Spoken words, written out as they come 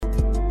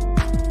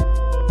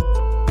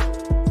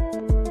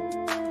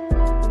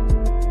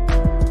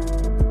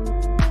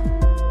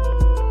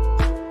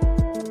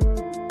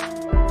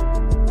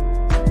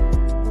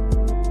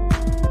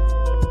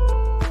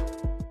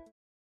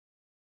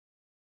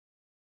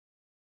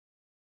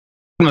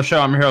On the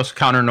show, I'm your host,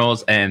 Connor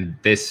Knowles, and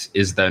this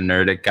is the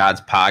Nerdic Gods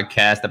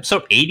podcast,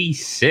 episode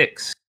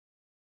 86.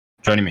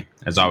 Joining me,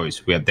 as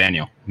always, we have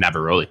Daniel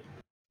Navaroli.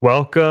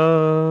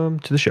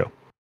 Welcome to the show.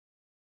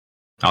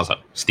 Also,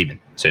 Steven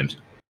Sims.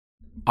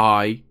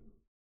 I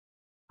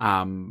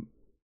am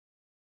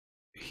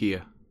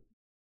here.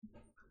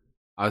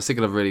 I was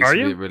thinking of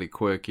really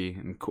quirky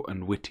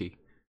and witty.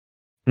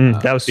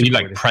 That was are you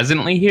like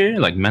presently here,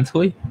 like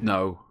mentally?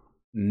 No,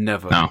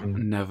 never,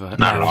 never,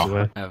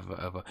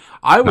 ever.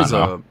 I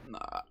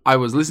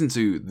was listening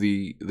to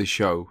the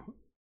show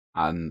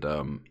and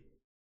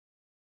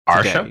our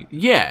today. show.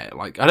 Yeah,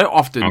 like I don't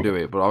often do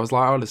it, but I was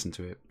like, I'll listen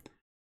to it.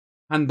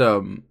 And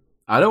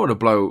I don't want to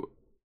blow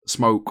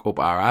smoke up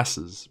our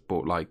asses,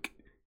 but like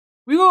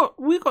we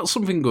got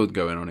something good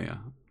going on here.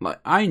 Like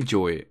I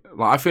enjoy it.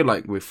 Like I feel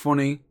like we're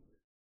funny.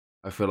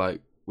 I feel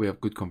like we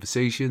have good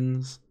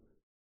conversations.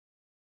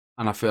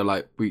 And I feel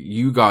like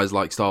you guys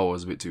like Star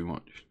Wars a bit too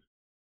much.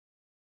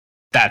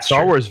 That's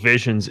Star true. Wars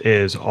Visions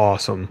is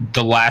awesome.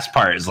 The last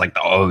part is like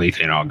the only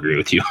thing I'll agree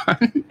with you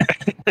on.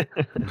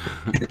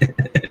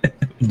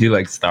 We do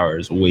like Star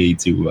Wars way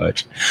too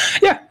much.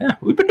 Yeah,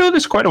 we've been doing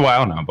this quite a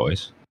while now,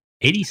 boys.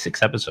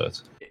 86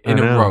 episodes. In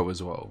a row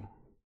as well.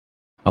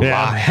 A I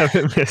lot.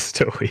 haven't missed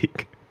a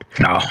week.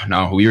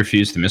 No, we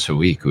refuse to miss a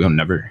week. We'll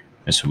never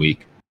miss a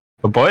week.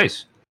 But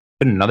boys, it's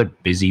been another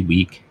busy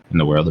week in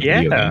the world of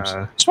video games.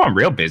 So I'm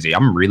real busy.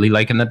 I'm really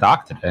liking the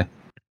doc today.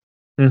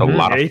 A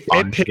lot of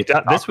fun. It picked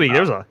up this week.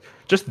 There was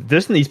just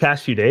this in these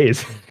past few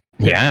days.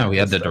 Yeah, we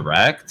had the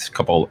direct, a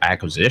couple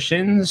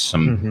acquisitions,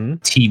 some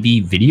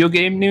TV video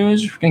game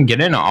news. We're gonna get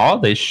into all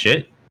this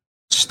shit.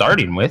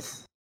 Starting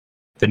with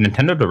the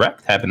Nintendo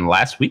Direct happened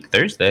last week,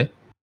 Thursday.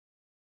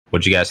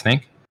 What'd you guys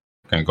think?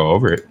 Gonna go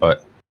over it,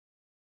 but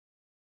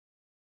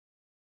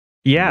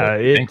Yeah,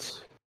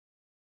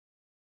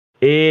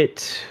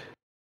 it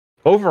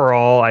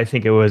overall, I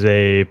think it was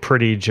a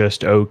pretty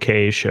just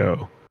okay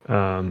show.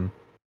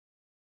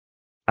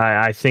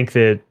 I think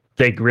that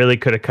they really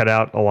could have cut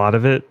out a lot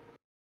of it.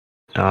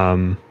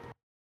 I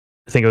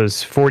think it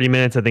was 40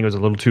 minutes. I think it was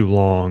a little too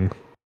long.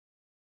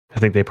 I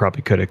think they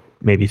probably could have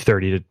maybe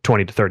 20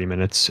 to 30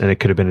 minutes, and it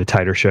could have been a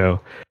tighter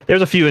show.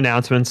 There's a few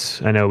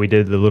announcements. I know we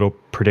did the little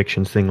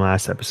predictions thing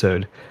last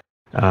episode.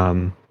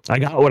 I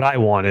got what I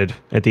wanted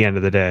at the end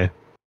of the day.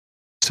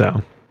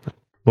 So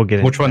we'll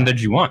get into which one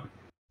did you want?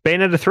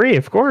 Bayonetta 3,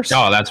 of course.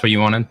 Oh, that's what you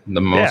wanted the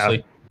mostly?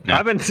 Yeah.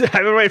 I've been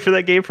waiting for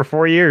that game for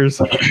 4 years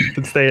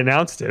since they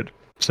announced it.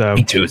 So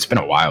Me too. It's been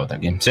a while with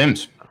that game.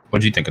 Sims,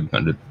 what did you think of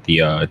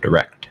the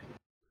Direct?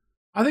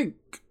 I think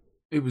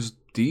it was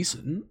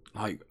decent.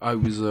 Like I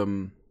was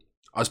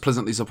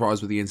pleasantly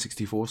surprised with the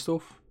N64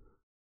 stuff.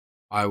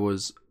 I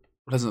was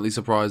pleasantly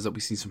surprised that we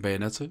see some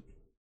Bayonetta.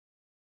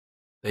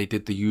 They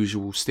did the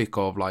usual stick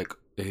of like,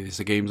 there's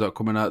the games that are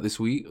coming out this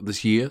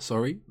year.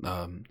 Sorry.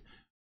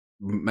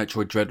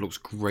 Metroid Dread looks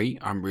great.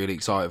 I'm really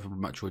excited for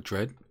Metroid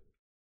Dread.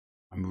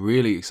 I'm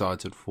really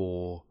excited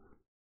for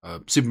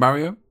Super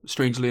Mario.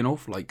 Strangely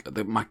enough, like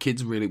my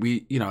kids really,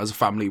 we as a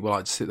family we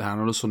like to sit down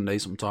on a Sunday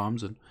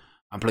sometimes and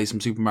play some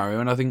Super Mario.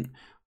 And I think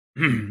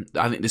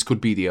this could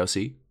be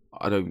DLC.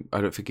 I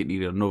don't think it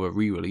needed another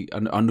re-release,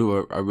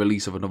 a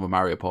release of another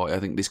Mario Party. I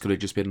think this could have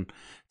just been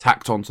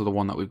tacked onto the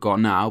one that we've got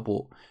now.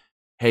 But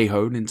hey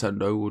ho,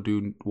 Nintendo will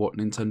do what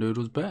Nintendo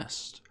does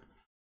best.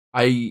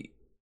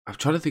 I'm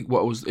trying to think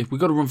if we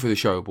got to run through the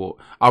show, but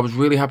I was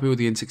really happy with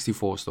the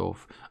N64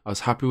 stuff. I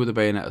was happy with the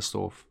Bayonetta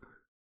stuff.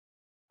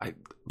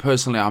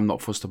 I'm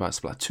not fussed about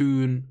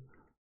Splatoon,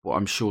 but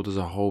I'm sure there's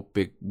a whole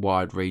big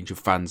wide range of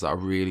fans that are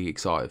really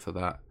excited for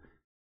that.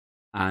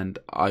 And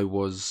I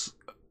was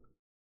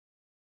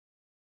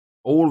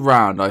all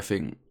round, I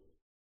think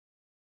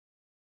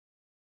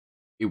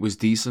it was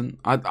decent.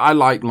 I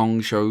like long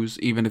shows,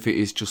 even if it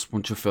is just a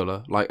bunch of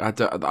filler. Like I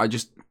don't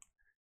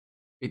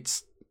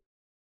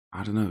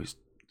know.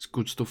 It's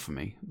good stuff for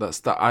me.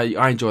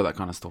 I enjoy that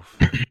kind of stuff.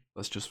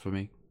 That's just for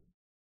me.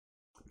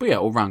 But yeah,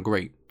 all round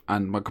great.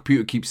 And my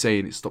computer keeps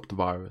saying it stopped the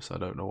virus. I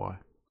don't know why.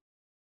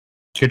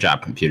 Good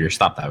job, computer.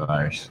 Stop that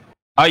virus.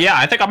 Oh yeah,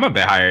 I think I'm a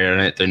bit higher on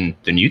it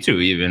than you two.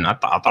 Even I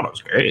thought it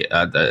was great.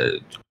 The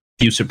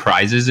few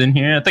surprises in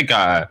here. I think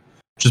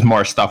just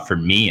more stuff for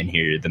me in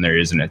here than there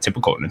is in a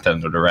typical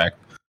Nintendo Direct.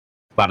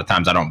 A lot of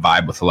times I don't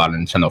vibe with a lot of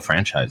Nintendo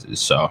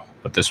franchises.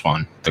 But this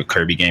one, the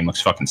Kirby game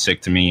looks fucking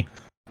sick to me.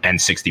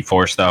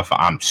 N64 stuff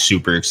I'm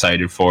super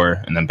excited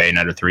for, and then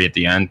Bayonetta 3 at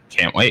the end.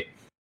 Can't wait.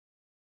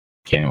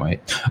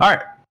 All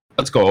right,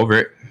 let's go over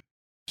it.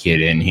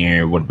 Get in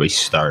here. What did we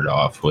start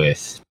off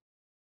with?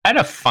 I had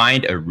to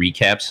find a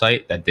recap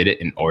site that did it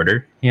in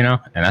order,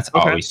 and that's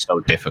always so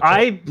difficult.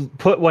 I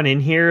put one in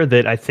here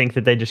that I think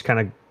that they just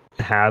kind of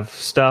have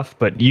stuff,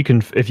 but you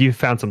can, if you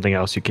found something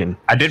else, you can.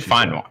 I did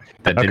find one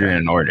that did it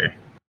in order.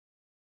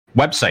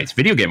 Websites,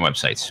 video game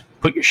websites.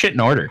 Put your shit in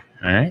order.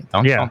 All right.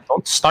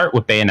 Don't start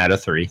with Bayonetta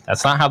 3.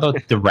 That's not how the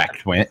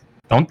Direct went.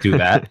 Don't do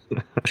that.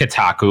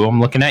 Kotaku, I'm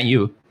looking at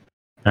you.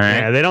 All right.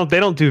 Yeah, they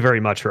don't do very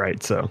much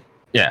right. So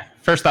yeah.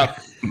 First up,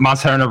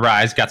 Monster Hunter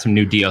Rise got some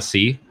new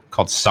DLC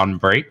called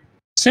Sunbreak.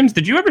 Sims,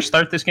 did you ever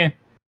start this game?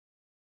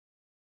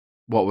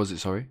 What was it?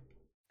 Sorry.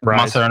 Rise.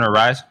 Monster Hunter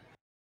Rise.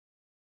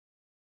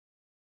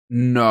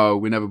 No,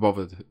 we never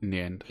bothered in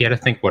the end. You had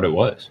to think what it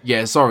was.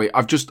 Yeah, sorry.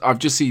 I've just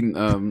seen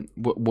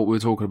what we were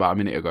talking about a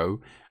minute ago,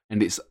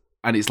 and it's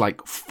like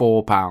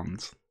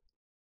 £4.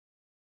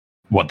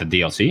 What, the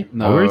DLC?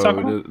 No, What were we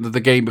talking about? the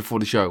game before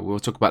the show. We were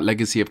talking about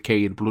Legacy of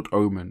Kain, Blood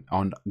Omen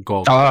on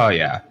GOG. Oh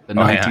yeah, The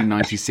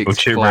 1996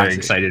 which you're classic. very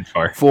excited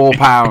for.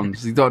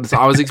 £4. You don't-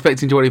 I was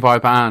expecting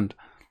 £25.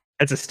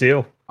 That's a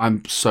steal.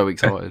 I'm so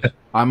excited.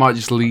 I might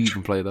just leave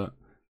and play that.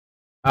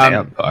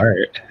 Damn, all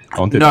right.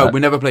 Don't do No, that. we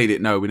never played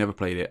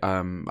it.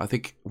 I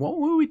think what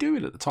were we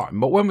doing at the time?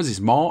 But when was this?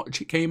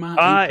 March it came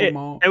out.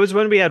 April, March? It was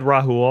when we had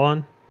Rahul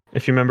on.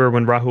 If you remember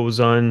when Rahul was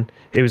on,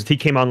 he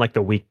came on like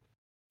the week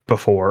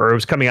before, or it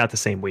was coming out the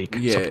same week.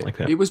 Yeah, Something like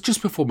that. it was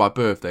just before my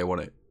birthday,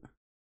 wasn't it?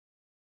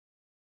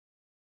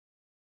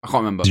 I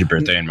can't remember. Is your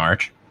birthday in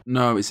March?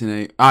 No, it's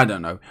in I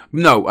don't know.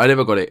 No, I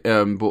never got it.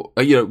 But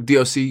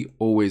DLC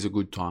always a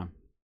good time.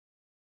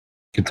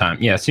 Good time.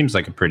 Yeah, it seems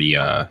like a pretty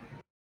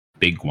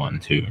big one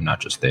too, not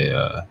just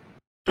a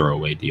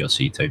throwaway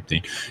DLC type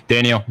thing.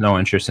 Daniel, no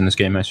interest in this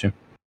game, I assume.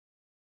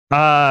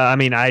 I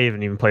mean, I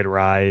haven't even played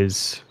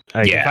Rise.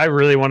 Yeah. If I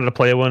really wanted to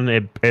play one,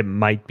 it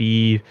might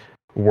be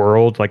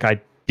World. Like I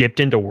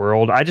dipped into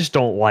World. I just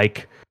don't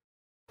like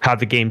how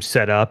the game's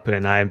set up,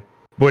 and I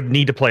would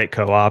need to play it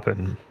co-op,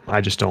 and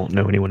I just don't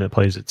know anyone that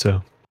plays it.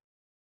 So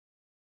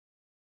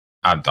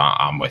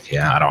I'm with you.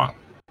 I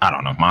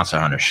don't know. Monster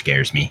Hunter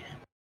scares me.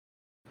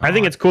 I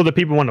think it's cool that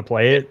people want to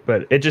play it,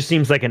 but it just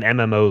seems like an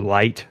MMO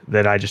light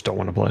that I just don't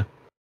want to play.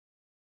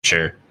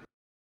 Sure.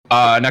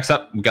 Next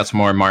up, we got some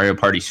more Mario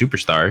Party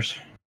Superstars.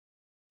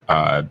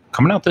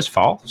 Coming out this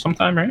fall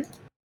sometime, right?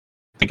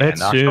 I think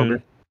That's end of soon.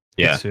 October.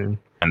 Yeah, That's soon.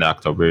 end of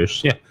October.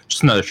 Yeah,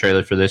 just another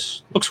trailer for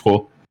this. Looks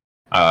cool.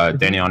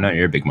 Daniel, I know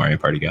you're a big Mario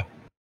Party guy.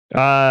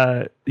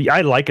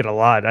 I like it a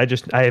lot.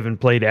 I haven't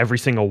played every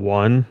single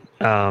one.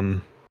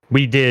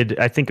 We did,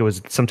 I think it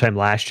was sometime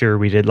last year,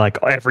 we did like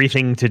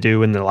everything to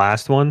do in the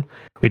last one.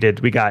 We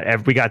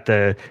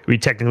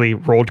technically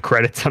rolled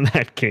credits on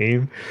that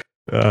game,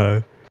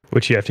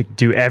 which you have to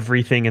do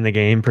everything in the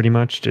game pretty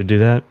much to do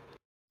that.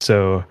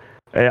 So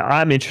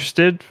I'm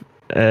interested.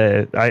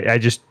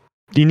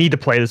 You need to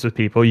play this with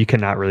people. You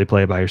cannot really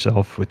play it by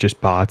yourself with just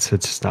bots.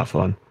 It's just not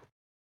fun.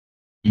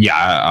 Yeah,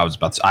 I was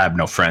about to. I have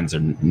no friends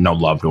and no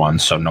loved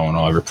ones, so no one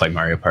will ever play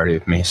Mario Party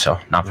with me. So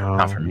not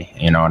for me.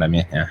 You know what I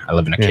mean? Yeah, I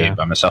live in a cave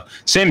by myself.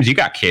 Same as you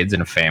got kids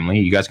and a family.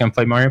 You guys gonna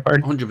play Mario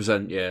Party?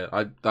 100%.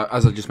 Yeah,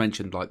 as I just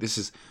mentioned, like this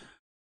is,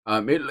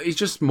 it's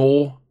just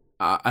more.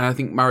 And I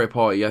think Mario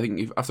Party. I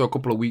think after a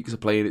couple of weeks of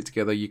playing it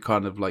together, you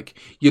kind of like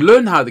you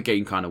learn how the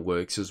game kind of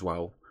works as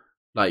well.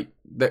 Like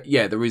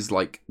there is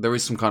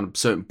some kind of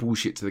certain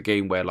bullshit to the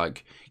game where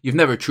like you've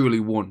never truly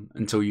won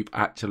until you've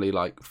actually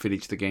like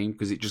finished the game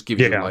because it just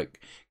gives you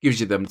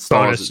them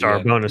stars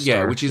bonus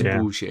star, which is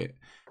bullshit.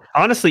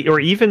 Honestly, or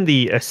even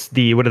the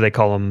what do they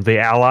call them? The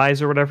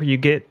allies or whatever you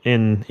get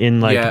in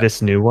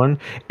this new one,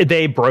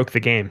 they broke the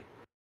game.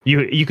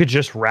 You could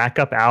just rack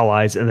up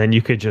allies and then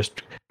you could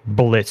just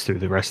blitz through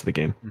the rest of the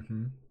game.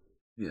 Mm-hmm.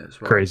 Yeah,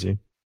 that's right. Crazy.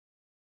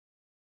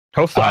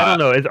 Hopefully, I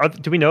don't know.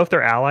 Do we know if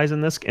they're allies in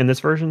this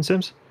version,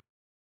 Sims?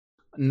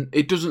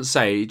 It doesn't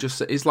say. It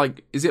just is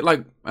like. Is it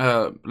like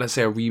let's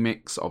say a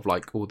remix of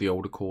like all the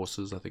older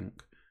courses? I think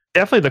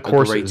definitely the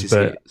courses,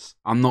 but hits.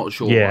 I'm not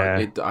sure.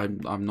 Yeah,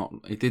 I'm not.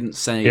 It didn't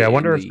say. Yeah, I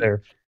wonder if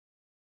they're.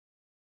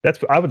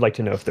 I would like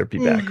to know if they're be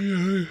back.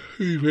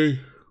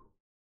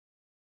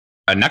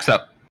 Next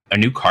up, a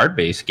new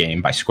card-based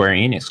game by Square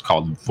Enix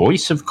called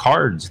Voice of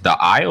Cards: The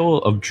Isle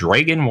of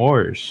Dragon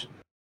Wars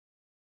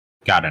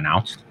got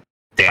announced.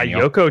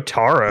 Daniel. Yoko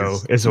Taro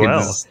as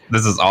well.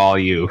 This is all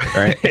you,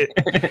 right?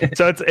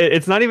 So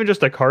it's not even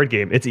just a card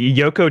game. It's a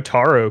Yoko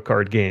Taro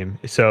card game.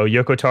 So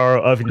Yoko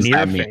Taro of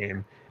Nier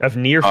fame.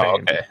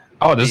 Okay.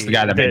 Oh, this is the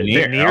guy that made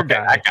Nier. The Nier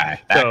guy. That guy.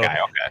 Okay.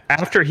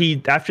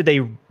 After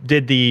they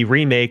did the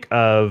remake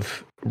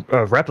of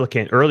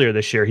Replicant earlier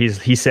this year,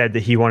 he said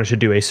that he wanted to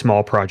do a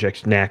small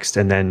project next,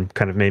 and then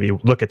kind of maybe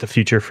look at the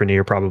future for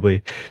Nier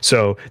probably.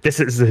 So this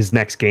is his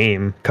next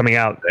game coming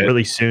out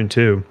really soon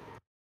too.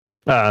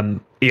 I'm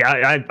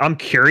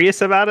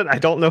curious about it. I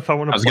don't know if I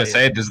want to. I was gonna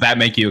say, does that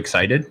make you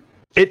excited?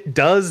 It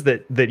does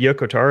that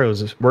Yoko Taro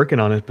is working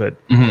on it, but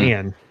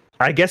man,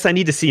 I guess I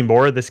need to see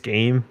more of this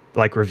game,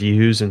 like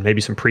reviews and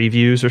maybe some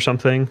previews or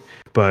something.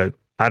 But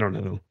I don't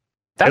know.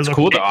 That's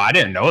cool though. I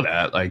didn't know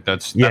that. Like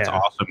that's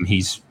awesome.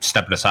 He's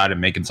stepping aside and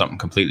making something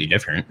completely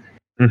different.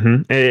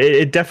 Mm-hmm.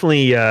 It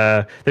definitely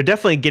they're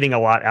definitely getting a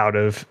lot out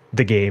of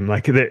the game.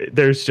 Like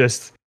there's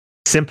just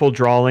simple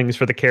drawings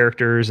for the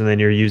characters, and then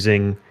you're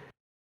using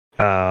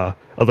a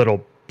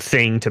little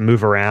thing to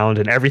move around,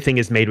 and everything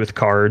is made with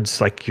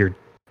cards, like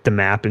the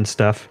map and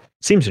stuff.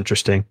 Seems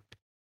interesting.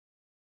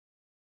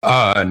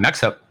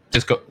 Next up,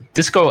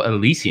 Disco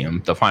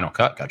Elysium, the final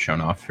cut, got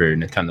shown off for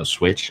Nintendo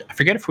Switch. I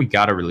forget if we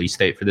got a release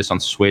date for this on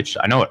Switch.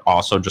 I know it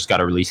also just got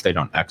a release date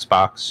on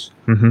Xbox.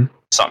 Mm-hmm.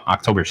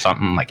 October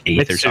something, like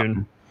 8th or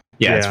something.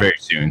 Yeah, it's very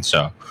soon.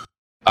 So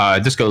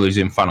Disco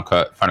Elysium Final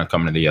Cut finally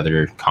coming to the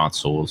other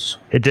consoles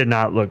It did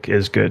not look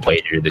as good.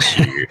 later this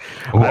year.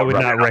 I would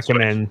not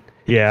recommend.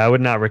 Yeah, I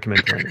would not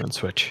recommend playing it on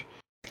Switch.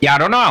 Yeah, I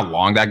don't know how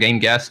long that game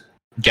gets,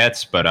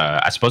 but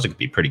I suppose it could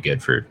be pretty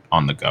good for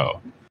on the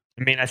go.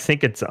 I mean, I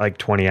think it's like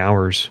 20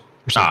 hours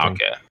or something.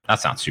 Okay.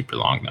 That's not super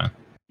long then.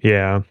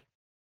 Yeah.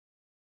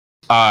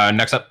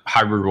 Next up,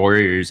 Hyrule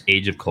Warriors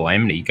Age of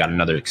Calamity got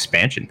another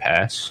expansion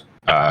pass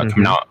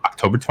coming out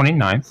October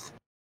 29th.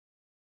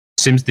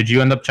 Sims, did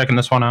you end up checking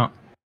this one out?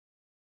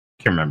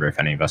 Can't remember if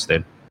any of us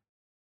did.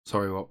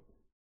 Sorry, what?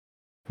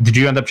 Did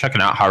you end up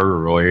checking out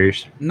Hyrule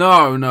Warriors?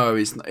 No,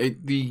 it's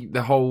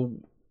the whole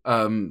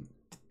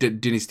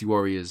Dynasty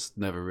Warriors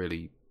never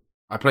really.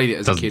 I played it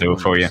as a Doesn't kid. do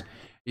it for you.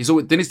 It's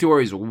always, Dynasty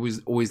Warriors were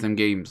always them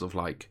games of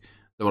like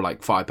they were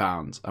like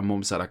 £5, and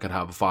Mum said I could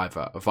have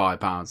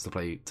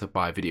 £5 to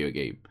buy a video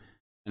game,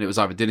 and it was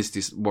either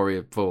Dynasty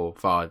Warrior 4,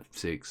 5,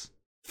 6,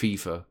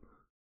 FIFA,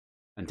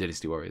 and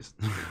Dynasty Warriors.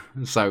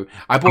 So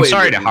I bought. I'm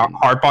sorry to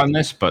harp on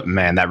this, but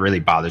man, that really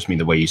bothers me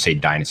the way you say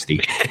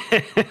Dynasty.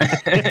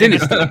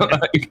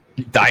 Dynasty.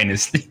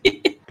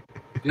 Dynasty.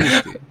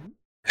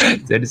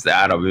 Dynasty.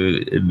 I don't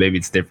know. Maybe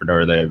it's different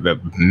over there, but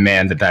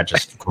man, did that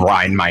just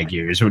grind my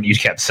gears when you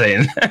kept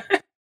saying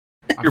that.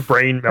 Your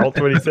brain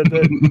melted when he said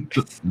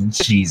that.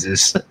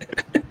 Jesus.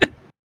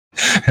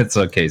 It's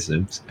okay,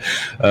 Sims.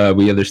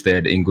 We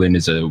understand England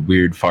is a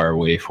weird, far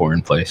away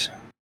foreign place.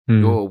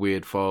 You're a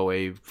weird, far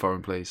away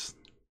foreign place.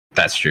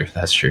 That's true. Yeah,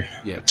 that's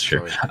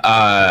true.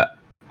 Sorry.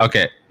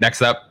 Okay,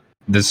 next up.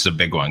 This is a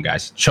big one,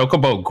 guys.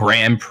 Chocobo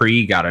Grand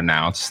Prix got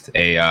announced.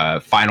 A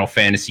Final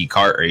Fantasy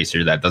kart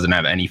racer that doesn't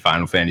have any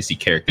Final Fantasy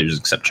characters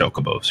except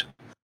Chocobos.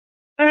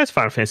 That's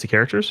Final Fantasy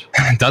characters.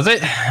 Does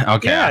it?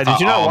 Okay. Yeah, did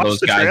you not all watch those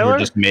the guys trailer? were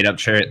just made up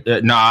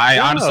no,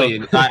 honestly,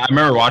 I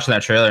remember watching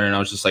that trailer and I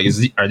was just like,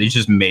 are these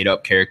just made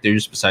up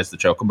characters besides the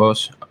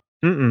Chocobos?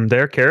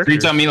 They're characters. Are you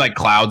telling me like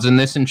Cloud's in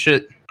this and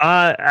shit?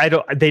 I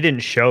don't. They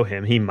didn't show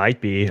him. He might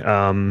be.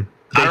 I don't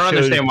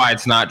understand why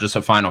it's not just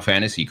a Final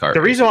Fantasy card.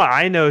 The reason why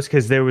I know is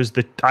because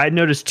I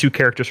noticed 2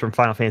 characters from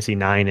Final Fantasy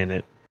 9 in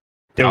it.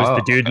 There was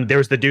the dude. Okay. There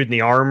was the dude in the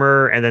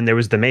armor, and then there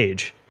was the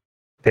mage.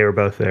 They were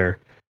both there.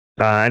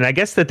 And I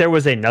guess that there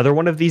was another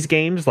one of these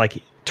games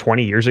like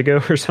 20 years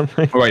ago or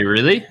something. Wait,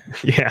 really?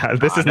 Yeah,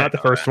 this is not the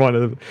first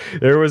one.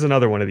 There was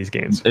another one of these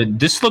games.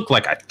 This looked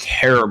like a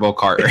terrible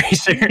kart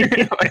racer.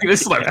 Like,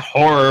 this looked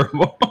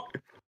horrible.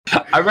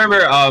 I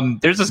remember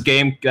there's this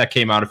game that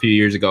came out a few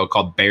years ago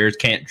called Bears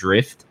Can't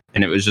Drift,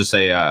 and it was just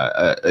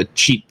a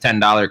cheap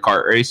 $10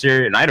 kart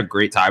racer, and I had a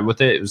great time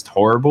with it. It was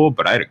horrible,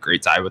 but I had a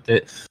great time with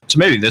it. So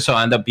maybe this will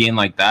end up being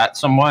like that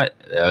somewhat.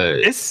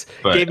 This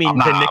but gave me I'm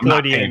not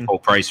paying Nickelodeon. full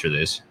price for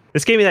this.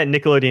 This gave me that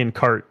Nickelodeon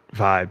kart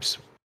vibes.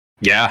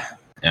 Yeah.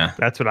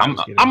 That's what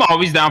I'm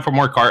always down for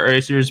more kart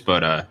racers,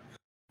 but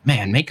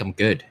man, make them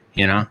good.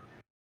 You know.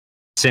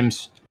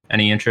 Sims,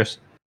 any interest?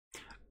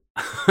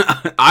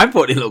 I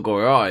thought it looked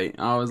alright.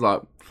 I was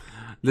like,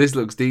 this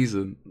looks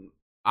decent.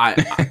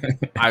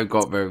 I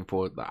got very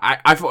bored.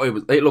 I thought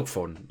it looked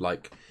fun.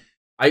 Like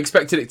I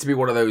expected it to be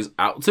one of those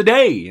out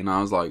today, and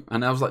I was like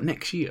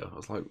next year. I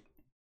was like,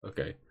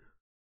 okay,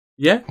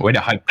 yeah. Way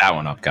to hype that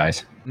one up,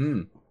 guys.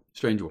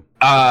 Strange one.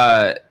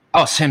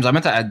 Oh, Sims, I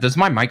meant to add, does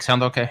my mic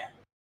sound okay?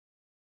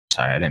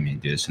 Sorry, I didn't mean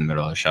to do this in the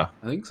middle of the show.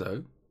 I think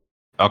so.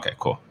 Okay,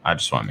 cool. I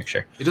just want to make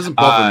sure. It doesn't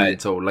bother me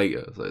until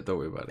later, so don't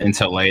worry about it.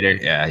 Until later,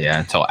 yeah,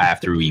 until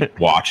after we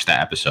watch the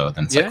episode,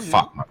 then it's like,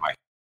 fuck my mic.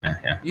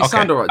 Yeah. You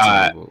sound alright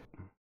to me.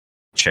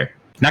 Sure.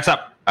 Next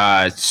up,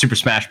 Super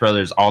Smash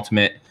Bros.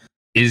 Ultimate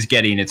is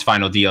getting its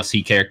final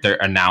DLC character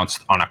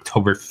announced on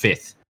October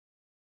 5th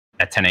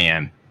at 10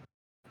 a.m.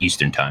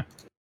 Eastern Time.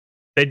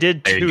 They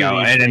did There 2 you go.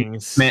 of these And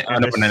things.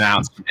 an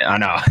announcement. I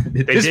know.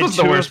 This was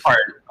the worst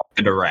part of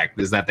the direct,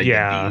 is that they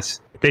did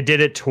these. They did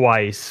it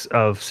twice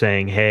of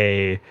saying,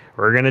 "Hey,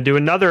 we're gonna do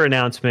another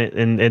announcement,"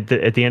 and at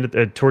the end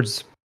of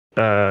towards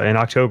in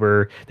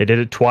October, they did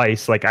it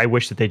twice. Like I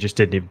wish that they just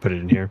didn't even put it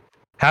in here.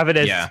 Have it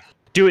as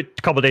do it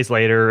a couple days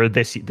later or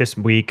this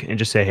week, and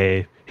just say,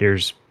 "Hey, we're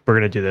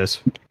gonna do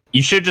this."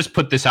 You should just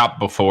put this out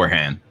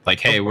beforehand. Like,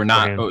 hey, we're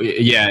not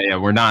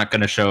going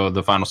to show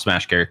the Final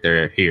Smash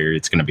character here.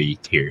 It's going to be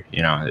here.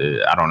 You know,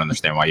 I don't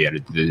understand why you had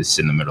to do this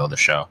in the middle of the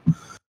show.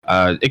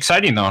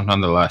 Exciting though,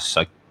 nonetheless.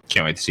 I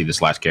can't wait to see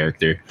this last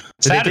character.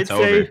 Sad it's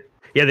over.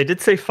 Yeah, they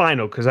did say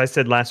final because I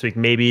said last week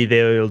maybe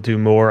they'll do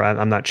more.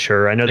 I'm not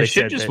sure. I know they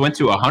should just went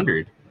to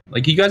 100.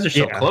 Like you guys are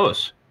so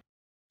close.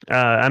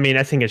 I mean,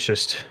 I think it's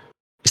just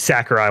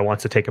Sakurai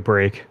wants to take a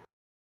break.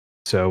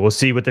 So we'll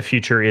see what the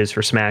future is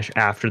for Smash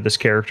after this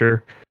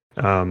character.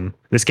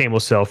 This game will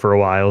sell for a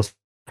while.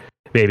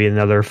 Maybe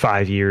another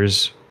 5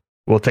 years.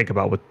 We'll think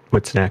about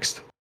what's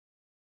next.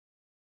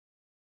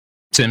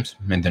 Sims,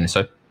 anything to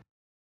say?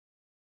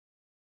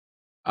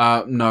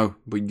 No,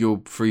 but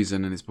you're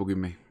freezing and it's bugging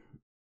me.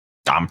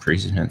 I'm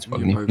freezing and it's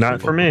bugging you.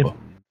 Not for me.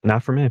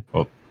 Not for me.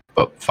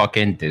 But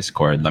fucking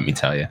Discord, let me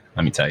tell you.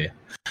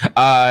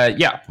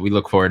 Yeah, we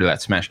look forward to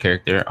that Smash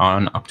character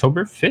on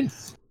October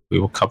 5th. We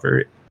will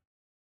cover it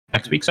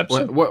next week's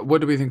episode.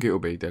 What do we think it will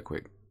be, dead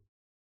quick?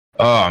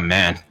 Oh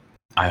man,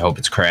 I hope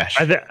it's Crash.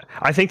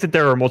 I think that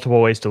there are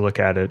multiple ways to look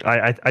at it.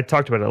 I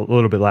talked about it a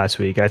little bit last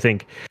week. I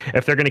think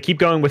if they're going to keep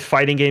going with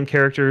fighting game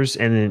characters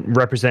and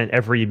represent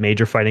every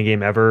major fighting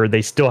game ever,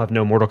 they still have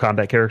no Mortal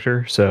Kombat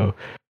character. So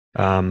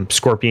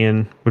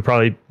Scorpion would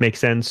probably make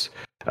sense.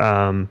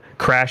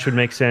 Crash would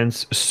make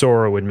sense.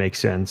 Sora would make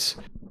sense.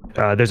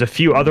 There's a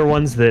few other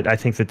ones that I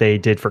think that they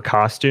did for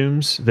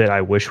costumes that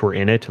I wish were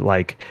in it,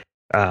 like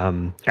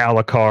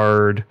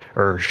Alucard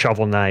or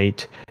Shovel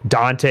Knight.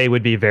 Dante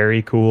would be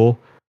very cool.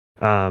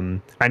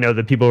 I know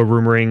that people are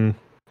rumoring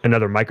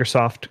another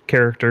Microsoft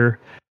character,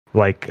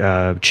 like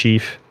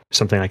Chief,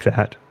 something like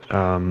that.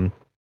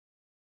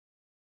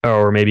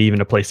 Or maybe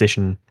even a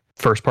PlayStation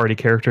first-party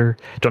character.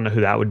 Don't know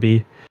who that would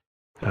be.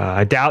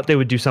 I doubt they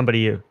would do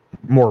somebody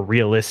more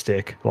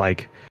realistic,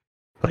 like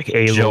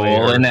Aloy Joel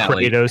or and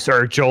Ellie. Kratos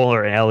or Joel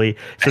or Ellie.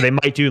 So they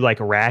might do like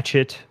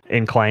Ratchet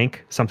and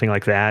Clank, something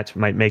like that.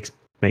 Might make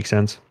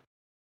sense.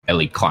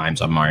 Ellie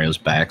climbs on Mario's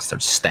back,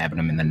 starts stabbing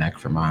him in the neck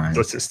for mine.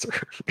 The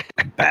sister.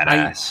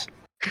 Badass.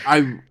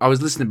 I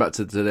was listening back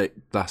to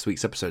last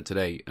week's episode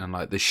today, and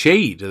like the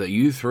shade that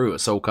you threw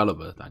at Soul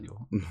Calibur,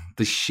 Daniel.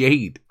 The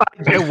shade.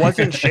 It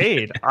wasn't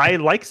shade. I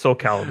like Soul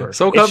Calibur.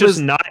 Soul It's Calibur's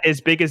just not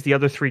as big as the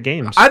other three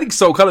games. I think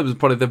Soul Calibur is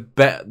probably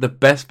the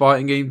best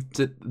fighting game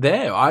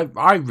there.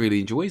 I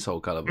really enjoy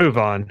Soul Calibur. Move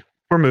on.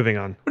 We're moving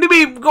on. What do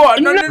you mean? Go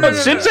on. No.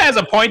 Sims has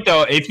a point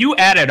though. If you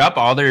added up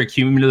all their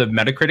cumulative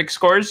Metacritic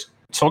scores,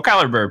 Soul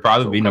Calibur would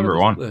probably be number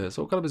one.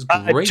 Soul Calibur's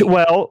great.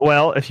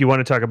 Well, if you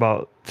want to talk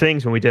about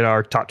things, when we did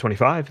our top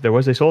 25, there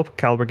was a Soul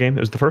Calibur game. It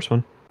was the first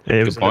one.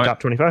 It was in the top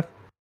 25.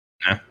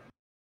 Yeah.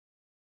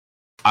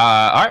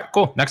 All right,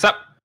 cool. Next up,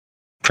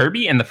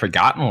 Kirby and the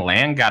Forgotten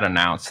Land got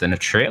announced in a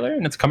trailer,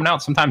 and it's coming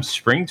out sometime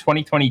spring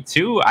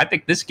 2022. I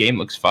think this game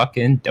looks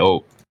fucking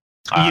dope.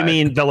 You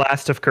mean The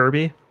Last of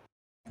Kirby?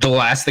 The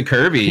Last of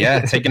Kirby, yeah,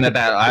 taking that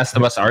Last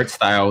of Us art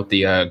style with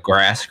the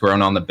grass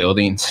growing on the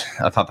buildings.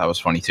 I thought that was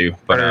funny too.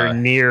 But or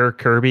near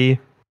Kirby?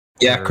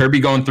 Yeah,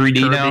 Kirby going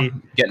 3D Kirby, now,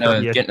 getting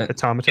a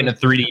automaton?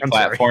 3D I'm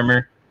sorry.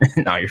 platformer.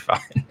 No, you're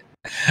fine.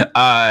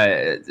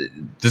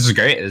 This is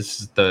great.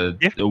 This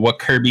is what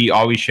Kirby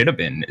always should have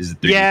been, is a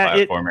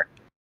 3D platformer.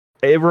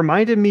 It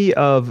reminded me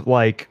of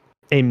like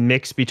a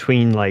mix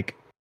between like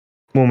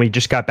when we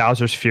just got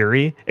Bowser's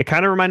Fury. It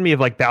kind of reminded me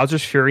of like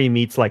Bowser's Fury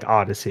meets like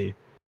Odyssey.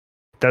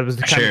 That was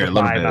the kind of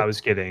vibe I was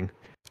getting.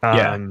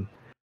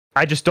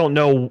 I just don't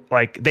know.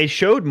 Like they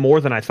showed more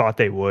than I thought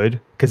they would,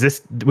 because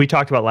this we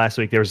talked about last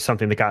week. There was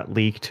something that got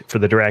leaked for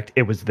the direct.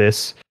 It was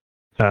this.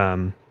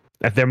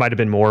 There might have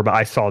been more, but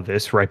I saw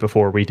this right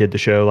before we did the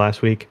show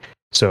last week,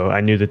 so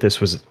I knew that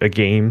this was a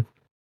game.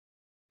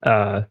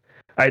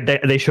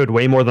 They showed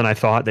way more than I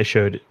thought. They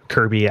showed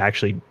Kirby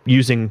actually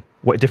using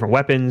different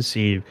weapons.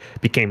 He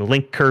became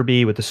Link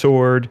Kirby with the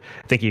sword.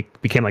 I think he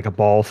became like a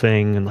ball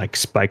thing and like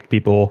spiked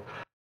people.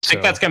 I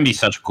think that's going to be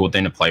such a cool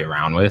thing to play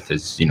around with,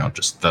 is,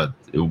 just the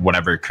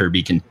whatever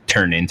Kirby can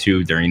turn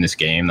into during this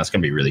game. That's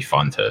going to be really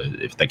fun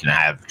if they can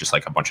have just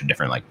like a bunch of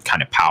different like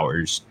kind of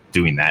powers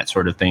doing that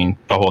sort of thing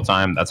the whole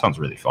time. That sounds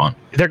really fun.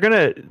 They're going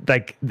to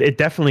like, it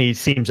definitely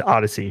seems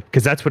Odyssey,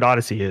 because that's what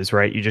Odyssey is,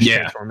 right? You just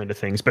transform into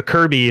things. But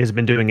Kirby has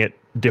been doing it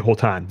the whole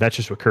time. That's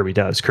just what Kirby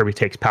does. Kirby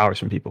takes powers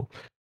from people.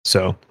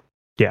 So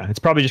yeah, it's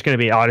probably just going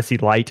to be Odyssey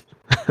Light.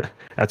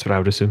 That's what I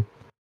would assume.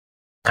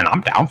 And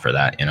I'm down for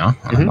that,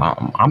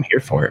 I'm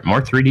here for it.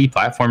 More 3D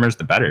platformers,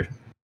 the better.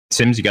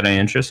 Sims, you got any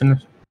interest in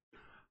this?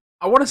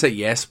 I want to say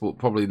yes, but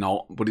probably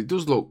not. But it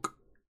just looks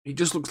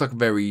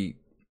like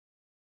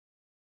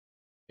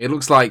it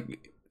looks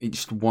like it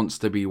just wants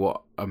to be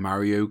what a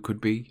Mario could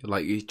be.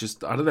 Like, it's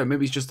just, I don't know,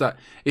 maybe it's just that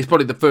it's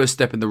probably the first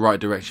step in the right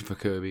direction for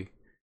Kirby.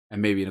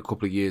 And maybe in a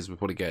couple of years we'll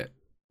probably get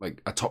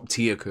like a top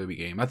tier Kirby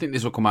game. I think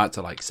this will come out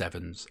to like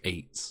 7s,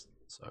 8s.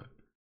 So,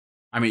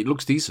 I mean, it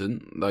looks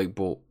decent, like,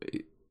 but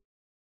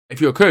if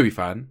you're a Kirby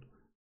fan,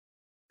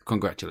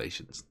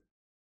 congratulations.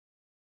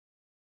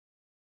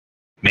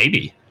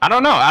 Maybe. I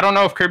don't know. I don't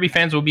know if Kirby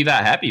fans will be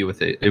that happy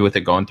with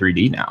it going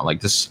 3D now.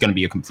 Like, this is going to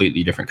be a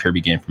completely different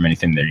Kirby game from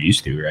anything they're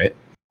used to, right?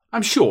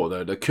 I'm sure,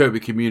 though, the Kirby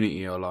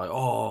community are like,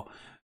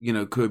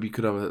 Kirby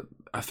could have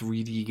a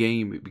 3D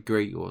game. It'd be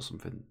great or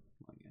something.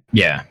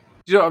 Yeah.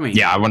 Do you know what I mean?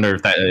 Yeah, I wonder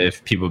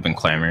if people have been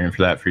clamoring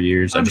for that for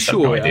years. I just have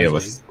no idea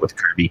with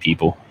Kirby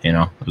people,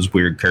 those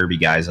weird Kirby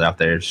guys out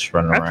there just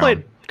running around. I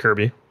played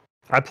Kirby.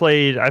 I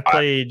played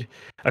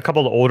a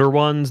couple of older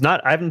ones. I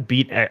haven't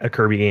beat a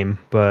Kirby game,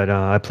 but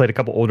I played a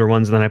couple older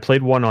ones, and then I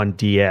played one on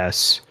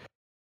DS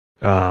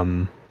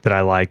that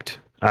I liked.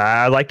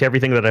 I liked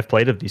everything that I've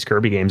played of these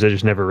Kirby games. I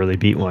just never really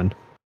beat one.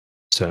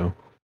 So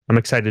I'm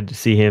excited to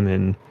see him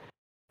in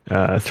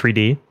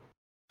 3D,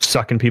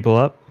 sucking people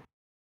up.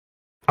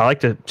 I like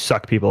to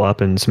suck people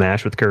up and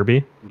Smash with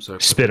Kirby.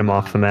 Spit them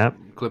off the map.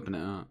 I'm clipping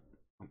it out.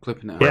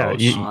 Yeah,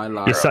 you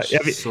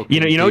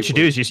know what you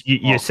do is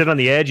you sit on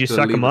the edge, you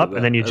suck them up,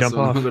 and then you jump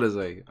off. I'm gonna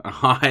say.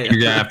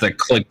 You're gonna have to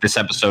click. This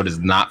episode is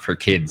not for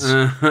kids.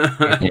 Real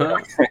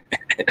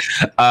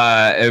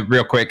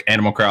quick,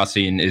 Animal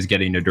Crossing is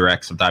getting a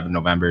direct sometime in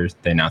November.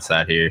 They announced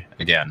that here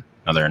again.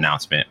 Another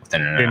announcement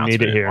within an Didn't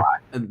announcement. need it here.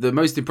 And the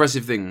most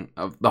impressive thing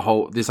of the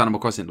whole this Animal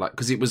Crossing, like,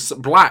 because it was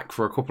black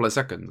for a couple of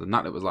seconds, and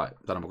that it was like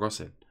Animal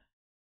Crossing.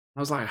 I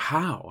was like,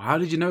 how? How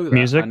did you know that?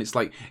 Music? And it's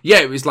like, yeah,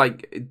 it was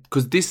like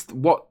because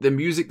what the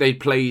music they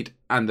played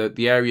and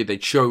the area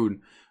they'd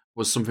shown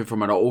was something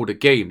from an older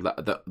game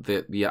that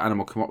the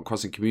Animal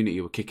Crossing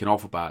community were kicking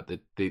off about.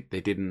 That they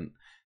didn't.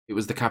 It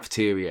was the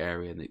cafeteria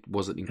area, and it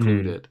wasn't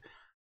included.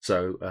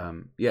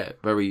 So yeah,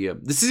 very.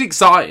 This is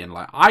exciting.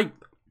 Like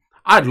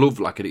I'd love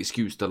like an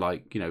excuse to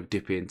like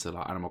dip into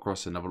like Animal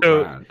Crossing and have a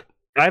look around.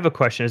 I have a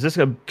question. Is this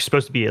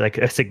supposed to be like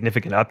a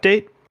significant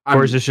update?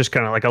 Or is this just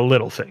kind of like a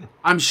little thing?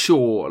 I'm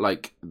sure,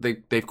 like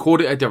they've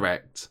called it a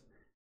direct.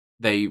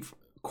 They've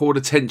called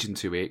attention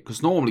to it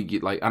because normally,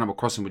 like Animal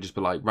Crossing would just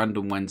be like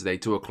random Wednesday,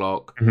 2:00.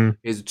 Mm-hmm.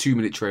 Here's a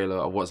 2-minute trailer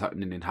of what's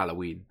happening in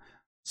Halloween.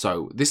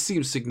 So this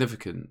seems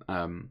significant.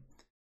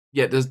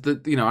 Yeah, there's the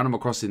Animal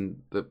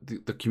Crossing,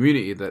 the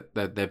community that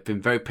they've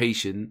been very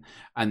patient,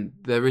 and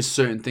there is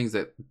certain things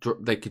that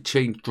they could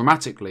change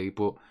dramatically,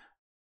 but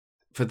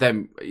for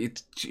them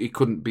it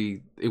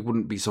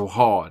wouldn't be so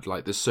hard.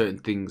 Like there's certain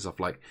things of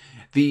like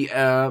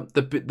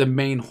the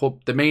main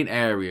hub, the main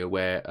area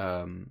where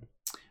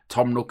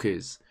Tom Nook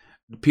is.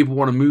 People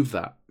want to move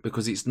that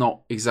because it's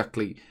not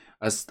exactly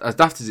as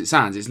daft as it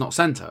sounds. It's not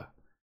center,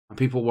 and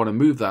people want to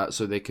move that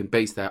so they can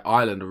base their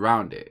island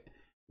around it.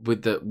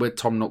 With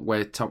Tom Nook,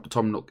 where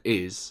Tom Nook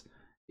is,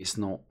 it's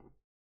not.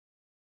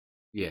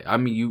 Yeah, I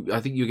mean, I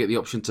think you get the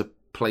option to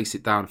place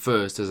it down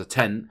first as a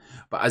tent,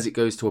 but as it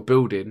goes to a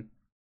building,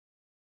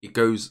 it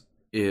goes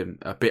in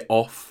a bit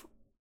off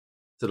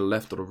to the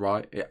left or the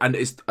right, and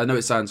I know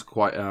it sounds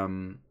quite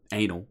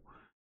anal,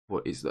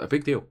 but it's a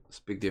big deal. It's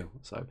a big deal.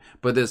 So,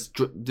 but there's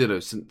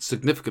some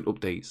significant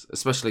updates,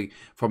 especially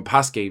from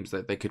past games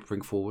that they could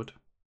bring forward.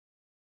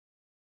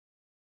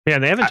 Yeah,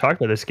 and they haven't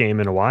talked about this game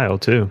in a while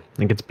too.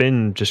 Like it's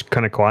been just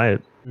kind of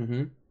quiet.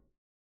 Mm-hmm.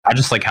 I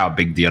just like how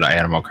big deal to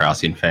Animal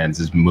Crossing fans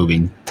is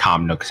moving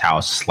Tom Nook's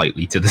house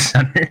slightly to the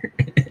center.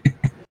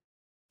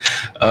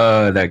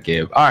 That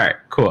game. All right,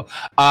 cool.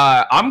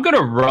 I'm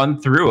gonna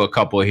run through a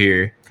couple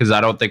here because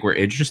I don't think we're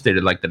interested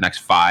in like the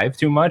next 5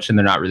 too much, and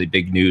they're not really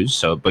big news.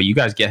 So, but you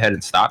guys get ahead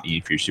and stop me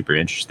if you're super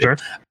interested.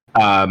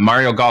 Sure.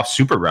 Mario Golf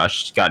Super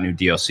Rush got new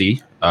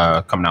DLC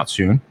coming out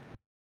soon.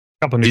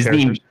 Couple new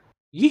characters.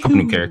 Couple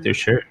new characters,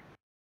 sure.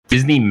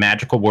 Disney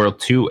Magical World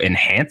 2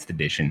 Enhanced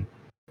Edition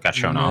got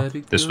shown off.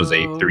 This was a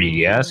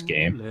 3DS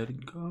game.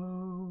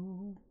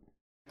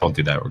 Don't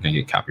do that. We're gonna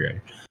get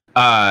copyrighted.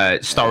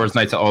 Star Wars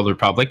Knights of the Old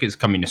Republic is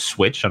coming to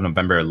Switch on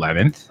November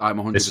 11th. I'm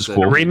 100%. This is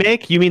cool. The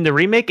remake? You mean the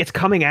remake? It's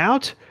coming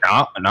out?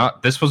 No,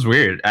 this was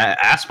weird.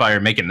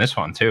 Aspire making this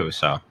one too,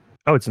 so.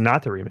 Oh, it's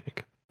not the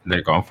remake.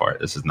 They're going for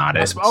it. This is not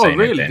it. Oh,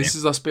 really? This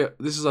is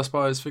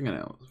Aspire's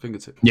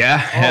fingertip.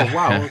 Yeah. Oh,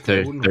 wow.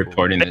 Okay, they're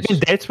porting this.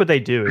 That's what they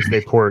do. Is they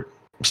port.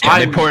 Yeah,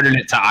 they ported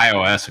it to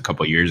iOS a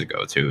couple years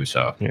ago too.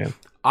 So yeah,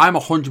 I'm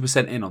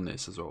 100% in on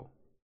this as well.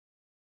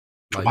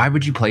 Like, why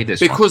would you play this?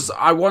 Because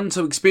I want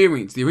to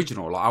experience the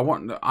original. Like, I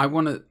want to.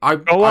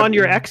 Go on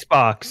your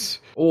Xbox,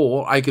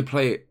 or I could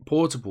play it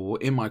portable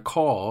in my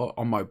car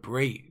on my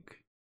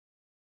break.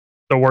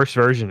 The worst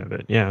version of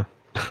it. Yeah.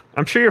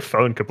 I'm sure your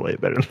phone could play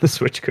it better than the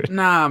Switch could.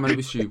 Nah, I'm gonna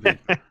be stupid.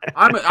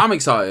 I'm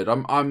excited.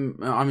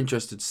 I'm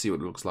interested to see what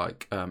it looks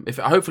like. If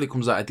it hopefully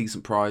comes at a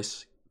decent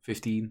price,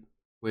 15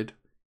 quid.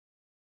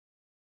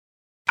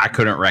 I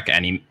couldn't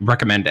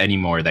recommend any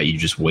more that you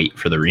just wait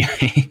for the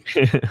remake.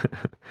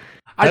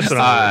 I've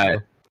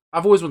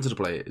always wanted to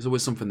play it. It's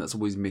always something that's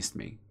always missed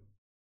me.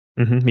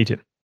 Me too.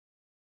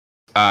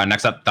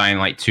 Next up, Dying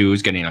Light 2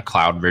 is getting a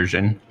cloud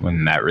version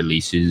when that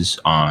releases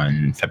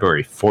on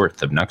February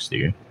 4th of next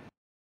year.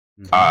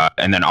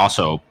 And then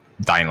also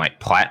Dying Light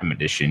Platinum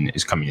Edition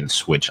is coming to the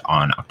Switch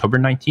on October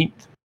 19th.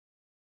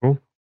 Cool.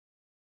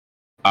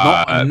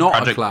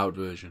 Not a cloud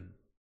version.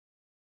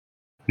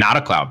 Not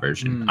a cloud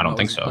version. I don't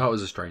think so. That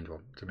was a strange one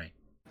to me.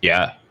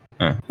 Yeah.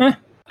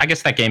 I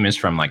guess that game is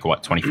from like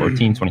what,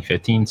 2014,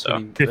 2015.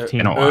 So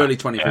 15. Early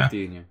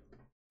 2015.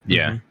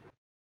 Yeah.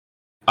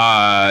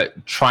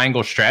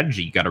 Triangle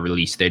Strategy got a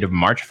release date of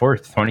March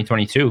 4th,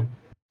 2022.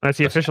 That's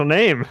the official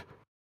name.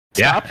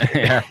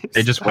 Yeah.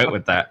 They just went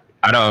with that.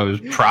 I know, it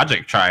was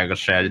Project Triangle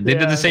Strategy. They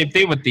did the same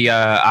thing with the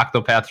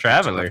Octopath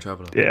Traveler.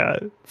 Yeah,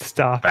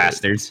 stop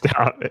bastards.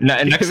 Stop it.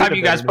 Next time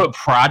you guys put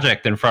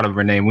Project in front of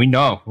her name, we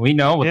know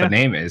what the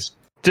name is.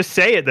 Just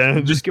say it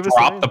then. Just give us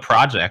the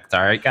project,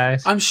 all right,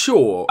 guys? I'm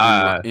sure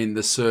in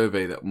the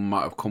survey that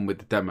might have come with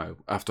the demo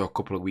after a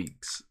couple of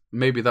weeks,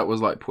 maybe that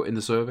was like put in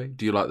the survey.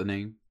 Do you like the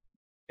name?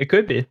 It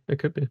could be.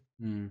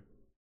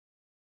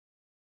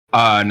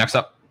 Next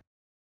up,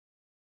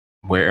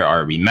 where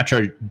are we?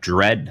 Metro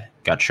Dread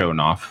got shown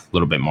off a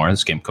little bit more.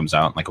 This game comes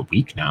out in like a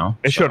week now.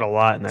 It showed a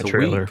lot in that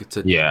trailer. It's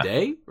a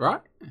day,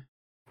 right?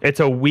 It's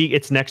a week.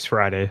 It's next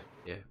Friday.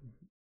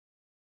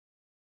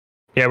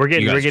 Yeah, we're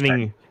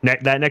getting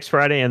that next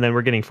Friday, and then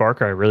we're getting Far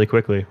Cry really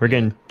quickly. We're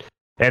getting,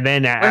 and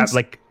then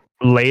like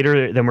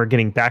later, then we're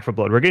getting Back 4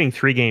 Blood. We're getting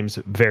 3 games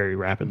very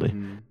rapidly.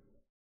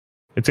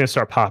 It's gonna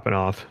start popping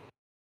off.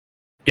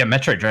 Yeah,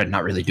 Metroid Dread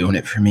not really doing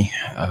it for me.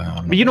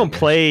 But you don't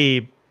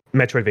play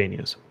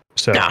Metroidvanias,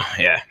 so No,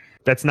 yeah.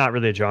 that's not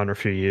really a genre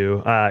for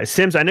you.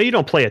 Sims, I know you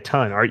don't play a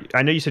ton.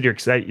 I know you said you're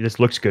excited. This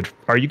looks good.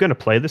 Are you going to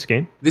play this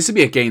game? This would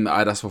be a game that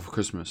I'd ask for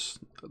Christmas.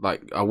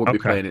 Like I wouldn't be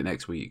Okay. playing it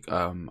next week.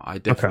 I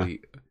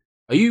definitely.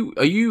 Are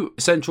you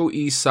Central,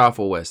 East, South,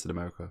 or West in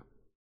America?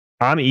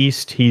 I'm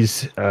East.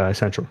 He's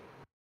Central.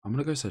 I'm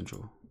gonna go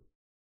Central,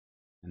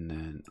 and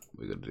then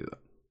we're gonna do that.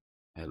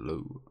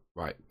 Hello,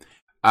 right?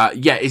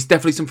 Yeah, it's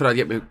definitely something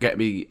I'd get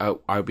me.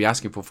 I'll be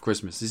asking for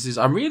Christmas.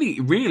 I'm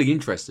really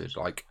interested.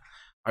 Like,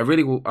 I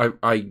really will. I've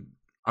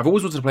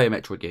always wanted to play a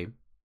Metroid game,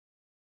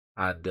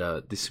 and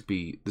this would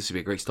be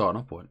a great starting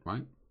up point,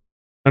 right?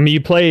 I mean,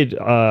 you played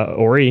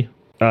Ori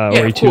of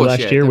 2 course,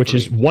 last year, which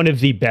is definitely. one of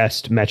the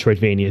best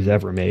Metroidvanias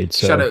ever made.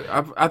 So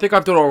Shadow. I think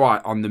I've done all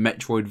right on the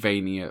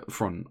Metroidvania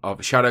front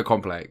of Shadow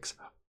Complex,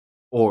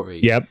 Ori,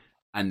 yep.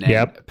 and then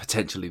Yep.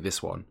 potentially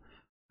this one.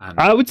 And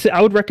I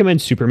would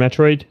recommend Super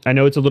Metroid. I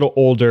know it's a little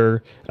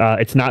older.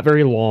 It's not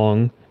very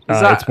long. is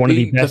that It's one of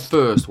the best. the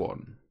first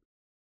one?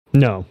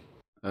 No,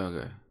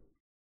 Okay.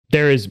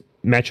 there is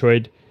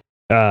Metroid,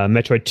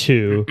 Metroid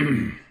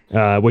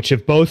 2, which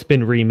have both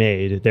been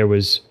remade. There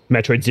was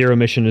Metroid Zero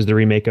Mission is the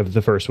remake of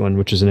the first one,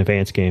 which is an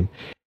advanced game.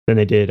 Then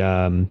they did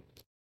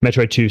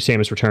Metroid 2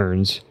 Samus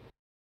Returns,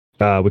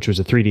 which was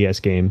a 3DS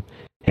game.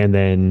 And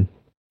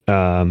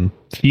then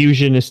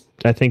Fusion is,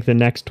 I think, the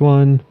next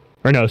one.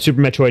 Or no,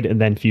 Super Metroid and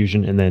then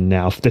Fusion, and then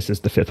now this is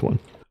the fifth one.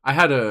 I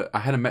had a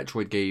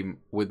Metroid game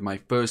with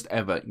my first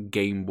ever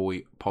Game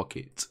Boy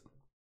Pocket,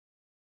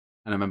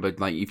 and I remember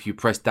like if you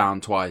press down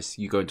twice,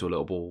 you go into a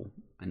little ball,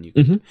 and you.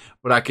 Mhm.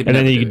 But I could. And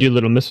never then you do could do it.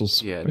 little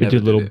missiles. Yeah, You never do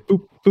did little it.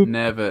 boop, boop.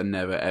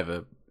 Never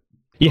ever.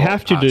 You got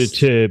have to do past-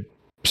 to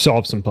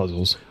solve some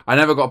puzzles. I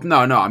never got no.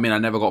 I mean, I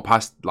never got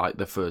past like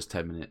the first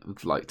 10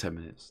 minutes. Like 10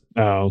 minutes.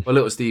 Oh, But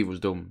little Steve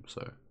was dumb,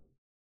 so.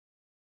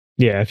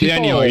 yeah. If you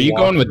Daniel, follow are you a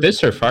going walk- with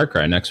this or Far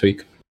Cry next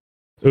week?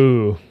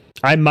 Ooh,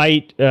 I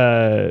might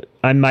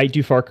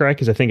do Far Cry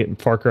because I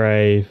think Far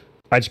Cry.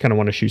 I just kind of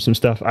want to shoot some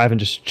stuff. I haven't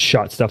just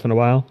shot stuff in a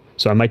while,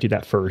 so I might do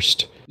that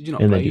first Did you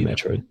not and then play do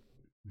either?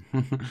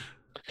 Metroid.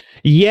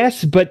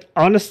 Yes, but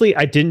honestly,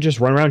 I didn't just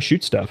run around and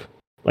shoot stuff.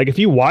 Like if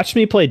you watch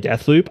me play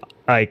Deathloop,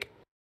 like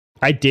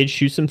I did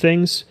shoot some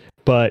things,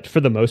 but for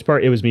the most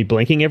part, it was me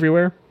blinking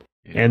everywhere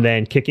and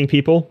then kicking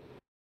people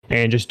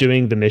and just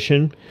doing the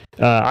mission.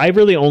 I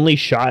really only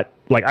shot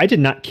like I did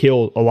not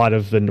kill a lot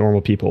of the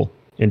normal people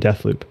in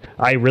Deathloop.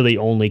 I really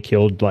only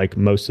killed like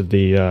most of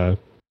the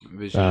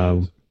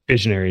Visions.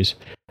 visionaries.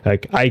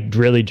 Like I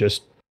really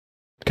just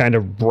kind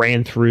of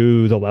ran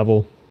through the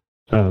level.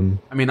 I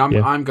mean, I'm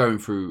yeah. I'm going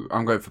for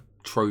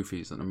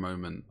trophies at the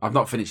moment. I've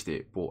not finished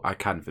it, but I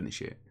can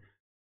finish it.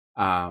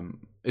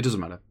 It doesn't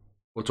matter.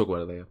 We'll talk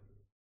about it later.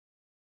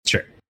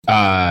 Sure.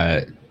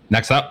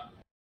 Next up,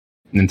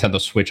 Nintendo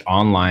Switch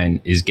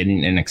Online is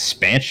getting an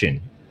expansion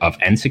of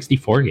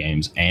N64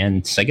 games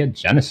and Sega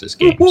Genesis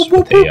games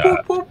with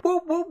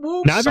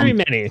Not very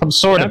many. some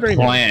sort Not of very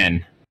many.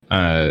 plan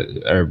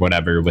or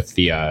whatever with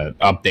the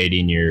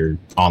updating your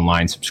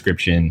online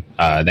subscription.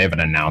 They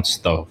haven't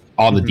announced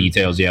all the Mhm.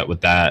 details yet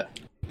with that.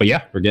 But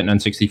yeah, we're getting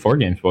N64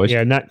 games, boys.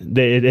 Yeah,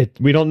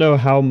 we don't know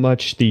how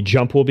much the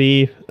jump will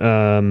be.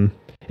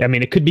 I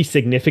mean, it could be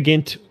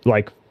significant,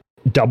 like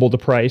double the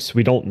price.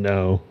 We don't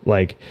know.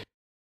 Like,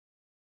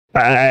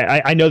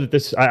 I know that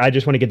this. I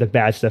just want to get the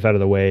bad stuff out of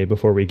the way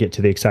before we get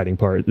to the exciting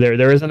part.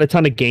 There isn't a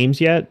ton of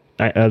games yet,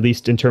 at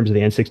least in terms of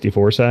the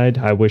N64 side.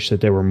 I wish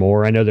that there were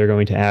more. I know they're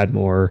going to add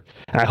more.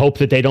 I hope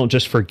that they don't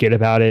just forget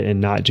about it and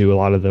not do a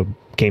lot of the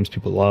games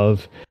people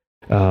love.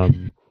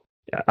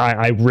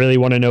 I really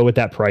want to know what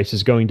that price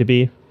is going to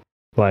be.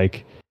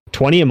 Like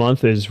 20 a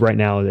month is right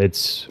now.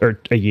 Or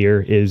a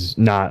year is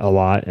not a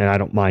lot, and I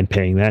don't mind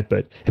paying that.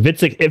 But if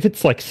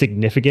it's like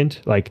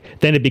significant, like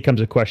then it becomes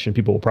a question.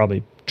 People will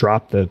probably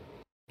drop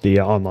the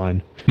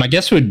online. My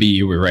guess would be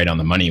you were right on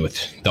the money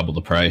with double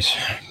the price.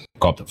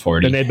 Go up to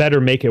 40. Then they better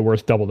make it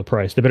worth double the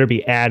price. They better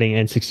be adding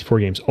N64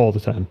 games all the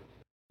time.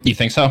 You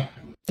think so?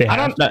 They I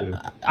have don't.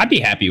 to. I'd be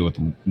happy with.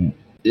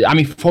 I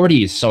mean,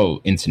 40 is so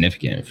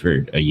insignificant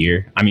for a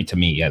year. I mean, to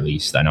me at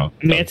least. I know.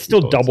 I mean, it's still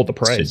people, double the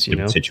price, different you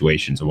know?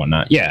 situations and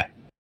whatnot. Yeah.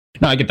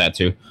 No, I get that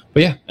too.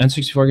 But yeah,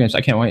 N64 games.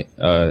 I can't wait.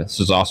 This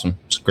is awesome.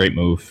 It's a great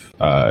move.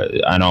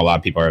 I know a lot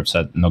of people are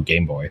upset. No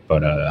Game Boy,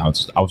 but I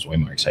was way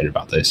more excited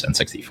about this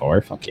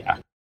N64. Fuck yeah.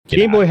 Get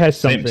Game out. Boy has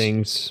some Sims.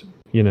 things,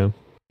 you know,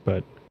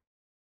 but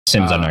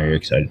Sims. I know you're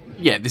excited.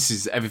 Yeah, this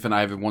is everything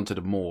I ever wanted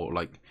and more.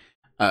 Like,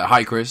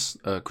 hi Chris.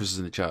 Chris is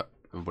in the chat.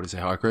 Everybody say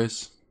hi,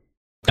 Chris.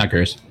 Not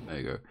curious. There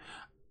you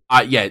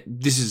go. Yeah,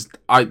 this is.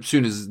 As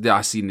soon as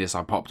I seen this,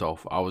 I popped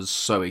off. I was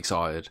so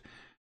excited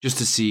just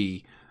to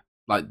see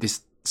like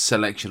this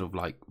selection of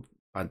like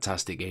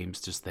fantastic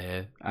games just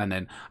there. And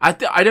then I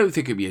don't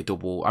think it'd be a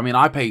double. I mean,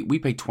 we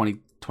pay £20.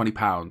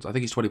 I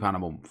think it's £20 a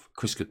month.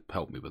 Chris could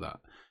help me with that.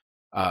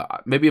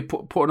 Maybe give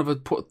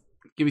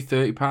me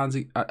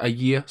 £30 a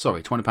year.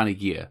 Sorry, £20 a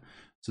year.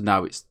 So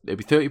now it'd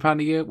be £30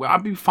 a year. Well,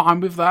 I'd be fine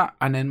with that.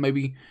 And then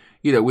maybe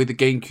with the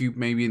GameCube,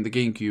 maybe in the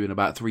GameCube in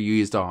about 3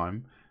 years'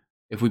 time,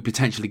 if we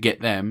potentially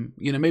get them,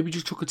 maybe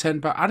just chuck a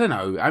 £10. I don't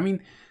know. I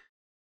mean,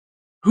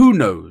 who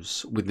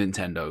knows with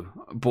Nintendo?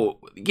 But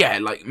yeah,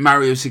 like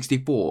Mario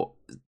 64,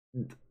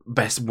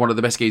 one of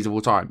the best games of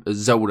all time.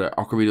 Zelda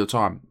Ocarina of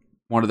Time,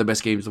 one of the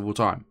best games of all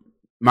time.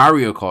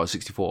 Mario Kart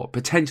 64,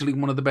 potentially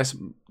one of the best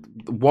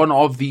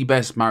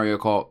Mario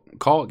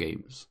Kart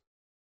games.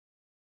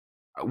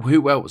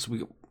 Who else?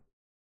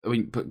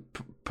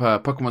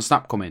 Pokemon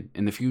Snap coming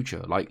in the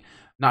future. Like,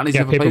 Natalie's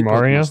never Paper played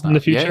Mario Pokemon in the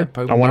Snap. future.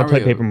 Yeah, I want to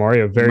play Paper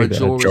Mario very bad.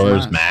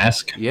 Majora's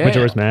Mask. Yeah,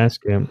 Majora's Mask.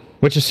 Yeah,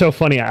 which is so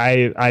funny.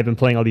 I've been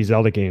playing all these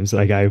Zelda games.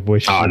 Like, I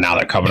wish. Oh, now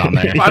they're coming on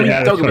there. I mean,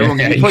 Yeah, don't get me wrong.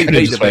 You played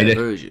the better waited.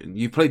 version.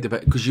 You played the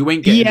better because you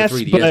ain't getting the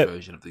 3DS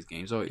version of these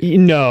games, are you?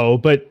 No,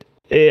 but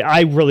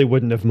I really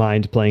wouldn't have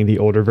mind playing the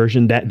older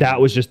version. That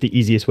was just the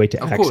easiest way to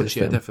Of access course,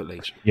 yeah, them,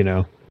 definitely.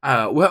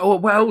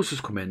 What else is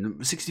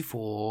coming?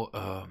 64.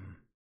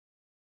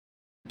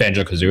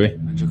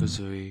 Banjo-Kazooie.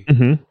 Banjo-Kazooie.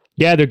 Mm-hmm.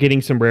 Yeah, they're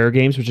getting some rare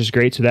games, which is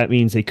great. So that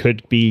means they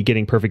could be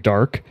getting Perfect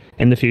Dark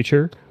in the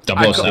future.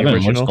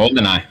 007. What's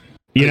GoldenEye?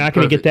 You're not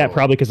going to get that Dark.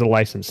 probably because of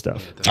license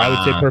stuff. I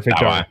would say Perfect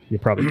that Dark. You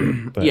probably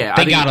do. But Yeah,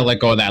 They gotta let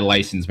go of that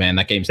license, man.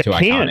 That game's too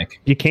iconic.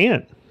 You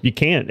can't.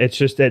 It's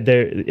just that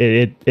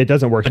it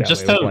doesn't work. But that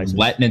just way to with license.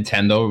 let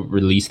Nintendo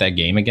release that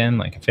game again,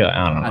 like I feel like,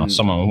 I don't know. And-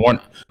 Someone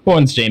who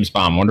owns James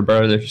Bond, Warner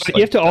Brothers. But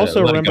you have to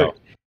also let it remember go.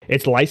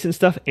 it's licensed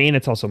stuff and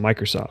it's also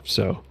Microsoft,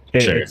 so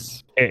Sure.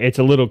 it's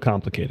a little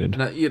complicated.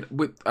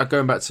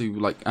 Going back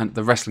to and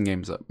the wrestling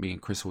games that me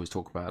and Chris always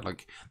talk about,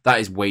 like that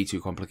is way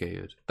too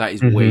complicated. That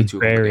is way too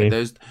very.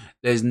 complicated.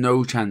 There's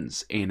no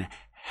chance in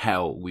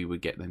hell we would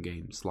get them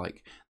games.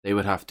 Like they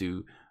would have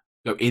to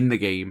go in the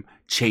game,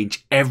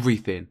 change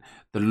everything,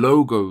 the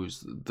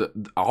logos,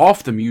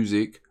 half the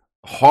music,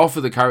 half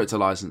of the character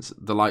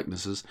the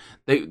likenesses.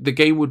 The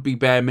game would be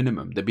bare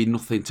minimum. There'd be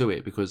nothing to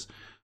it because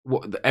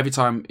every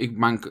time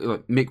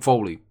Mick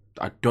Foley,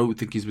 I don't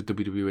think he's with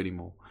WWE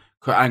anymore.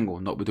 Kurt Angle,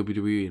 not with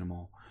WWE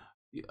anymore.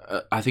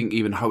 I think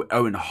even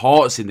Owen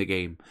Hart's in the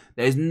game.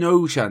 There's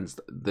no chance.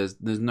 There's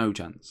no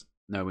chance.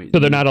 No. So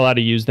they're not allowed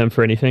to use them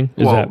for anything.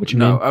 Is that what you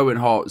mean? No, Owen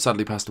Hart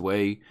sadly passed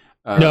away.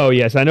 No,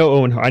 yes, I know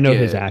Owen. I know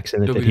his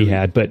accident that he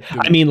had, but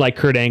I mean, like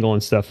Kurt Angle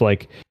and stuff.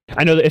 Like,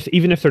 I know that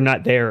even if they're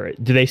not there,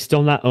 do they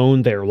still not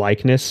own their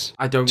likeness?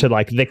 I don't. To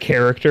like the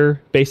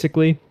character,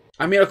 basically.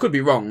 I mean, I could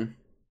be wrong.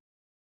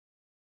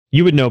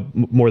 You would know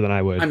more than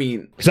I would. I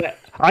mean, because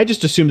I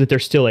just assume that they're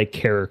still a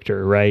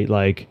character, right?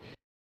 Like,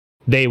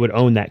 they would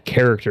own that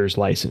character's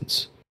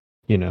license.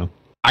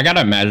 I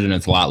gotta imagine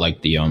it's a lot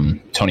like the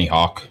Tony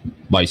Hawk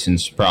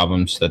license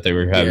problems that they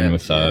were having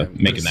with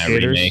making that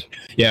skaters. remake.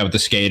 Yeah, with the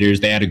skaters,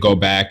 they had to go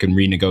back and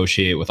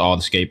renegotiate with all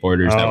the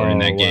skateboarders that were in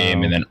that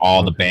game, and then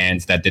all the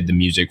bands that did the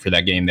music for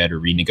that game. They had to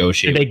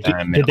renegotiate with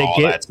them. Did they all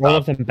get that all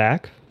stuff. of them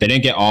back? They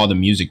didn't get all the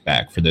music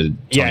back for the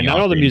Tony Not Hawk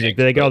all the music. remake,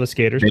 Did they get all the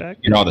skaters they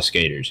back? get all the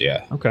skaters,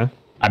 yeah. Okay.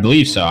 I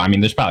believe so. I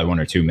mean, there's probably one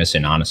or two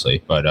missing,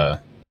 honestly,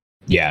 but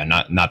yeah,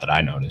 not that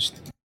I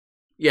noticed.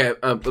 yeah.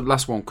 The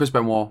last one, Chris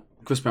Benoit.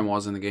 Chris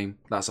Benoit's in the game.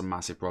 That's a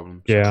massive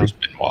problem. Yeah. Chris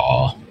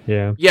Benoit.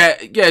 Yeah.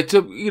 Yeah.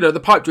 To the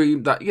pipe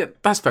dream.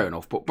 That's fair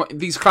enough. But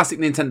these classic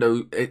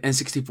Nintendo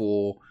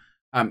N64,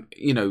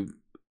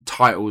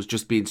 titles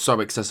just being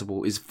so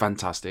accessible is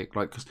fantastic.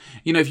 Like, 'cause,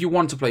 if you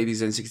want to play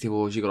these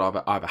N64s, you got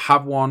to either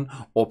have one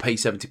or pay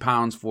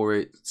 £70 for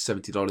it.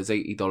 $70,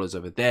 $80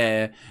 over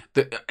there.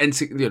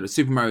 The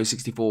Super Mario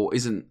 64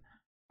 isn't.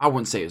 I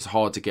wouldn't say it's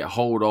hard to get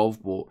hold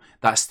of, but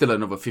that's still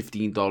another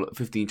 $15,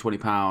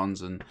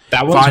 £20, and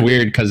That was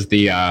weird because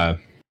the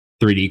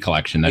 3D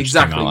collection that just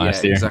came out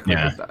last year. Exactly.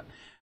 Yeah.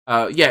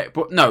 That.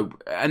 But no,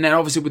 and then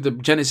obviously with the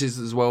Genesis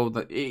as well,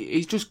 that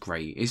it's just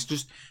great.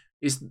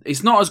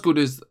 It's not as good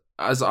as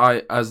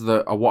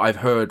what I've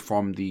heard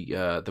from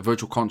the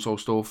Virtual Console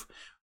stuff,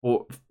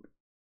 but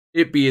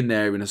it being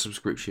there in a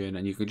subscription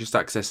and you can just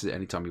access it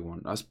anytime you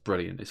want. That's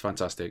brilliant. It's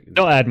fantastic.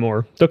 They'll add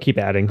more. They'll keep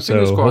adding.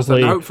 Fingers So crossed,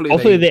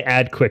 hopefully they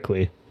add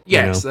quickly.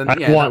 Yes, I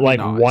and yeah, want like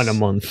that'd be nice. one a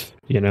month.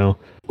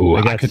 Ooh, I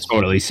I guess- could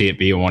totally see it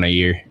being one a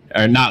year,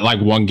 or not like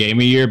one game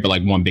a year, but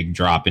like one big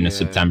drop into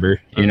September.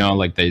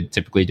 Like they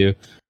typically do.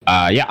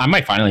 Yeah, I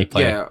might finally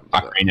play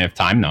Ocarina of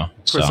Time though.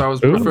 Chris, So. I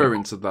was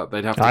referring to that.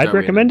 They'd have to. I'd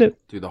recommend it.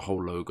 Do the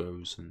whole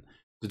logos, and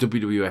the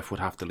WWF would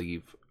have to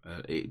leave.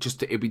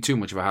 It'd be too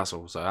much of a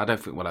hassle. So I don't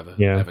think we'll ever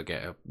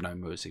get a No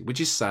Mercy, which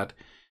is sad.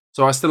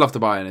 So I still have to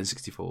buy an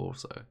N64.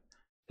 So,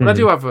 but I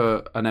do have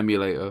an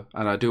emulator,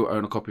 and I do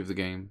own a copy of the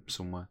game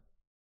somewhere.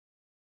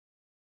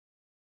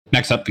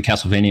 Next up, the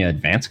Castlevania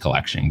Advance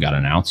Collection got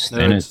announced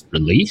and it's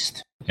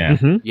released. Yeah,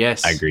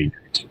 Yes, I agree.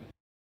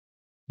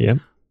 Yeah.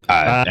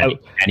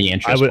 Any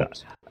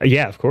interest?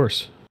 Yeah, of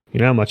course. You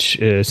know how much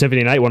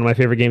Symphony of Night, one of my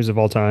favorite games of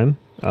all time.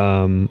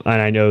 And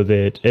I know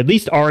that at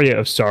least Aria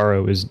of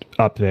Sorrow is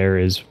up there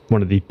as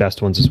one of the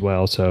best ones as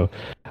well. So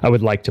I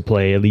would like to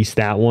play at least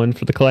that one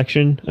for the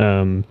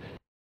collection.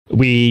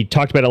 We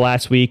talked about it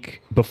last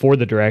week before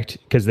the Direct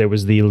because there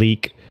was the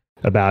leak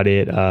about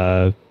it.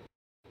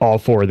 All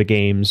four of the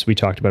games we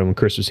talked about it when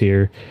Chris was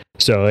here.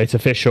 So it's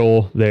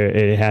official. There,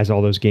 it has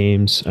all those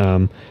games.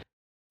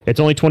 It's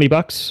only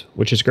 $20,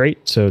 which is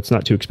great. So it's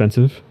not too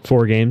expensive.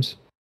 4 games.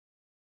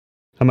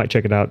 I might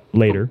check it out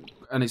later.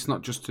 And it's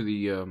not just to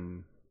the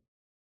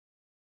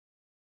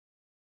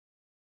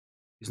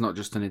it's not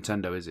just to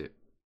Nintendo, is it?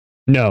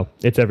 No,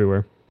 it's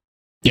everywhere.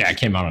 Yeah, it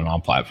came out on all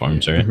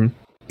platforms, right? Mhm.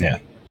 Yeah.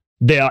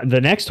 The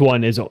next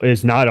one is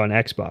not on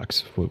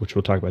Xbox, which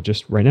we'll talk about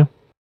just right now.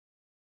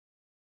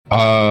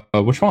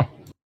 Which one?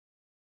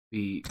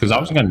 Because I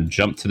was gonna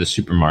jump to the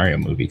Super Mario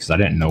movie because I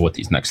didn't know what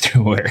these next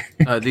two were.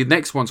 the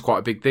next one's quite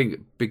a big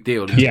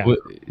deal. Yeah.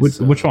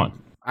 Which one?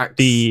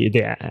 The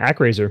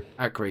Actraiser.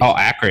 Actraiser. Oh,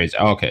 Actraiser.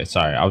 Oh, okay,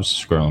 sorry, I was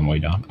scrolling way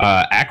down.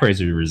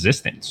 Actraiser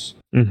Resistance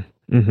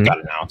Mm-hmm. got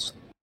announced.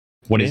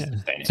 What is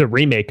this thing? It's a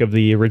remake of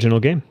the original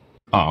game.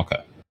 Oh,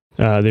 okay.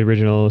 The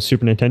original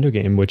Super Nintendo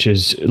game, which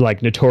is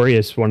like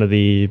notorious, one of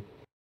the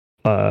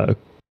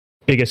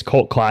biggest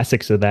cult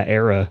classics of that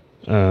era.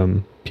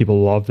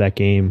 People love that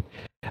game.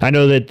 I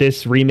know that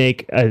this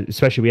remake,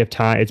 especially we have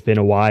time. It's been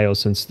a while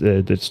since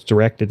it's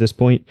direct at this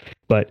point,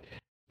 but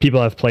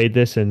people have played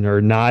this and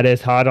are not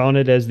as hot on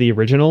it as the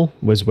original,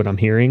 was what I'm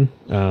hearing.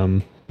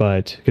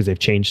 But because they've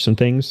changed some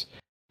things.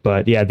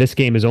 But yeah, this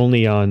game is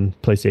only on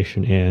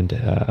PlayStation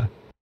and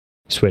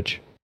Switch.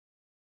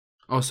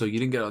 Oh, so you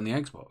didn't get it on the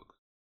Xbox?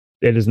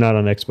 It is not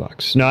on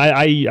Xbox. No,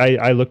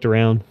 I looked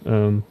around.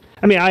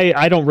 I mean,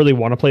 I don't really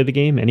want to play the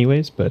game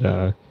anyways, but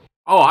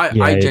I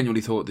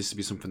genuinely thought this would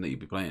be something that you'd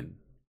be playing.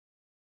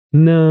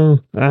 no,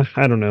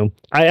 I don't know.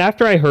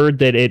 After I heard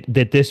that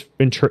this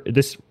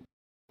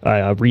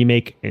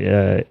remake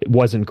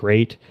wasn't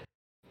great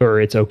or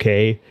it's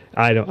okay,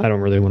 I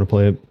don't really want to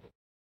play it.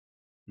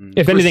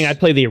 If anything, I'd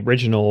play the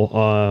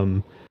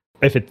original.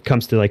 If it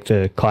comes to like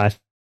the class,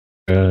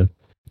 the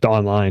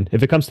online.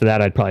 If it comes to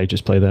that, I'd probably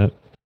just play that.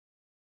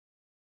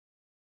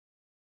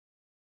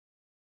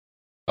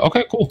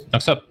 Okay, cool.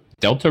 Next up,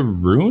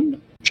 Deltarune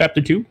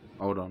Chapter 2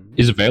 Hold on.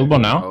 is available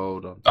now.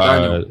 Hold on.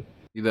 Daniel,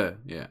 you there?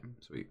 Yeah,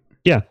 sweet.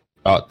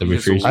 Oh, the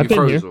refreeze. I've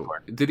been here.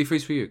 Did he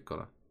freeze for you,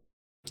 Connor?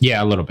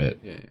 Yeah, a little bit.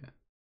 Yeah.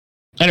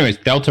 Anyways,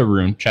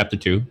 Deltarune Chapter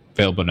 2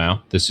 available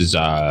now. This is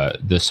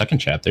the second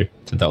chapter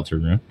to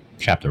Deltarune,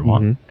 Chapter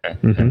 1.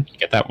 Mm-hmm. You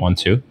get that one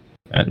too.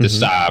 This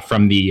is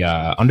from the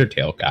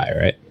Undertale guy,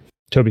 right?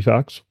 Toby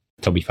Fox.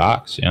 Toby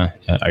Fox, yeah.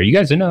 Are you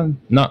guys in?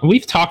 No,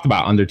 we've talked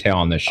about Undertale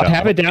on this show. I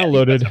have it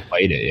downloaded.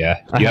 Played it,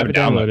 yeah. I have it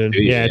downloaded.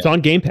 Yeah, it's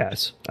on Game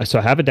Pass, so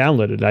I have it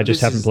downloaded. I just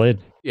haven't played.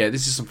 Yeah,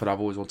 this is something I've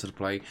always wanted to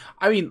play.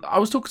 I mean, I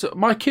was talking to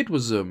my kid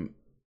was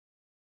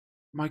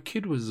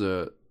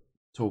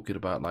talking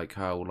about like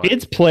how like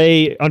kids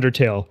play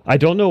Undertale. I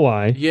don't know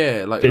why.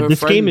 Yeah, like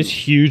this game is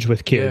huge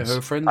with kids. Yeah,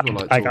 her friends were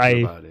like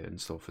talking about it and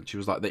stuff, and she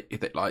was like,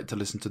 they like to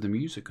listen to the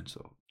music and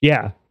stuff.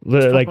 Yeah,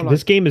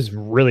 this game is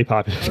really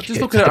popular. I was just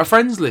looking at her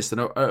friends list,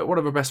 and one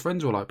of her best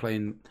friends were like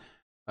playing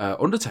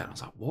Undertale. I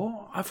was like,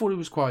 what? I thought it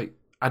was quite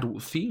adult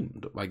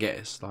themed, I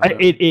guess. Like,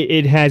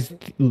 it has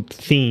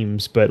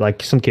themes, but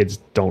like some kids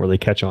don't really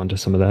catch on to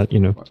some of that, you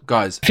know.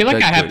 Guys, I feel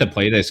like I have to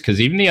play this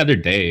because even the other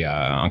day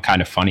on Kind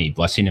of Funny,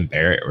 Blessing and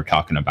Barrett were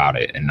talking about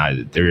it, and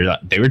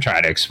they were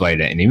trying to explain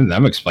it, and even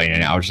them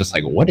explaining it, I was just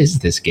like, "What is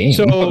this game?"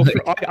 So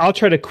I'll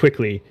try to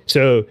quickly.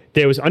 So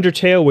there was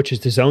Undertale, which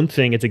is its own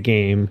thing. It's a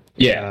game.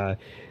 Yeah.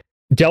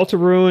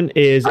 Deltarune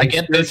is I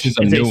get this is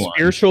a new one.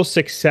 Spiritual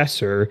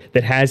successor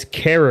that has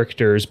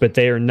characters, but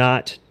they are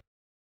not.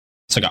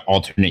 It's like an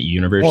alternate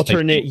universe.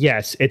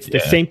 Yes. It's the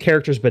same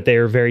characters, but they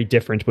are very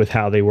different with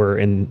how they were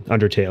in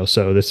Undertale.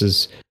 So this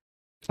is,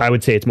 I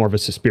would say it's more of a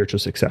spiritual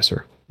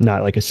successor,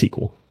 not like a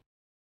sequel.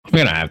 I'm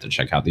going to have to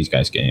check out these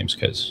guys' games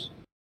because...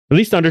 At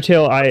least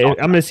Undertale, I'm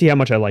going to see how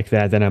much I like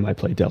that, then I might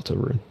play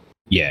Deltarune.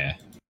 Yeah.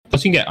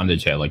 Plus you can get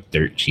Undertale like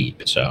dirt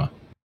cheap, so...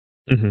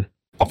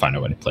 I'll find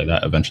a way to play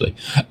that eventually.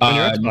 On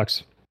your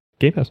Xbox.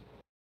 Game Pass.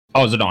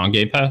 Oh, is it on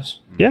Game Pass?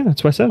 Yeah,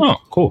 that's what I said. Oh,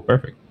 cool.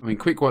 Perfect. I mean,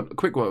 quick one.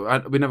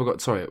 We never got.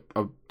 Sorry,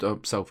 I'm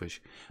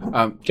selfish.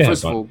 Yeah,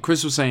 first of all,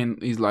 Chris was saying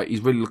he's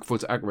really looking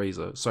forward to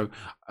Actraiser. So,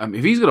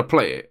 if he's gonna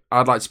play it,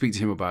 I'd like to speak to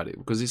him about it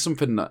because it's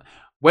something that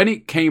when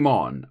it came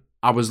on,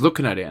 I was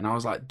looking at it and I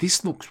was like,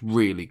 this looks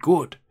really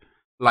good.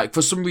 Like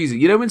for some reason,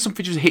 you know, when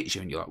something just hits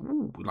you and you're like,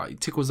 ooh, like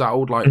it tickles that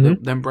old like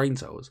them brain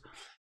cells.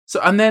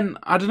 So and then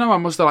I don't know, I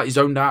must have like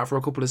zoned out for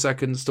a couple of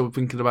seconds, still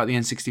thinking about the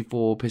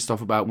N64, pissed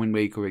off about Wind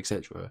Waker,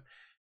 etc.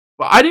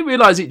 But I didn't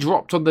realize it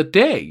dropped on the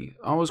day.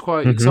 I was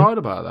quite excited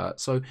about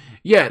that. So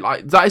yeah,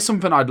 like that is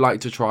something I'd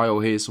like to try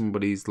or hear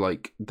somebody's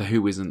like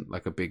who isn't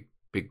like a big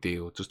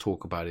deal just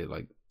talk about it.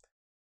 Like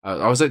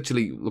I was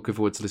actually looking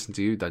forward to listening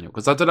to you, Daniel,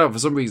 because I don't know, for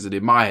some reason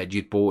in my head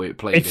you'd bought it,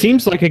 played it. It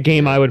seems like a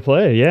game I would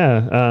play.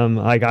 Yeah,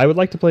 like I would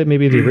like to play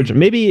maybe the original.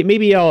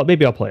 Maybe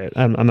I'll play it.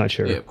 I'm not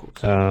sure. Yeah, of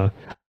course.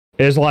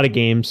 There's a lot of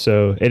games,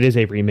 so it is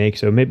a remake.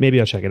 So maybe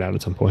I'll check it out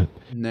at some point.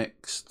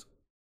 Next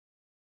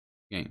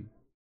game.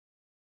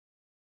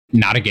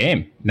 Not a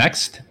game.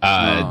 Next,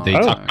 they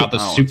talked about the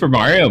Super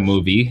Mario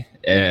movie.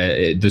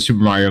 The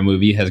Super Mario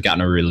movie has gotten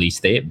a release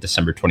date of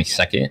December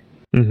 22nd,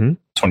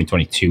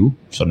 2022,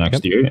 so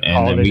next year.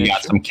 And then we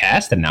got some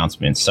cast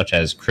announcements, such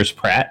as Chris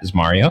Pratt as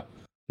Mario,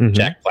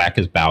 Jack Black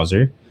as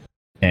Bowser,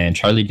 And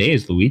Charlie Day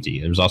is Luigi.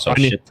 There's also a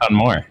Anya- shit ton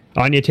more.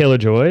 Anya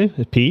Taylor-Joy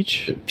is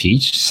Peach.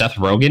 Peach, Seth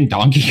Rogen,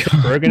 Donkey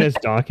Kong. Rogen is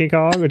Donkey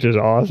Kong, which is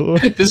awesome.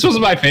 This was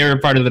my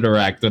favorite part of the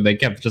direct when they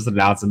kept just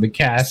announcing the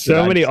cast. So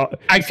And many,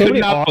 I so could many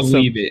not awesome-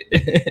 believe it.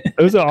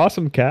 It was an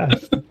awesome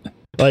cast.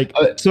 Like,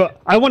 so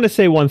I want to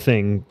say one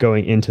thing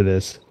going into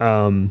this.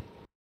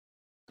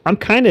 I'm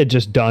kind of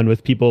just done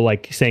with people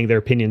like saying their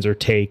opinions or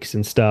takes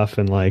and stuff,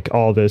 and like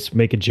all this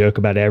make a joke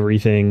about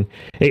everything.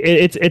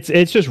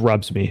 It just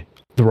rubs me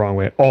the wrong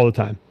way all the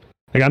time.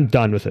 Like, I'm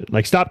done with it.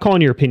 Like, stop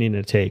calling your opinion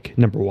a take.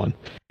 Number one,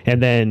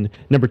 and then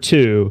number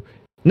two,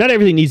 not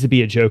everything needs to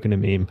be a joke and a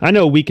meme. I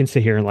know we can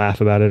sit here and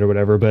laugh about it or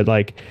whatever, but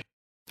like,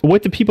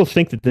 what do people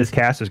think that this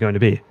cast is going to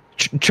be?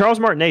 Charles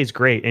Martinet is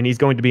great, and he's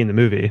going to be in the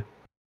movie,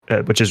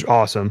 which is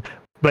awesome.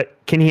 But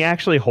can he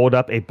actually hold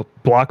up a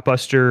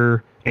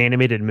blockbuster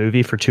animated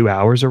movie for 2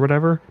 hours or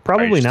whatever?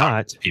 Probably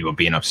not. People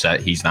being upset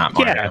he's not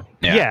Mario.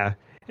 Yeah.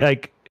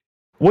 Like,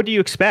 what do you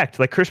expect?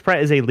 Like, Chris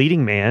Pratt is a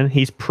leading man.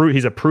 He's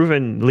a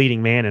proven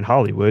leading man in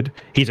Hollywood.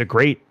 He's a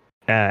great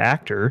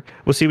actor.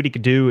 We'll see what he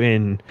could do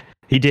in.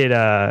 He did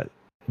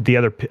the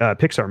other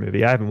Pixar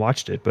movie. I haven't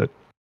watched it, but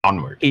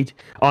Onward.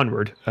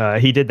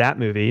 He did that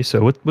movie.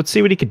 So let's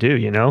see what he could do.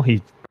 You know,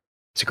 he's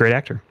a great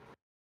actor.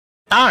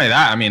 Not only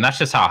that, I mean, that's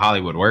just how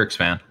Hollywood works,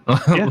 man.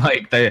 Yeah.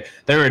 Like they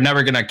were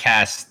never gonna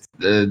cast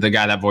the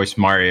guy that voiced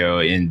Mario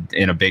in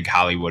a big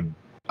Hollywood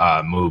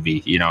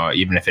movie. You know,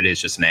 even if it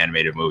is just an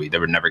animated movie, they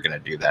were never gonna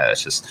do that.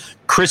 It's just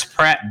Chris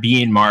Pratt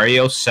being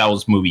Mario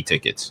sells movie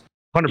tickets.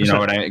 100%. You know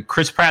what I mean?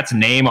 Chris Pratt's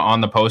name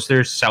on the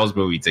poster sells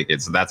movie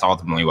tickets. That's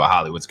ultimately what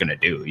Hollywood's gonna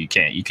do. You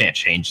can't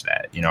change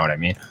that. You know what I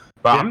mean?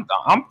 But Yeah.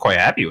 I'm quite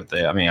happy with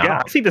it. I mean,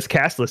 I think this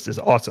cast list is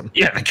awesome.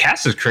 the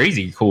cast is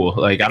crazy cool.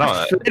 Like I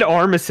don't. Fred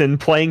Armisen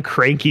playing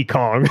Cranky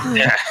Kong.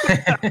 Yeah.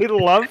 I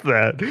love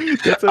that.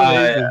 That's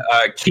amazing.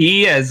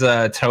 Key as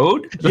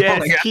Toad. Yes,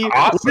 Like,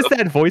 what is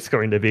that voice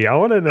going to be? I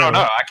want to know.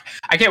 No,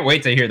 I can't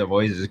wait to hear the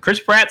voices.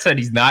 Chris Pratt said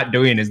he's not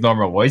doing his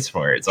normal voice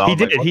for it. So He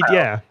did. He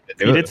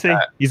did say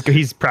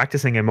he's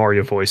practicing a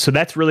Mario voice, so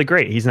that's really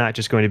great. He's not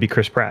just going to be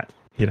Chris Pratt.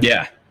 You know?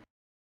 Yeah.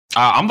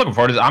 I'm looking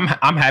forward to this.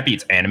 I'm happy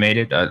it's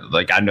animated.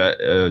 Like I know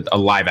a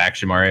live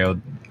action Mario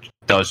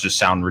does just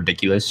sound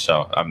ridiculous.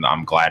 So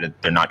I'm glad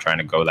that they're not trying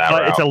to go that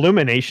route. It's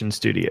Illumination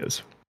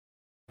Studios.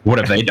 What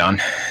have they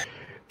done?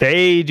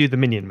 They do the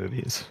Minion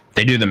movies.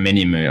 They do the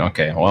mini movie.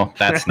 Okay, well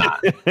that's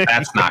not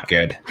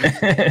good.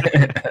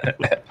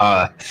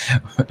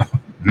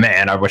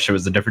 Man, I wish it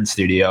was a different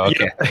studio.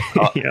 Okay,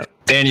 Yeah.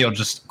 Daniel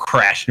just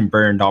crashed and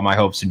burned all my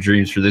hopes and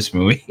dreams for this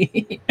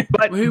movie.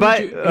 But Who would you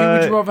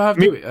rather have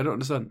do it? I don't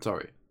understand.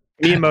 Sorry.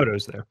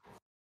 Miyamoto's there.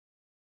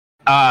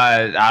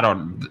 I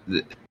don't.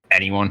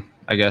 Anyone,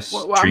 I guess. I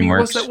mean,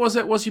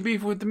 DreamWorks. what's your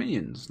beef with the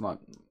Minions? Like,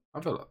 I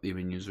felt like the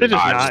Minions. They're Were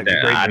just I, not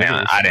just, great I, didn't,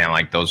 movies. I didn't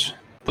like those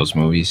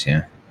movies.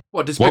 Yeah.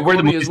 what What were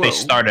the Despicable Me movies as well? they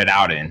started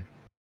out in?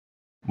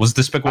 Was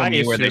Despicable I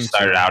Me where they assume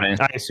started so. out in?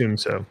 I assume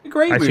so.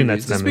 Great I assume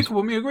movies. that's them.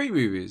 Despicable Me are great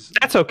movies.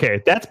 That's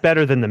okay. That's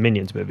better than the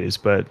Minions movies.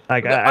 But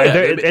like,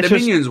 The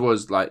Minions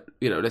was like,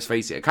 let's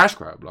face it, a cash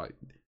grab. Like,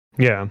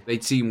 yeah.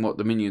 they'd seen what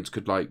the Minions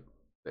could like,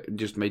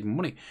 just made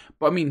money.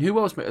 But I mean, who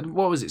else?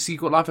 What was it?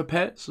 Secret Life of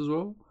Pets as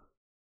well.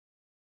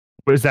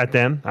 Was that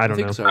them? I don't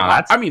think know. so. No,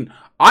 I mean,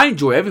 I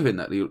enjoy everything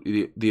that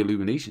the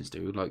Illuminations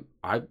do. Like,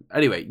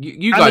 anyway,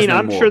 you guys. I mean, know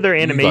I'm more. sure their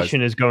You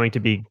animation is going to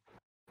be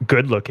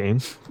good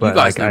looking. But You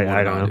guys like, know more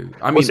I than don't know. do.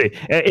 I mean, We'll see.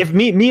 If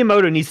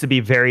Miyamoto needs to be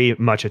very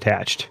much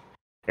attached.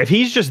 If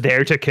he's just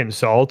there to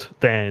consult,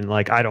 then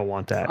like I don't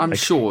want that. I'm Like,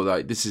 sure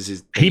like this is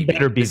his. Baby. He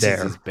better be This there.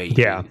 Is his baby.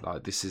 Yeah.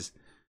 Like this is.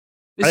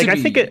 Like, would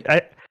I think be-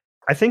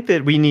 I think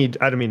that we need.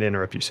 I don't mean to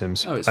interrupt you,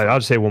 Sims. Oh, it's I'll fine.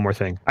 just say one more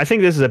thing. I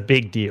think this is a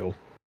big deal.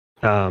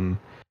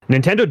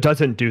 Nintendo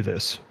doesn't do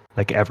this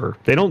like ever.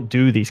 They don't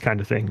do these kind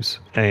of things,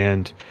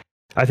 and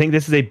I think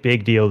this is a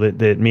big deal that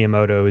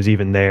Miyamoto is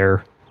even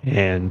there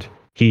and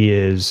he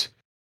is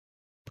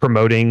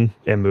promoting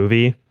a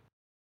movie.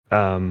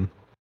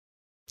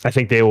 I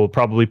think they will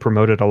probably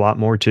promote it a lot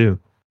more too.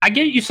 I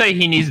get you say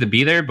he needs to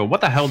be there, but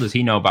what the hell does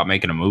he know about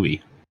making a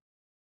movie?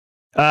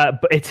 But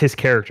it's his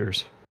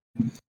characters.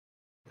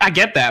 I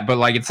get that, but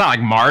like it's not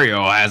like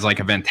Mario has like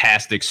a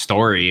fantastic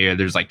story or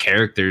there's like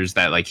characters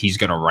that like he's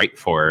gonna write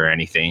for or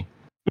anything.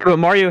 But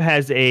Mario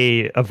has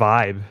a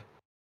vibe.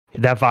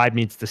 That vibe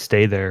needs to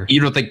stay there.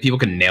 You don't think people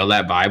can nail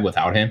that vibe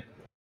without him?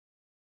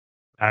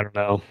 I don't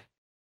know.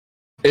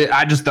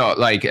 I just don't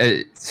like.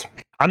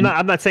 I'm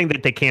not saying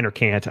that they can or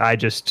can't. I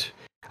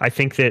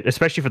think that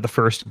especially for the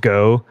first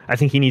go, I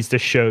think he needs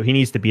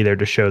to be there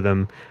to show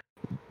them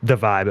the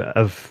vibe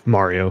of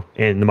Mario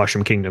in the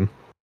Mushroom Kingdom.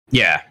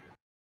 Yeah.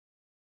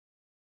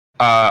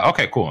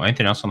 Okay, cool.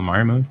 Anything else on the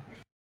Mario movie?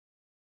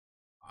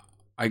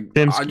 I'm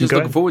Sims, just go looking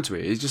ahead. forward to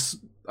it. It's just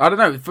I don't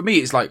know. For me,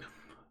 it's like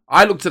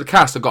I looked at the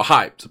cast and got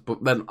hyped,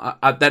 but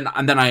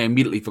then I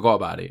immediately forgot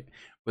about it.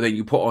 But then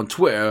you put on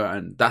Twitter,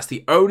 and that's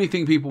the only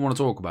thing people want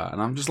to talk about.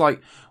 And I'm just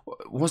like,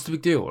 what's the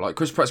big deal? Like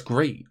Chris Pratt's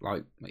great.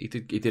 Like he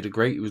did a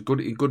great. He was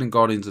good in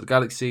Guardians of the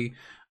Galaxy,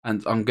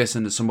 and I'm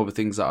guessing there's some other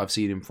things that I've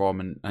seen him from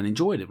and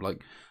enjoyed him.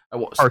 Like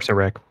Parks and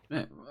Rec.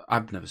 yeah,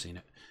 I've never seen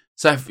it.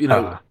 Seth,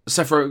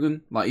 Seth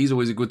Rogen, like he's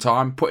always a good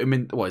time. Put him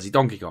in. What is he?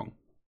 Donkey Kong.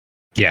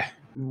 Yeah.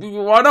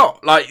 Why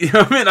not? Like, you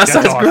know what I mean? That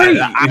sounds awesome. great.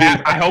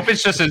 I hope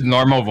it's just his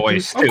normal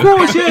voice, too. Of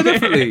course, yeah,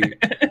 definitely.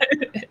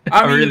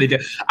 I really do.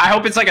 I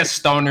hope it's like a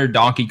stoner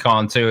Donkey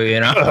Kong, too,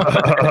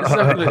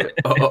 Exactly.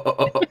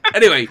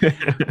 Anyway,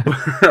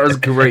 that was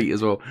great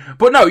as well.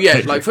 But no,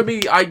 yeah, like for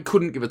me, I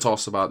couldn't give a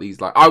toss about these.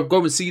 Like, I'll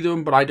go and see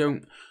them, but I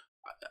don't.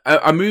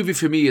 A movie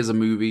for me is a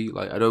movie.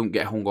 Like, I don't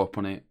get hung up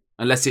on it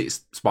unless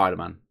it's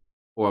Spider-Man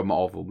or a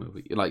Marvel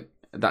movie. Like,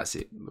 that's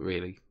it,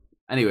 really.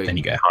 Anyway, Then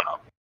you get hung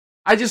up.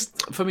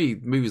 for me,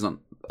 movies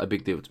aren't a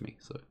big deal to me.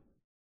 So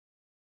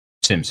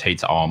Sims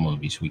hates all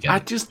movies. We get. I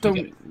just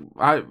don't.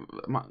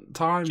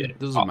 Time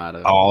doesn't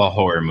matter. All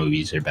horror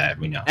movies are bad.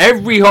 We know.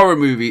 Every horror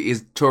movie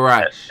is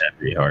trash.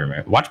 Every horror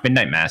movie. Watch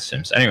Midnight Mass,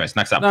 Sims. Anyways,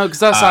 next up. No, because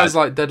that sounds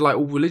like they're like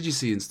all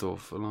religious-y and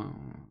stuff. Like,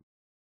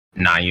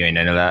 Nah, you ain't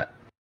into that.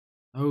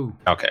 oh,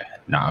 Okay.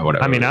 Nah,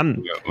 whatever. I mean,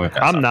 I'm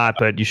not,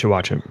 but you should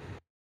watch it.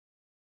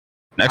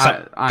 Next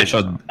up, they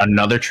showed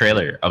another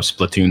trailer of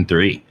Splatoon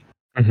 3.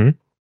 Mm-hmm.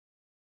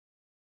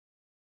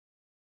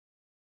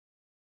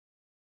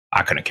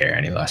 I couldn't care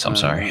any less. I'm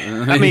sorry.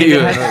 I mean,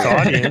 it has its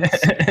audience.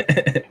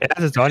 It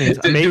has its audience.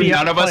 Maybe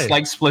none of us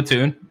like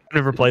Splatoon. I've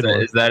never played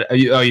one. Is that?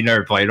 You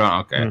never played one?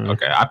 Okay,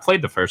 okay. I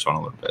played the first one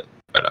a little bit,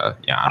 but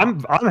yeah.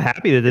 I'm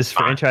happy that this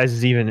franchise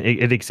is even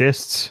it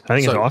exists. I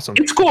think it's awesome.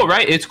 It's cool,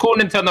 right? It's cool.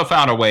 Nintendo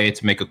found a way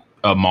to make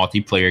a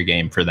multiplayer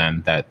game for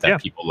them that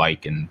people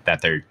like and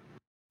that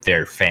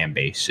their fan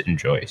base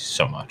enjoys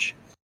so much.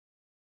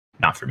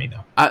 Not for me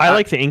though. I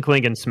like the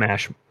Inkling and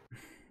Smash.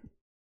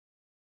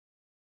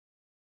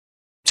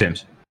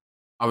 Sims.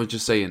 I was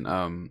just saying,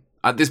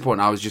 at this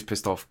point, I was just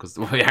pissed off because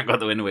we hadn't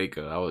got the Wind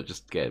Waker. I was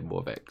just getting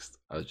more vexed.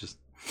 I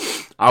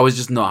was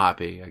just not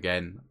happy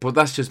again. But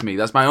that's just me.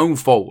 That's my own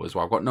fault as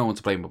well. I've got no one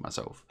to blame but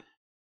myself.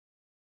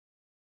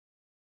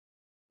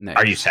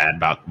 Next. Are you sad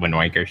about Wind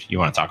Waker? You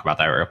want to talk about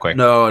that real quick?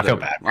 No, I feel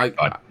bad. Like,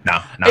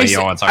 no, you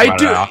don't want to talk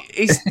about it at all.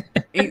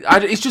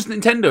 It's just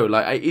Nintendo.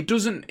 Like, it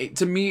doesn't.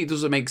 To me, it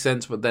doesn't make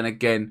sense. But then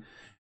again,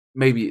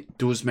 maybe it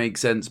does make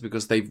sense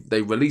because they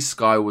released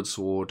Skyward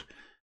Sword.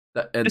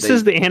 This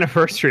is the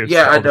anniversary of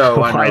I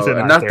know,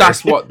 and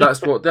that's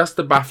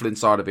the baffling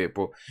side of it.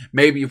 But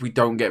maybe if we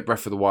don't get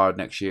Breath of the Wild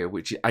next year,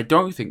 which I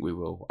don't think we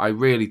will, I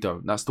really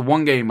don't. That's the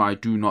one game I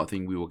do not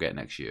think we will get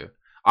next year.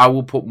 I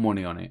will put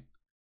money on it,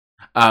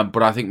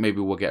 but I think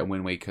maybe we'll get a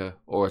Wind Waker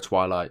or a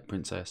Twilight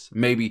Princess.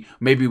 Maybe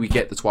we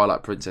get the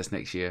Twilight Princess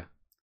next year,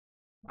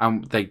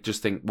 and they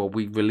just think, well,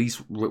 we release.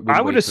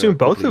 I would assume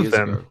both of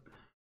them. Ago.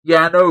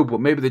 Yeah, I know,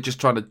 but maybe they're just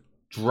trying to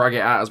drag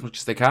it out as much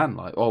as they can.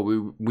 Like,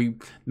 we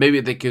maybe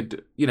they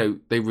could,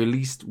 they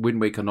released Wind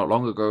Waker not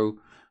long ago,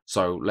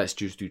 so let's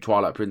just do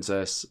Twilight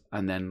Princess,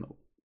 and then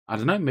I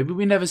don't know, maybe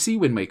we never see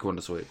Wind Waker on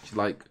the Switch.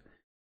 Like,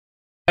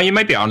 you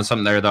might be onto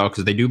something there though,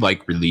 because they do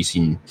like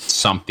releasing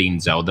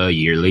something Zelda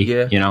yearly.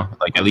 Yeah.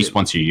 Like at least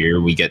once a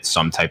year we get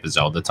some type of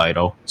Zelda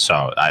title.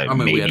 So I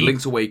mean, we had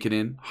Link's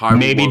Awakening.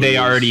 Maybe they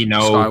already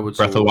know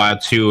Breath of the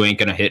Wild 2 ain't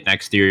gonna hit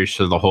next year,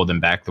 so they're holding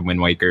back the Wind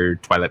Waker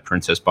Twilight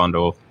Princess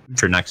bundle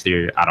for next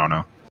year. I don't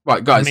know.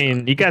 Right, guys. I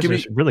mean, you guys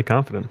are really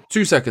confident.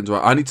 2 seconds,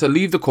 right? I need to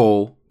leave the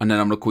call, and then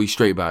I'm gonna call you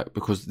straight back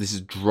because this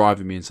is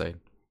driving me insane.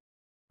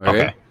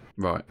 Okay.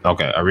 Right.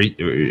 Okay.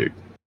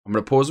 I'm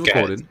gonna pause the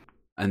recording,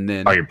 and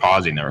then. Oh, you're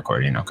pausing the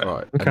recording. Okay.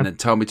 Right. Okay. And then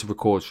tell me to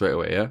record straight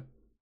away. Yeah.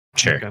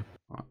 Sure. Okay.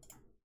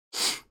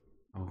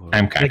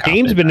 I'm kind of. The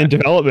game's been in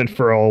development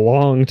for a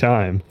long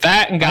time.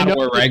 That and God of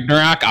War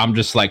Ragnarok, I'm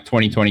just like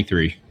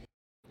 2023.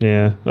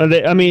 Yeah,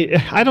 I mean,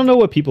 I don't know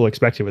what people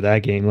expected with that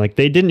game. Like,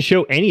 they didn't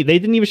show they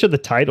didn't even show the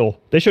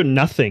title. They showed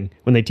nothing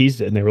when they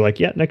teased it, and they were like,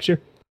 "Yeah, next year."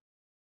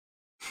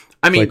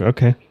 I mean, like,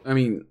 okay. I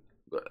mean,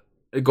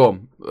 go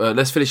on.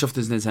 Let's finish off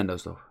this Nintendo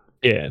stuff.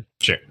 Yeah,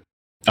 sure.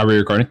 Are we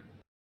recording?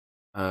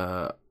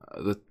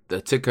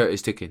 The ticker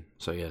is ticking,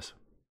 so yes.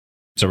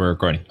 So we're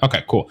recording.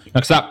 Okay, cool.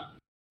 Next up,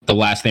 the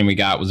last thing we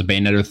got was a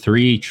Bayonetta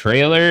 3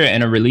 trailer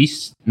and a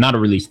release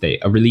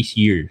date, a release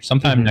year,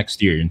 sometime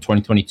next year in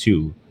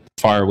 2022.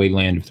 Faraway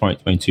land of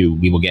 2022,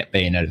 we will get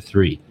Bayonetta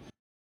 3.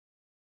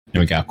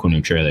 And we got a cool new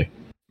trailer.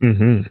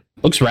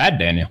 Looks rad,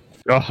 Daniel.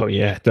 Oh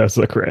yeah, it does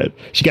look rad.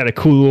 She got a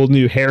cool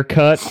new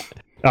haircut.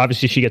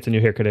 Obviously, she gets a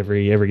new haircut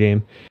every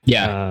game.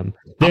 Yeah, I'm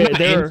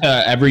not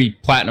into every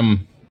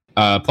platinum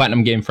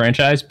game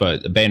franchise,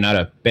 but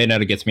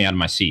Bayonetta gets me out of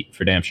my seat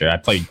for damn sure. I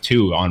played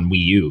 2 on Wii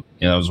U.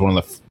 It was one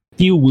of the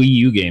few Wii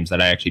U games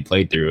that I actually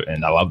played through,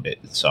 and I loved it.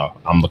 So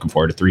I'm looking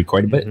forward to 3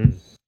 quite a bit.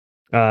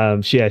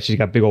 She's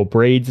got big old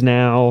braids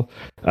now.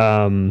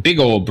 Big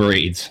old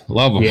braids,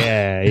 love them.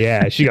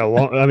 Yeah. She got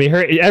long. I mean,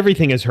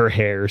 everything is her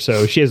hair,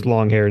 so she has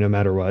long hair no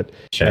matter what.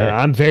 Sure.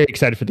 I'm very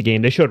excited for the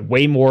game. They showed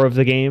way more of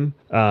the game.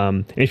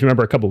 And if you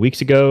remember, a couple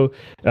weeks ago,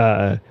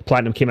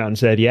 Platinum came out and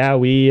said, "Yeah,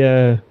 we've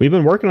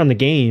been working on the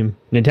game.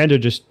 Nintendo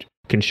just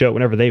can show it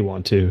whenever they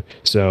want to."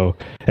 So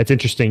it's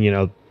interesting.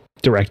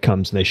 Direct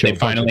comes and they show. They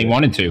finally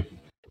wanted to.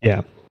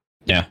 Yeah.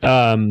 Yeah.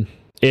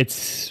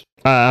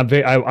 I'm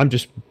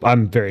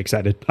very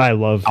excited. I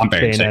love I'm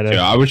very excited Bayonetta. too.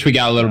 I wish we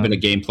got a little bit of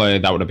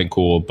gameplay. That would have been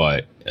cool,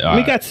 but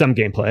We got some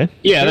gameplay.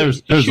 yeah,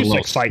 there's a shoots little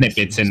like fights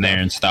snippets and in there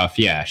stuff. and stuff.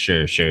 Yeah,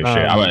 sure.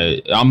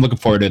 I'm looking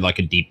forward to like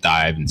a deep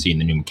dive and seeing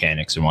the new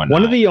mechanics and whatnot.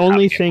 One of the how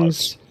only game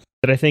things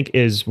that I think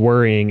is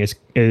worrying is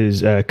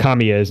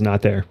Kamiya is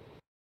not there.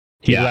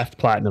 He Yeah. left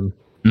Platinum,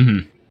 looks.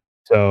 Mhm.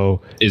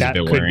 so Is a that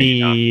bit could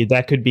worrying,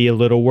 be a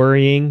little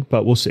worrying.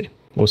 But we'll see.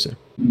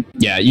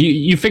 Yeah,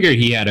 you figure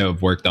he had to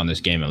have worked on this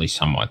game at least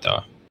somewhat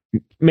though.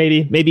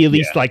 Maybe at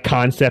least like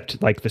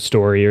concept, like the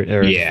story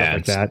or Yeah,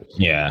 stuff like that.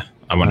 Yeah,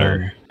 I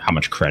wonder how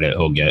much credit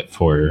he'll get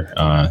for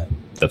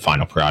the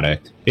final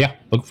product. Yeah,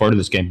 looking forward to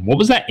this game. What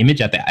was that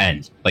image at the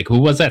end? Like, who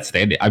was that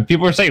standing?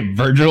 People were saying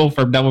Virgil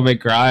from Devil May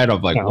Cry, and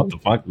I'm like, No. what the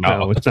fuck?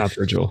 No, it's not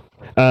Virgil.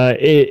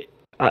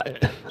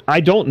 I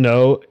don't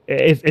know.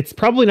 It's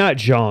probably not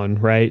Jean,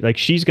 right? Like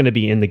she's going to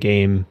be in the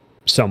game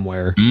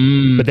somewhere,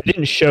 but they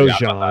didn't show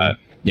forgot about Jean. that.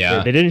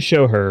 Yeah, They didn't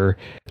show her.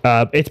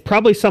 It's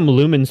probably some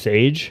Lumen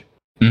Sage,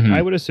 Mhm.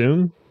 I would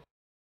assume.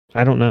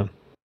 I don't know.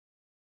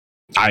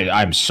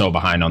 I'm so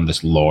behind on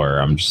this lore.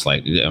 I'm just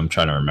like, I'm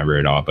trying to remember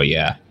it all, but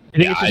yeah. I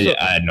think Yeah, it's just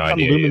I had no some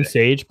idea. Lumen either.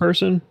 Sage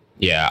person.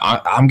 Yeah,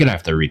 I'm gonna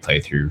have to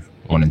replay through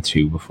 1 and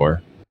 2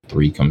 before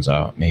 3 comes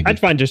out. Maybe. I'd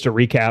find just a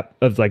recap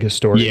of like a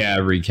story. Yeah,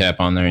 recap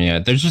on there. Yeah,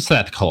 there's just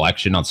that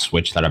collection on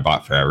Switch that I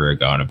bought forever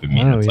ago, and I've been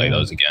meaning to play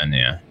those again.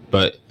 Yeah,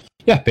 but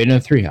yeah,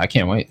 Bayonetta 3. I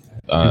can't wait.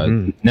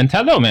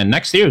 Nintendo, man,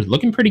 next year is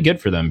looking pretty good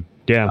for them.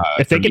 Yeah.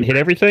 If they for can me- hit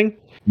everything,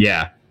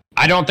 Yeah,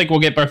 I don't think we'll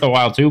get Breath of the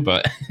Wild 2,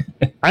 but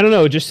I don't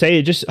know. Just say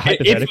it. Just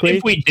hypothetically.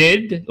 if we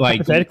did, like,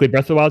 hypothetically,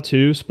 Breath of the Wild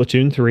 2,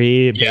 Splatoon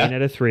 3, Yeah.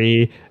 Bayonetta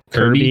 3,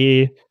 Kirby.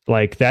 Kirby,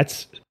 like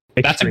that's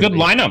that's a good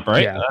extremely- lineup,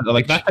 right? Yeah.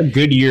 Like that's a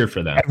good year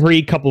for them.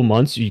 Every couple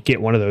months, you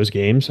get one of those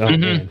games. Oh, Mhm.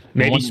 man.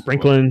 Maybe One-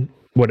 sprinkling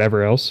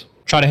whatever else.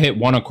 Try to hit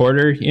 1 a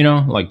quarter, you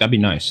know, like that'd be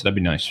nice. That'd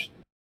be nice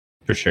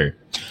for sure.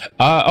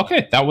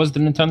 Okay, that was the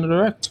Nintendo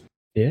Direct.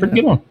 Yeah, Pretty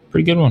good one.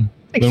 Pretty good one.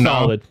 We'll now-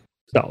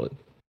 solid.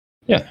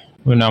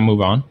 We'll now move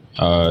on.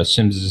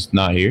 Sims is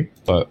not here,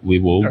 but we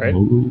will. All right.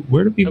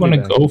 Where do we I'll want be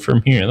to go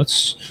from here?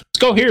 Let's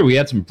go here. We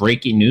had some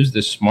breaking news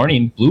this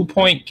morning. Blue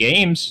Point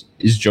Games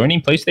is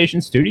joining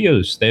PlayStation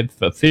Studios. They've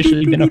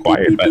officially been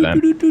acquired by them.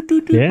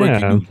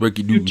 Yeah.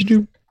 Breaking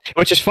news.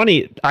 Which is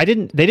funny. They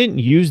didn't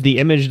use the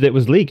image that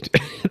was leaked.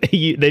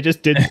 they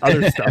just did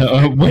other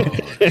stuff.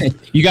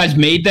 You guys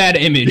made that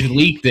image,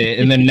 leaked it,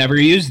 and then never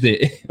used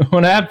it.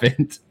 What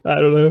happened? I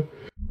don't know.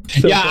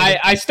 So Yeah, funny.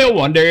 I still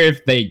wonder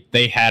if they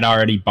had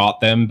already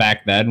bought them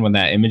back then when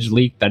that image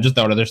leaked. I just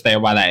don't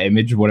understand why that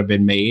image would have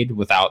been made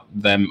without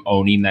them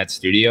owning that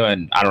studio.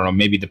 And I don't know,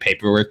 maybe the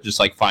paperwork just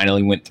like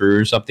finally went through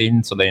or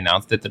something, so they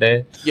announced it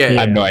today. Yeah, I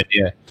have no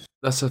idea.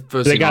 that's the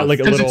first They thing. got like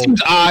a Because it little.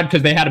 seems odd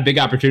because they had a big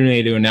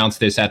opportunity to announce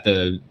this at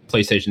the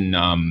PlayStation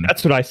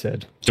That's what I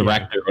said.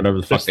 Direct or whatever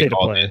the fuck State they of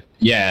called Play. it.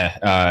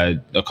 Yeah,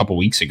 a couple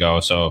weeks ago.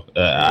 So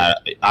I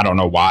don't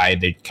know why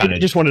they kind They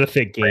of just wanted to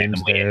fit games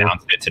randomly there.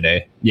 announced it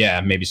today.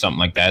 Yeah, maybe something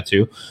like that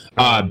too.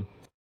 Um,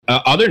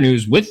 Other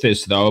news with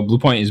this though, Blue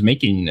Point is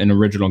making an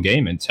original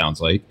game. It sounds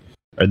like,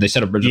 or they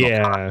said original.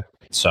 Yeah,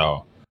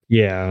 So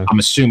yeah. I'm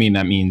assuming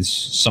that means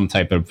some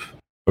type of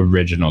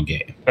original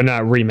game. But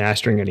not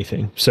remastering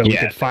anything. So we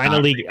Yeah, could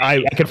finally,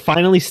 I could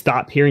finally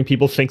stop hearing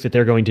people think that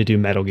they're going to do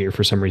Metal Gear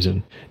for some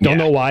reason. Don't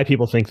Yeah. know why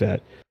people think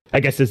that. I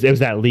guess it was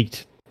that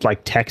leaked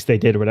like text they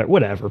did or whatever.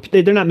 Whatever.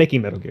 They're not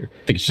making Metal Gear.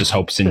 I think it's just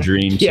hopes and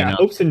dreams. Yeah, You know?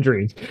 hopes and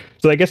dreams.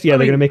 So I guess they're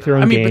gonna make their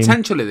own I mean, game.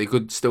 potentially they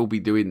could still be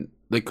doing.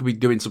 They could be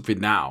doing something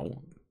now.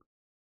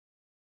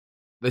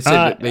 They said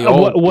that they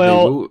well- all.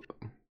 well, they will-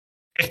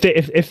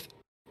 if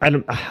I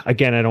don't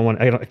again,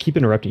 I keep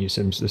interrupting you,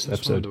 Sims. This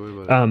That's fine, episode. don't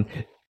worry about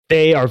it.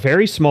 They are a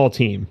very small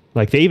team.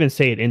 Like they even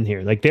say it in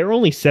here. Like they're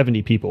only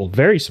 70 people,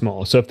 very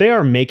small. So if they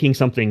are making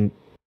something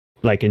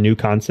like a new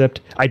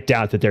concept, I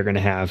doubt that they're going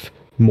to have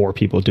more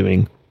people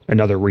doing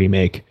another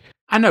remake.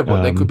 I know,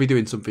 but they um, could be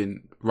doing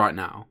something right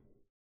now.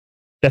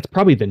 That's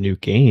probably the new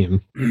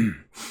game,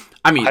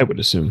 I mean, I would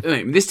assume.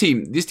 this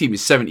team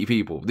is 70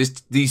 people.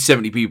 These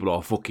 70 people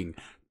are fucking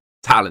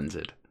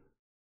talented.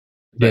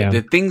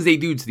 The things they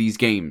do to these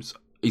games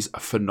is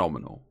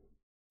phenomenal.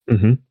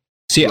 Hmm.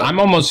 See, I'm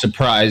almost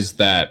surprised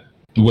that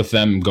with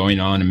them going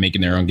on and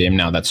making their own game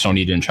now, that Sony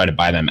didn't try to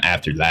buy them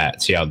after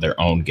that. See how their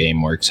own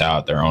game works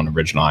out, their own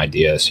original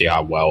idea. See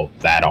how well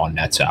that all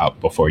nets out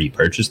before you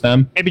purchase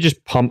them. Maybe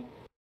just pump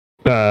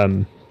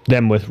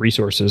them with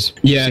resources.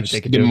 Yeah, See what just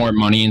they could get do. more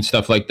money and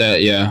stuff like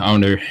that. Yeah, I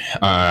wonder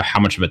how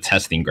much of a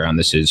testing ground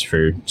this is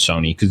for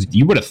Sony, because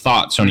you would have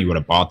thought Sony would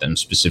have bought them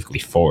specifically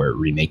for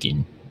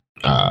remaking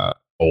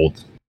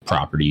old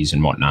properties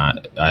and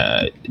whatnot.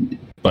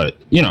 But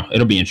you know,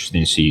 it'll be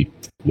interesting to see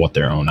what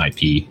their own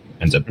IP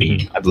ends up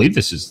being. I believe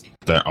this is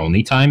their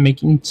only time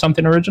making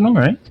something original,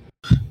 right?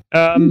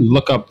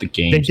 Look up the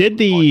game. They did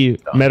the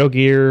Metal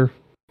Gear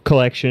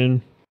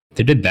collection.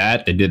 They did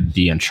that. They did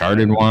the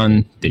Uncharted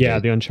one. They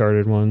did The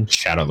Uncharted one.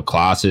 Shadow of the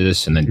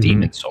Colossus, and then Mhm.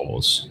 Demon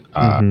Souls.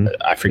 Mhm.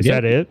 I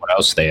forget that it? what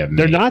else they have made.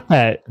 They're not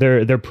that.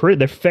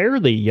 They're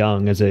fairly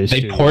young as a. They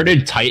studio.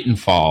 ported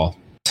Titanfall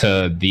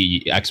to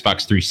the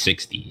Xbox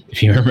 360.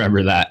 If you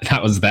remember that,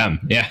 that was them.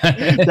 Yeah,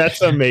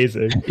 That's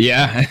amazing.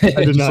 Yeah,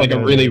 did it's not like a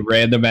know really that.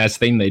 random ass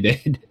thing they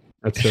did.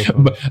 That's so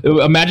funny.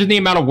 But imagine the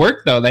amount of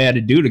work though they had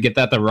to do to get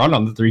that to run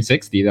on the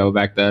 360 though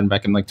back in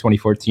like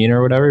 2014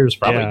 or whatever. It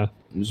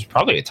was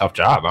probably a tough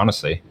job,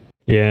 honestly.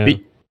 Yeah.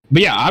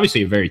 But yeah,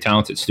 obviously a very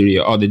talented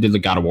studio. Oh, they did the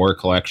God of War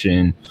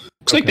collection.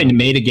 Looks like they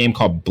made a game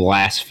called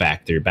Blast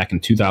Factor back in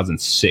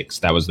 2006.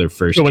 That was their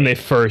first. So when they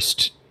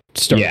first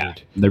started. Yeah,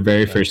 their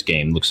very first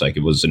game looks like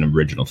it was an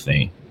original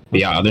thing.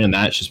 But yeah, other than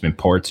that, it's just been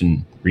ports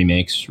and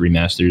remakes,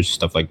 remasters,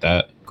 stuff like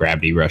that.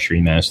 Gravity Rush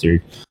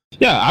remastered.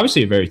 Yeah,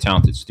 obviously a very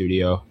talented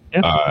studio.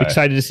 Yeah,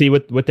 excited to see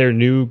what their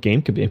new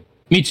game could be.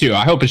 Me too.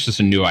 I hope it's just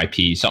a new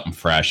IP, something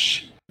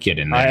fresh. Get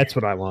in there. That's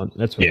what I want.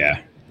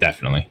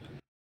 Definitely.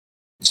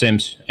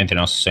 Sims, anything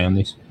else to say on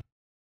these?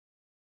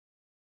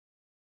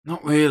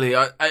 Not really.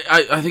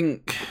 I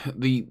think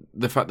the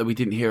fact that we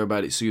didn't hear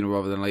about it sooner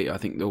rather than later, I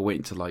think they're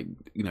waiting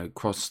to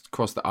cross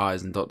the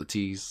I's and dot the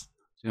T's.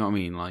 You know what I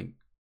mean? Like,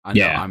 I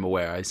know I'm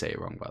aware I say it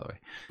wrong, by the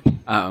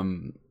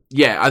way.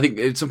 Yeah, I think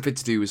it's something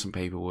to do with some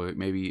paperwork,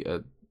 maybe.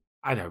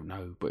 I don't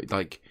know, but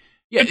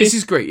this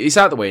is great. It's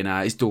out of the way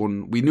now. It's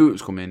done. We knew it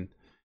was coming.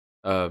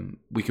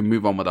 We can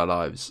move on with our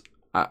lives.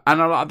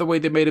 And I like the way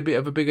they made a bit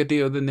of a bigger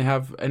deal than they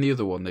have any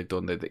other one they've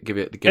done. They they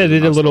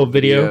did a little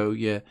video.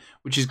 Yeah,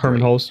 which is Herman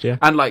great. Holst, yeah.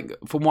 And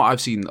from what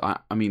I've seen,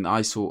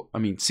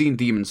 seeing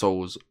Demon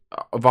Souls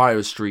via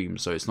a stream,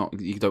 so it's not,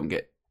 you don't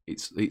get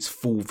it's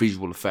full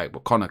visual effect.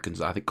 But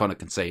I think Connor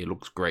can say it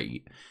looks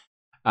great.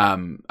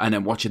 And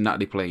then watching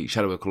Natalie play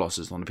Shadow of the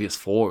Colossus on the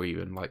PS4,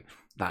 even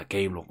that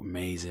game looked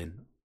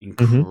amazing,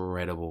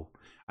 incredible.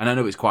 And I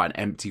know it's quite an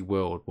empty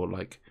world, but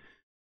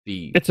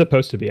it's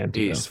supposed to be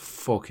empty. It's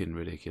fucking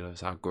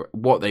ridiculous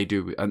what they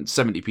do. And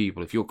 70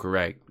 people, if you're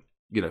correct,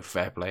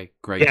 fair play,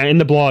 great. Yeah, in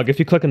the blog, if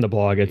you click in the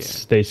blog,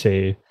 they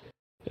say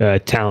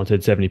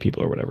talented 70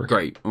 people or whatever.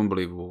 Great,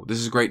 unbelievable. This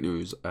is great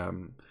news.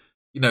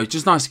 It's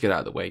just nice to get out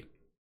of the way.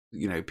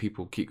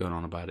 People keep going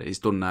on about it. It's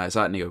done now. It's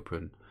out in the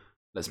open.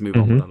 Let's move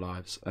on with our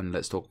lives and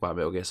let's talk about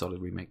Metal Gear Solid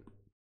Remake.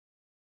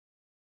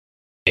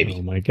 Maybe.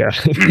 Oh my god.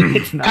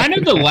 It's kind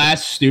of the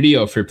last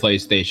studio for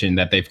PlayStation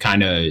that they've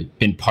kind of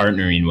been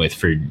partnering with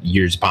for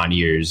years upon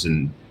years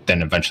and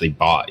then eventually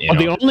bought.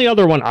 The only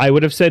other one I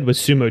would have said was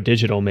Sumo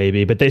Digital,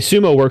 maybe, but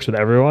Sumo works with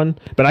everyone.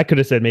 But I could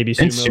have said maybe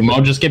Sumo. Didn't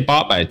Sumo just get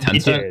bought by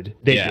Tencent?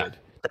 They did.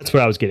 That's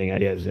what I was getting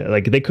at. Yeah,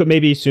 they could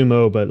maybe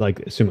Sumo, but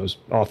Sumo's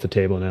off the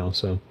table now.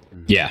 So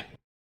yeah.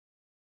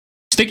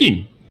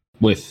 Sticking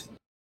with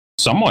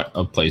somewhat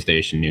of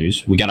PlayStation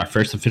news, we got our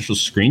first official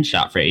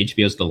screenshot for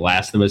HBO's The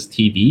Last of Us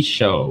TV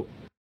show.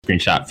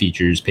 Screenshot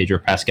features Pedro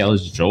Pascal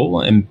as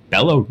Joel and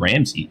Bella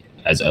Ramsey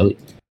as Ellie.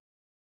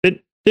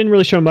 It didn't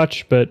really show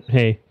much, but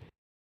hey.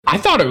 I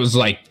thought it was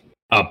like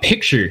a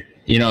picture,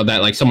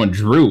 that someone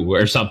drew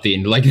or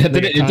something. It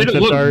didn't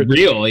look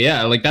real.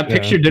 Yeah, that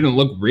picture didn't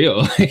look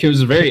real. It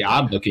was very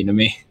odd looking to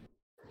me.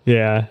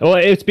 Yeah, well,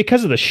 it's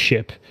because of the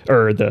ship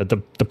or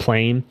the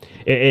plane.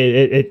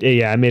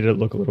 It made it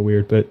look a little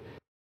weird, but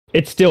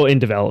it's still in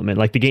development.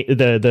 The game,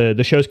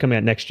 the show's coming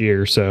out next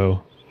year,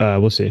 so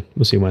we'll see.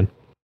 We'll see when.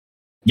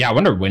 Yeah, I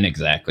wonder when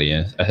exactly.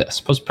 I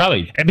suppose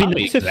probably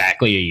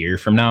exactly a year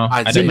from now.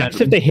 I'd say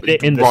if they hit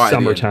it in the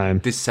summertime,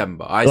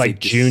 December,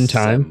 June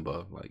time.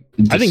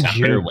 I think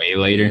June, way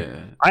later.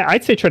 Yeah.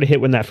 I'd say try to hit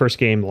when that first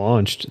game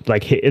launched,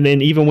 and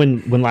then even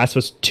when Last of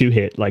Us 2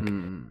 hit,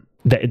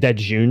 that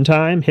June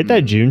time. Hit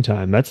that June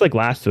time. That's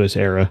Last of Us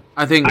era.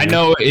 I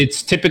know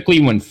it's typically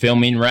when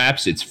filming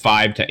wraps, it's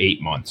 5 to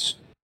 8 months.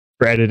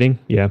 For editing,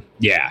 yeah,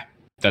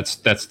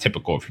 that's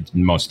typical for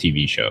most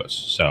TV shows.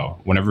 So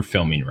whenever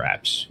filming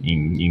wraps, you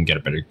can get a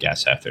better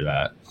guess after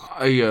that.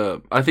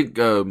 I think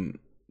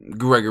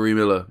Gregory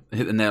Miller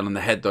hit the nail on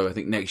the head though. I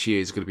think next year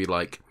is going to be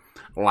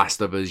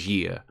Last of Us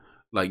year.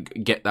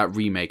 Get that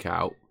remake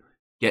out,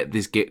 get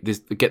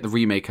the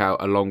remake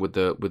out along with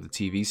the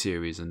TV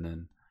series, and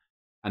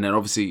then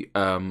obviously,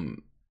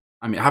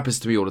 it happens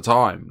to me all the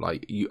time.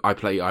 I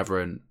play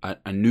either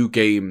a new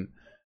game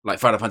like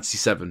Final Fantasy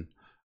VII.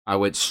 I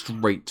went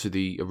straight to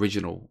the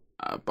original,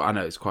 but I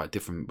know it's quite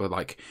different.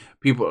 But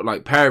people,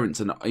 parents,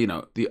 and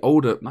the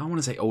older, I want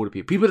to say older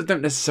people that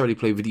don't necessarily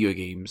play video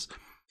games,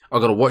 are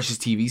gonna watch this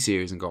TV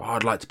series and go, "Oh,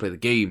 I'd like to play the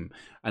game,"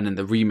 and then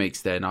the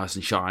remake's there, nice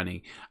and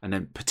shiny, and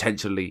then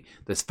potentially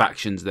there's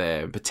factions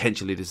there, and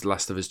potentially there's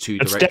Last of Us 2.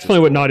 That's definitely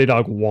what Naughty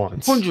Dog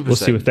wants. 100%. We'll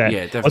see with that.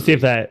 Yeah, definitely. Let's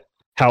see if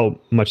how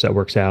much that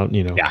works out.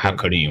 Yeah, how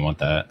couldn't you want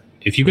that?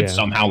 If you could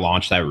somehow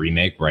launch that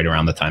remake right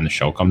around the time the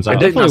show comes out, I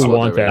definitely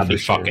want that. That'd be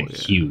fucking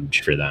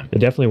huge for them. I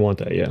definitely want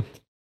that. Yeah.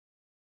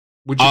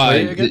 Would you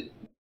play it again?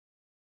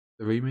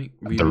 The remake?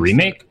 The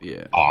remake?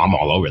 Yeah. Oh, I'm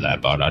all over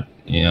that, bud.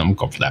 I'm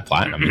going for that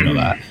platinum. You know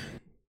that.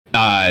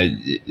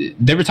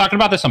 They were talking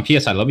about this on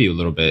PS I Love You a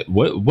little bit.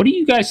 What do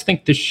you guys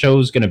think this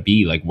show's going to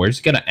be? Where's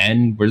it going to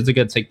end? Where's it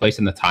going to take place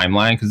in the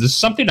timeline? Because this is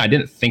something I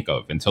didn't think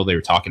of until they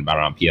were talking about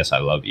it on PS I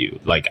Love You.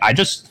 I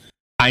just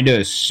kind of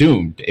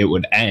assumed it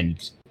would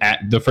end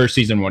the first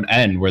season would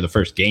end where the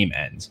first game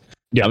ends.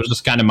 Yeah. That was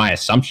just kind of my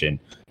assumption.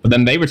 But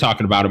then they were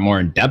talking about it more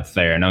in depth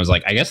there, and I was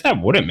like, I guess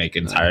that wouldn't make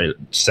entire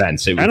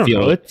sense. It would I don't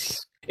know.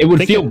 it would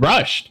think feel it-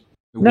 rushed.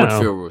 It would No.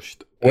 feel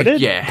rushed. Would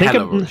it? Yeah, Think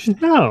hella of-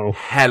 rushed. No.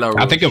 Hella rushed.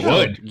 I think it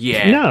would.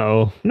 Yeah.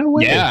 No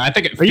way. Yeah, I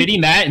think Are you-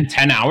 fitting that in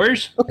 10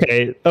 hours.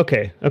 Okay.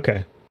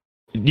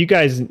 You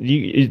guys,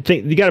 you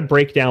think you got to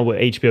break down what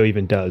HBO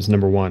even does.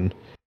 Number one,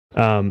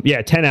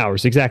 10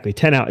 hours exactly.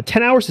 10 hours.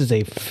 10 hours is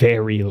a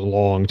very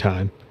long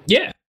time.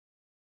 Yeah.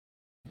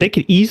 They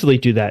could easily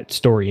do that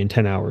story in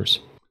 10 hours.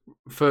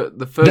 For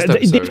the first They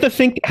episode. have to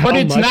think how But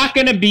it's much, not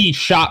going to be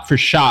shot for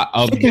shot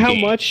of think the how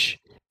game. much.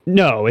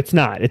 No, it's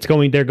not. It's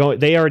going. They're going.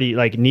 They already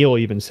like Neil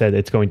even said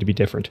it's going to be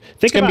different.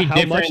 Think gonna about be how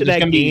different. much of It's that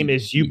gonna be- game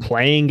is you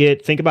playing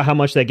it. Think about how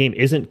much that game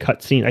isn't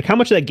cutscene. Like how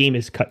much of that game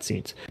is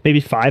cutscenes? Maybe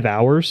 5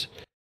 hours,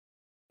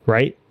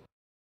 right?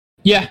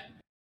 Yeah.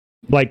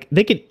 Like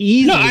they could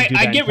easily. No, do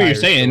I that get what you're entire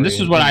saying. This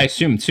story is what in- I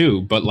assume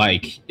too. But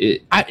like,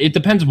 it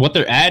depends what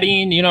they're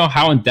adding. You know,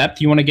 how in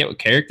depth you want to get with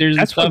characters.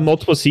 That's and what stuff.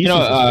 multiple You seasons.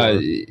 know,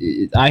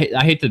 is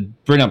I hate to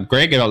bring up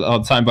Greg all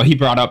the time, but he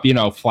brought up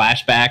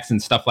flashbacks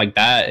and stuff like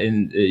that,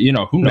 and who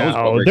for. knows?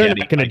 what No, we're they're getting.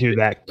 not going to Like, do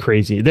that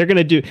crazy. They're going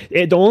to do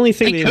the only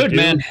thing They they could, do,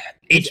 man.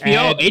 is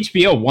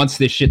HBO wants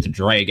this shit to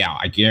drag out.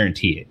 I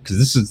guarantee it, because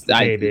this is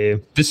Maybe.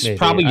 this is maybe.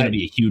 probably going I- to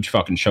be a huge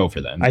fucking show for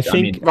them. I think-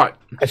 mean, Right.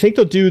 I think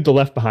they'll do the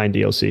Left Behind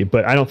DLC,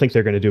 but I don't think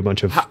they're going to do a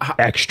bunch of Ha-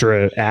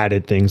 extra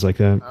added things like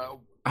that.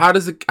 How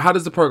does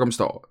the program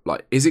start?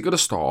 Like, is it going to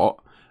start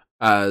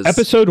as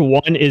Episode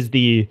 1 is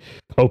the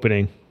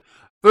opening.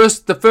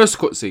 the first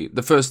cutscene,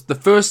 the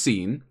first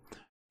scene?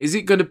 Is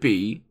it going to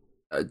be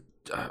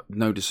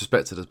no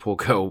disrespect to this poor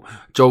girl,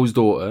 Joel's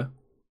daughter,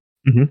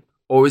 Mhm.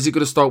 or is it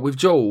going to start with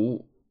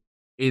Joel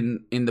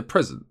in the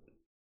present?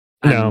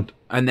 No.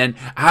 And then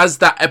as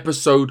that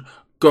episode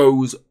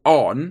goes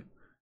on,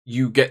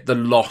 you get the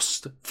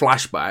lost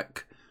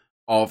flashback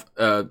of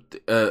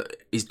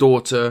his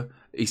daughter.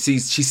 She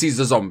sees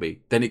the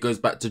zombie. Then it goes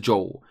back to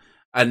Joel,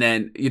 and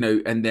then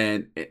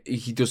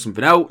he does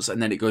something else,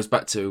 and then it goes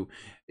back to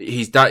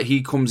his dad.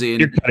 He comes in,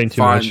 You're cutting too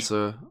finds much.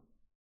 her.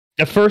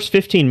 The first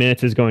 15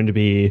 minutes is going to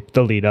be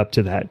the lead up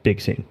to that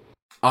big scene.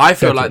 I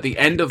feel That's like it. the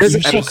end of Because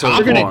you're so episode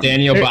confident, one.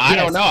 Daniel, but I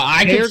Yes. don't know.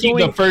 I They're could see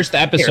going- the first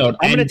episode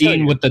I'm gonna tell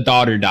ending you. with the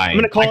daughter dying. I'm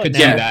going to call I it could now.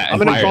 see that. I'm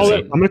going to entire call it.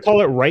 scene. I'm going to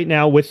call it right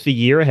now with the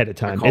year ahead of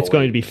time. call It's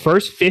going it. to be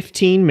first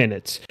 15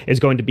 minutes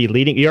is going to be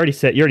leading. You already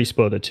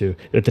spoiled it too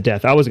at the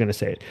death. I was going to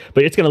say it,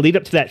 but it's going to lead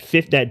up to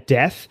that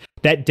death.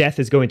 That death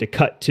is going to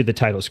cut to the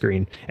title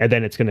screen, and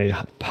then it's going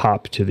to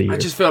hop to the. I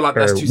just feel like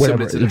that's or too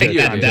whatever. similar to the I think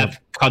video that game. death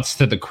cuts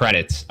to the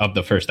credits of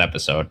the first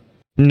episode.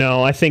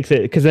 No, I think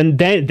that because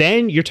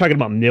then you're talking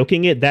about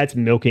milking it. That's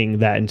milking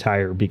that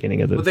entire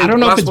beginning of the. But they- I don't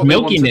know if that's it's what they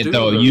want milking to it do,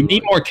 though. though, You like-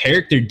 need more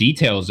character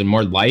details and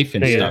more life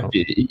and Yeah. stuff.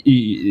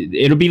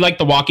 It'll be like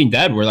The Walking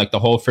Dead, where like the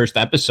whole first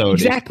episode.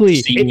 is Exactly.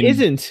 seeing- It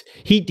isn't.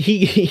 He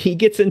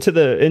gets into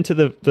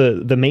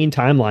the main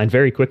timeline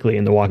very quickly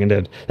in The Walking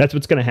Dead. That's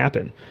what's going to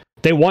happen.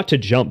 They want to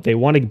jump. They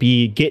want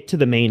to get to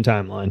the main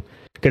timeline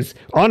because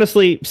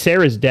honestly,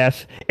 Sarah's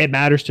death it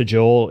matters to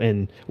Joel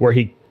and where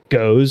he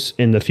goes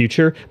in the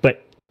future,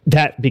 but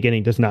that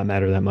beginning does not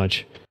matter that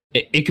much.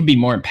 It could be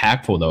more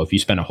impactful though if you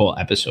spend a whole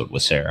episode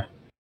with Sarah.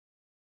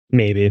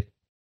 Maybe.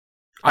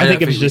 I think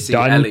don't it's we just see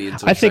done. Ellie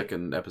until I the think-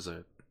 second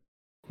episode.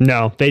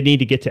 No, they need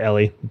to get to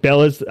Ellie.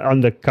 Bella's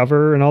on the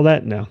cover and all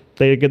that. No,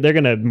 they're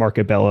going to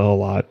market Bella a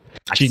lot.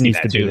 I She can see needs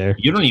that, to be too. there.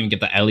 You don't even get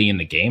the Ellie in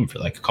the game for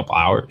like a couple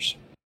hours.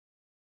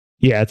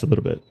 Yeah, it's a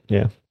little bit.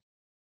 Yeah.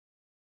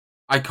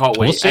 I can't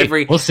wait.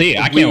 We'll see.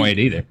 I can't wait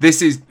either.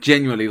 This is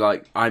genuinely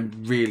like I'm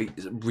really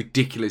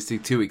ridiculously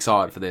too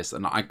excited for this,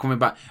 and I'm coming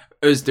back.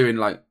 Us doing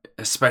like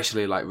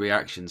especially like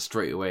reactions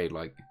straight away.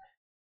 Like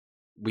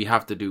we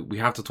have to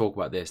talk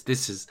about this.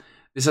 This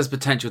has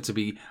potential to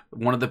be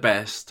one of the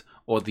best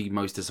or the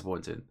most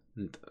disappointing.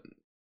 And,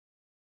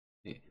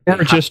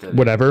 Or just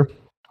whatever.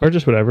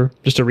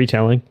 Just a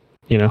retelling.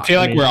 You know, I feel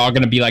like mean, we're all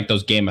going to be like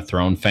those Game of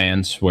Thrones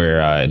fans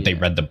where they Yeah.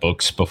 read the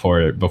books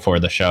before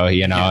the show,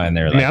 Yeah. and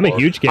they're I like, mean, I'm a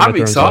huge Game I'm of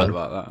Thrones excited fan.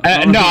 about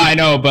that. No, I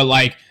know, but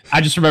like,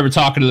 I just remember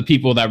talking to the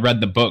people that read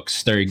the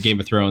books during Game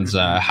of Thrones.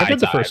 High read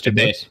the Tide, first two and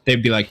books.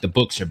 they'd be like, the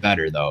books are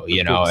better though,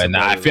 you know. books are And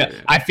better, yeah.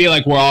 I feel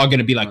like we're all going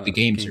to be like, the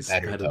games games are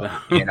better better though,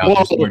 though. you know. Well,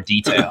 There's more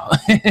detail.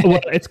 Well,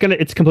 it's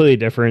completely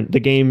different. The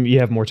game, you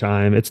have more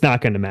time. It's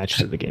not going to match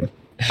to the game.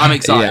 I'm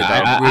excited. Yeah,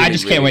 though. I Really,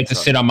 just really can't wait to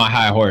excited. sit on my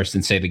high horse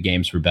and say the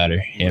games were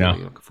better, you know.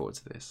 Really looking forward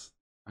to this.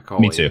 I can't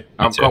Me wait. too, me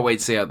I too. can't wait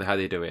to see how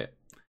they do it.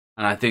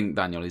 And I think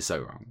Daniel is so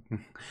wrong.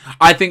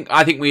 I think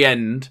we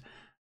end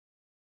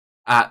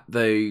at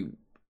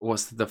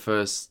what's the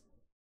first,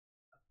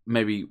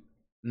 maybe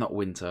not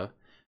winter.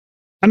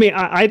 I mean,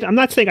 I'm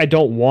not saying I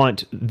don't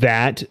want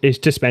that is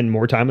to spend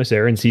more time with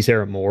Sarah and see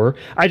Sarah more.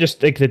 I just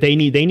think that they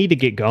need to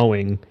get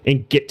going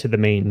and get to the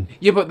main.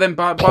 Yeah, but then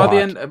by Plot. the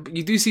end,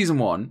 you do season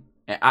 1,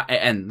 it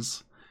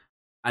ends,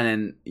 and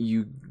then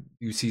you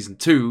do season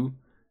 2,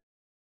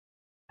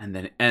 and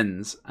then it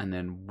ends, and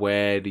then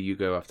where do you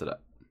go after that?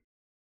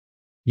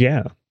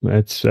 Yeah,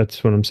 that's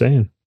what I'm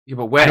saying. Yeah,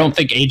 but where? I don't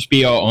think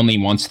HBO only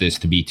wants this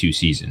to be 2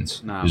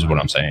 seasons. Nah, is man. what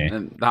I'm saying.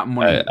 And that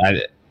money.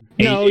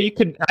 No, you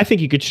could. I think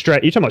you could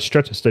stretch. You're talking about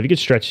stretch stuff. You could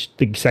stretch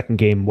the second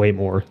game way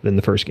more than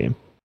the first game.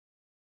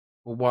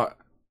 Well, what?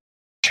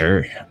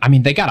 Sure. I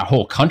mean, they got a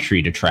whole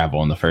country to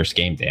travel in the first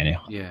game, Daniel.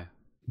 Yeah.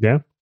 Yeah.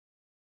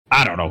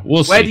 I don't know.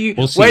 We'll see. Where do you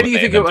what they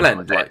think it will eventually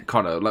end, do. like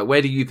Connor? Like,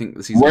 where do you think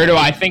the season? Where do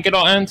I think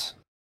it'll end?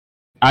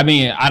 I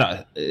mean, I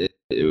don't.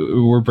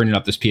 We're bringing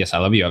up this PS I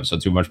Love You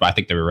episode too much, but I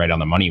think they were right on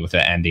the money with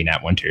it ending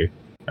at winter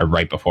or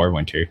right before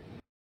winter.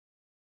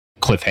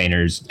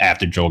 Cliffhangers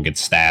after Joel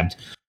gets stabbed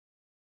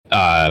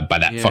by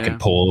that fucking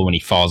pole when he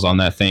falls on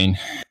that thing,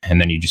 and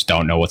then you just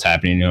don't know what's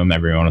happening to him.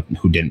 Everyone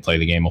who didn't play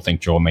the game will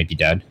think Joel might be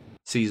dead.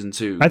 Season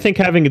 2. I think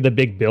having the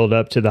big build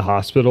up to the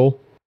hospital,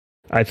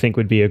 I think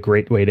would be a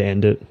great way to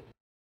end it.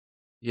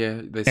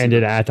 Yeah, End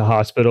it at the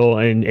hospital,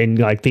 and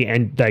like the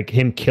end, like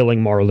him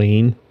killing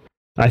Marlene,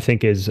 I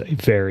think is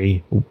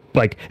very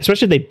like,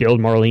 especially if they build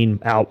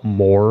Marlene out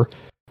more,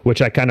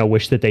 which I kind of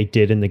wish that they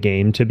did in the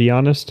game, to be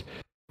honest.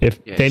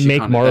 If they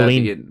make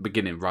Marlene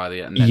beginning Riley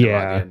and then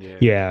right at the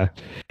end, yeah,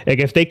 like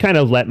if they kind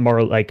of let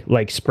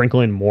like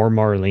sprinkle in more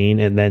Marlene,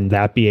 and then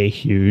that be a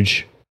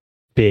huge,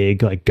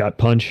 big like gut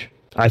punch.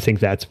 I think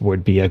that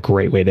would be a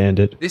great way to end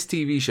it. This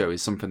TV show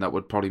is something that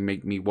would probably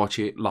make me watch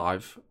it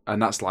live, and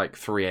that's like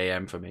 3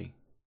 a.m. for me.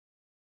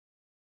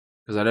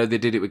 Because I know they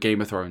did it with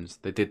Game of Thrones.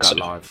 They did that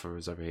live for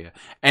us over here.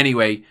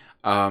 Anyway,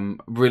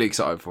 really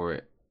excited for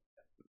it.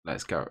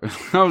 Let's go.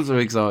 I'm so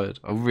excited.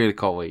 I really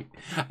can't wait.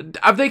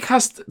 Have they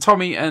cast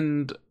Tommy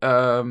and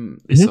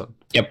his son?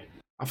 Yep.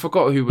 I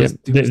forgot who was.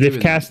 Yeah, they've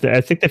cast. I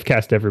think they've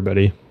cast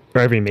everybody, or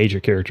every major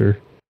character.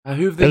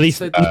 Who have they at least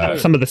said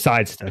some of the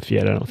side stuff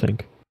yet, I don't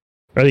think.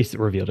 Or at least it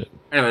revealed it.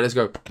 Anyway, let's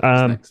go.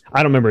 I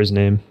don't remember his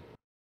name.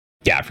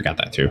 Yeah, I forgot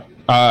that too.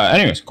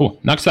 Anyways,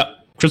 cool. Next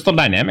up, Crystal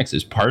Dynamics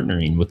is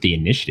partnering with the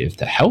Initiative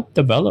to help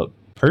develop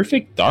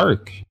Perfect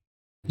Dark.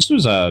 This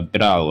was a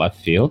bit out of left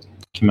field.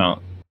 Came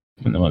out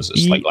when was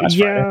this? Like last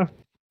Friday?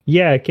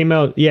 Yeah, it came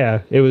out.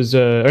 Yeah, it was.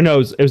 Or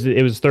no,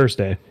 it was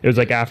Thursday. It was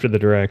like after the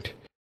direct.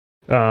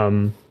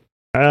 I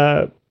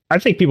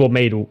think people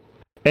made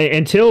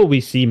until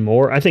we see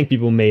more. I think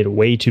people made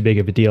way too big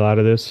of a deal out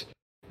of this.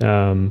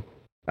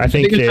 I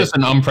think it's just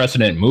an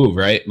unprecedented move,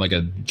 right? Like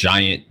a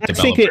giant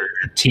developer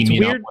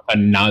teaming up with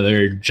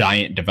another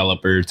giant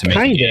developer to make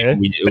a game.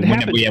 When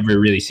have we ever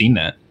really seen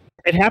that?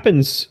 It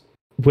happens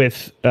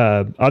with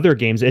other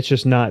games. It's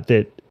just not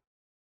that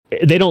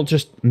they don't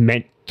just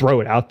throw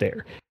it out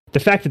there. The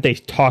fact that they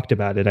talked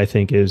about it, I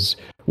think, is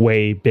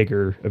way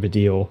bigger of a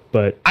deal.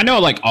 But I know,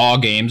 like, all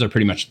games are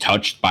pretty much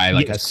touched by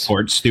like a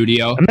sports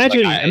studio.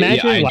 Imagine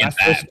Last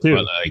of Us 2.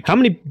 Like, how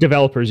many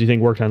developers do you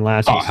think worked on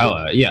Last of Us? Oh,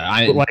 hella, yeah.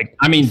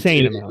 I mean,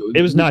 insane amount.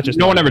 It was not just.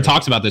 No one ever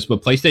talks about this,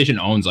 but PlayStation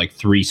owns like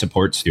 3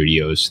 support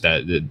studios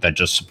that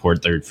just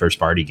support their first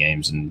party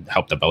games and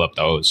help develop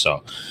those.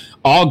 So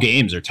all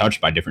games are touched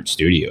by different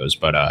studios,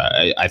 but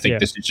I think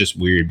this is just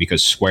weird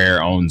because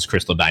Square owns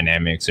Crystal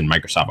Dynamics and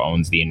Microsoft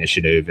owns the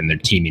Initiative, and they're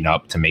teaming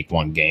up to make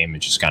one game.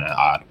 It's just kind of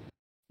odd.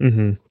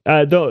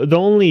 Mm-hmm. The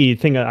only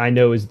thing I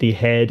know is the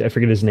head, I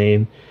forget his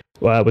name,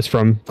 was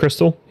from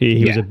Crystal.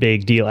 He was a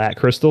big deal at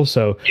Crystal,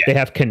 so they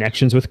have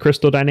connections with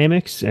Crystal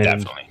Dynamics. And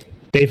definitely.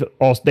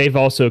 They've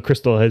also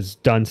Crystal has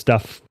done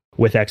stuff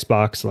with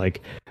Xbox.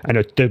 Like, I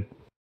know the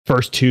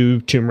first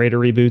 2 Tomb Raider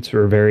reboots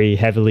were very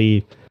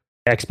heavily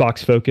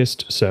Xbox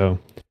focused, so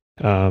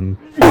I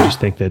just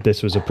think that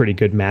this was a pretty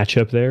good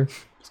matchup there.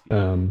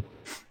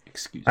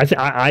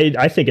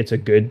 I think it's a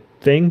good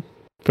thing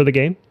for the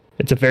game.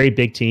 It's a very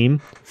big team.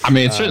 I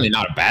mean, it's certainly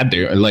not a bad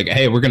thing. Like,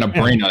 hey, we're gonna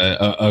bring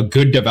a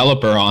good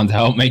developer on to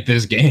help make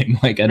this game.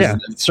 Like,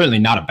 it's certainly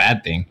not a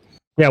bad thing.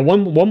 Yeah.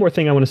 One more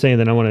thing I want to say, and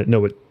then I want to know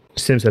what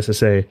Sims has to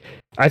say.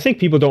 I think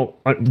people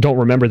don't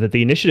remember that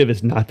the Initiative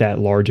is not that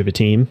large of a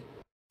team.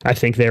 I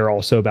think they're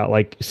also about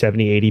like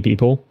 70, 80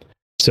 people.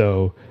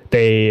 So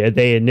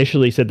they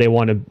initially said they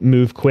want to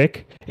move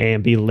quick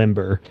and be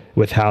limber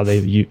with how they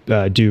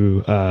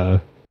do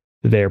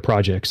their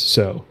projects.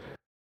 So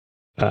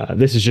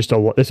this is just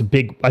a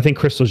big. I think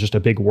Crystal's just a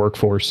big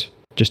workforce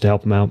just to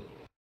help them out.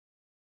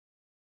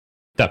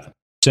 Definitely.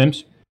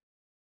 Sims.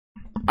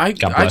 I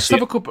just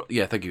have a couple.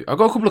 Yeah, thank you. I've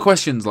got a couple of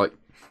questions. Like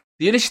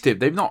the Initiative,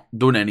 they've not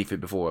done anything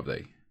before, have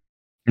they?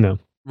 No.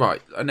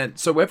 Right, and then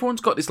so everyone's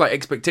got this like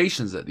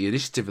expectations that the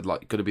Initiative is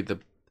like going to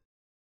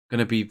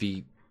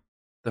be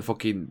the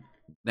fucking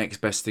next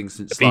best thing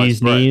since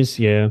Bee's knees.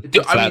 Yeah.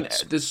 I mean,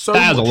 there's so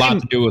that has a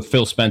lot to do with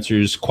Phil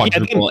Spencer's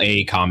quadruple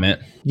A comment.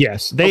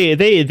 Yes,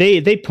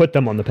 they put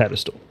them on the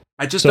pedestal.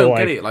 I just don't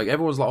get it. Like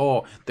everyone's like,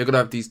 oh, they're gonna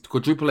have these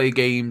quadruple A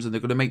games and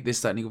they're gonna make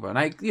this, that, and the other.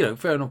 And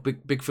fair enough.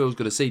 Big Phil's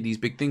gonna say these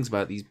big things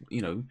about these,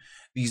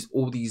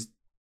 all these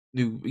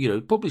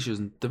new, publishers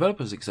and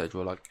developers,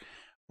 etc. Like,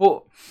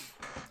 but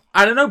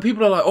I don't know.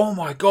 People are like, oh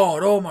my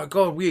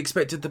god, we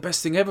expected the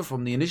best thing ever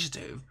from the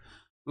Initiative.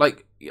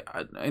 Like,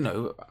 I'm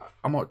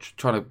not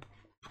trying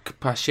to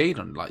pass shade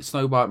on like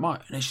Snowbite. My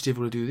Initiative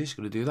will do this,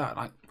 going to do that.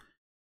 Like,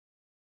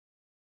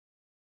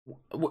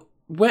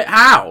 where?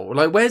 How?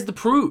 Like, where's the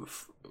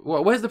proof?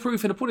 Well, where's the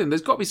proof in the pudding?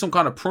 There's got to be some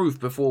kind of proof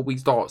before we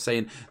start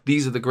saying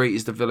these are the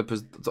greatest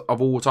developers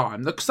of all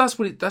time. Because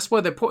that's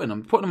where they're putting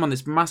them on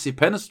this massive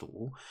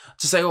pedestal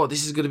to say, oh,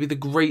 this is going to be the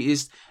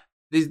greatest.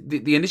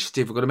 The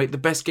initiative are going to make the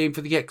best game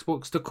for the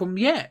Xbox to come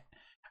yet.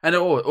 And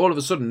all of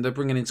a sudden they're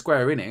bringing in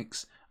Square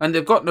Enix, and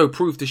they've got no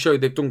proof to show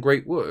they've done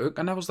great work.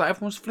 And I was like,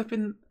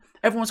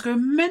 everyone's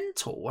going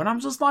mental, and I'm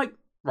just like,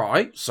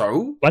 right,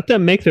 so let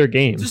them make their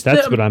games.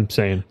 That's what I'm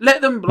saying.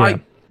 Let them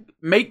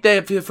make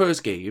their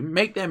first game,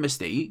 make their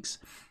mistakes,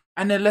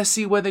 and then let's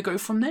see where they go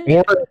from there.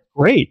 Or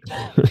great,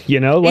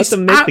 let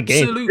them make the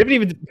game. They haven't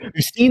even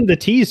seen the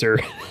teaser.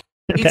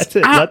 That's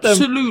it.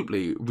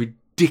 Absolutely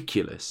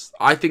ridiculous.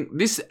 I think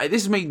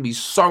this made me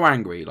so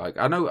angry. Like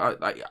I know,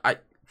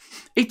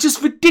 it's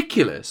just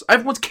ridiculous.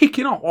 Everyone's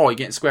kicking off. Oh, you're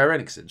getting Square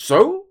Enix in.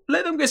 So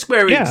let them get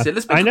Square Enix in.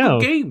 Let's make a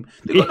good game.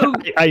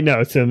 I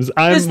know, Sims.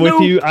 I'm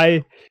with you.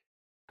 I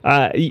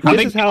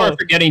think people are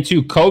forgetting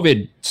too.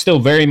 COVID still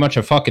very much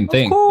a fucking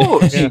thing. Of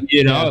course.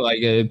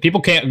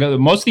 People can't go.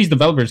 Most of these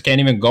developers can't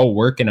even go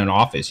work in an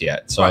office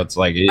yet. So it's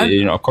like,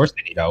 of course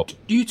they need help.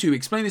 You two,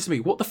 explain this to me.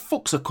 What the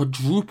fuck's a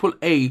quadruple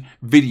A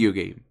video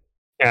game?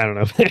 I don't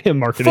know.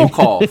 Marketing. Fuck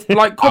off.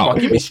 Like, come on,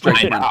 give me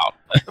straight, man.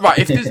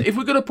 Right, if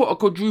we're gonna put a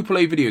quadruple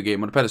A video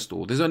game on a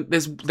pedestal,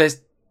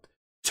 there's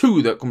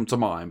two that come to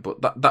mind,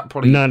 but that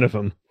probably none of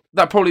them.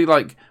 That probably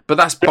but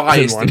that's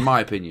biased in my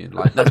opinion.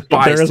 Like that's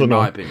biased in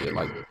my opinion.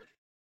 Like,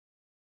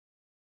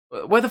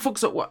 where the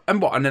fuck's it?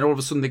 And then all of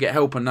a sudden they get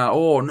help, and now,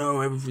 oh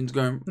no, everything's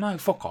going. No,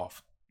 fuck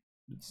off.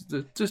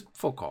 Just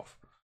fuck off.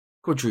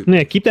 Quadruple.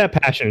 Yeah, keep that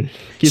passion.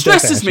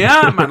 Stresses me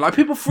out, man. Like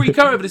people freak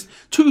out over this.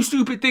 Two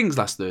stupid things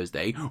last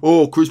Thursday.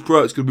 Oh, Chris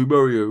Pratt's gonna be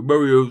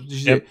Mario.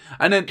 Yep.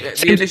 And then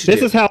this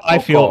is how I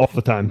feel all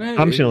the time.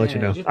 I'm just gonna let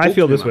you know. I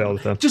feel this way all the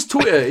time. Just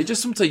Twitter. It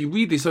just sometimes you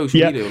read the social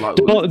media. Like,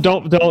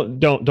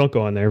 don't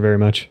go on there very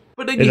much.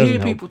 But then you hear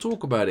people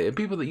talk about it, and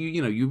people that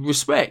you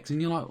respect,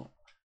 and you're like,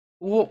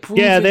 what proof?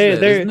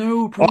 There's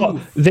no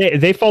proof.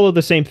 They follow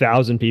the same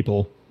 1,000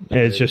 people.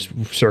 It's just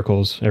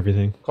circles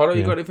everything. Carlo,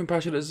 you got anything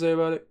passionate to say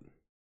about it?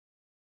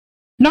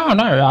 No.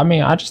 I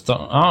mean, I just don't.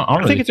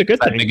 I think it's a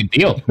good thing. Big a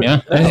deal. Yeah,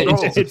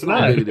 it's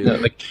not.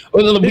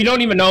 We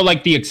don't even know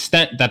the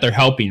extent that they're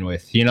helping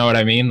with. You know what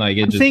I mean? Like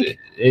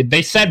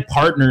they said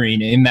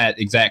partnering in that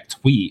exact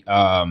tweet.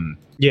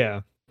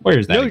 Yeah. Where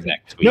is that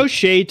exact tweet? No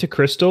shade to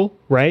Crystal,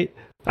 right?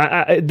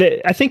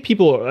 I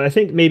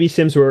think maybe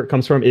Sims where it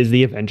comes from is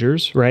the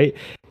Avengers, right?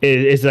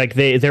 Is like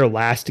their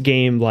last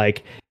game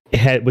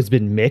was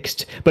been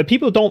mixed, but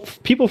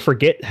people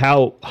forget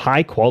how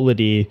high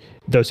quality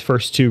those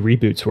first two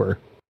reboots were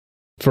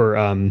for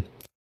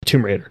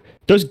Tomb Raider.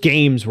 Those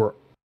games were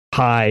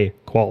high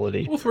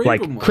quality.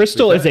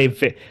 Crystal is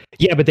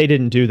but they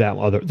didn't do that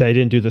one. They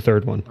didn't do the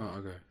third one.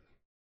 Oh,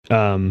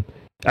 okay.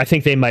 I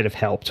think they might have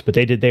helped, but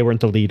they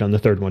weren't the lead on the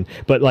third one.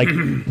 But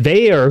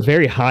they are a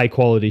very high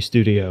quality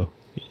studio.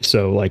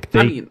 So I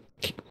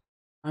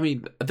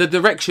mean, the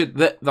direction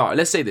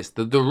let's say this: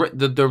 the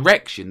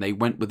direction they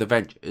went with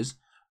Avengers,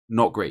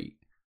 not great,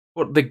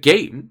 but the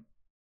game,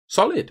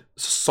 solid.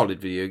 It's a solid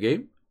video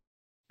game.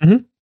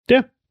 Mm-hmm.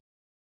 Yeah.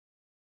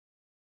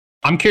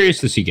 I'm curious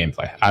to see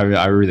gameplay. I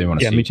really want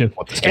to see. Yeah, me too.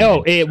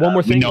 One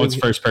more thing. We know it's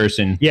first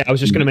person. Yeah, I was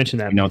just going to mention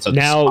that.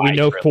 Now we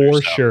know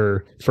for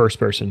sure first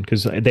person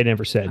because they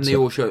never said. And they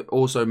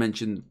also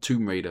mentioned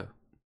Tomb Raider.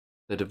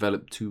 They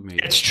developed Tomb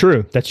Raider.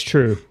 That's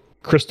true.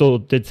 Crystal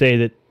did say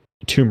that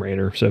Tomb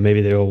Raider, so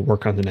maybe they'll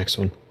work on the next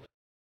one.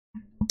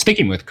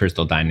 Sticking with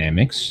Crystal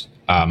Dynamics,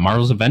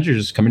 Marvel's Avengers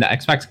is coming to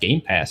Xbox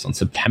Game Pass on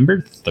September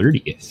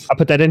 30th. I'll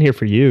put that in here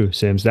for you,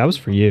 Sims. That was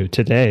for you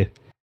today.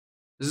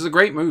 This is a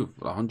great move,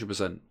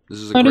 100%. This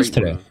is a great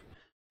move.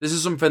 This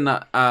is something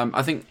that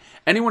I think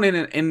anyone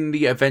in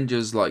the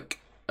Avengers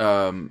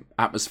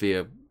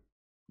atmosphere,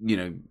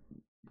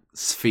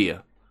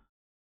 sphere,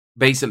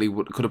 basically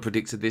could have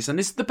predicted this, and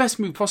it's the best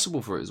move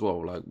possible for it as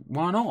well. Like,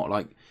 why not?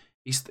 Like,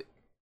 he's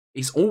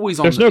always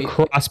on. There's no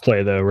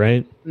crossplay though,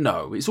 right?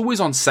 No, it's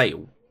always on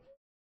sale.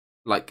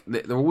 Like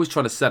they're always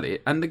trying to sell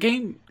it, and the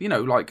game,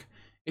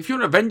 if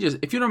you're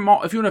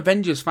an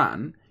Avengers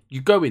fan,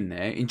 you go in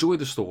there, enjoy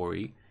the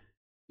story.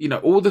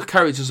 All the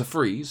characters are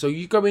free, so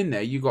you go in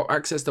there, you got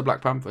access to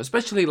Black Panther,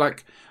 especially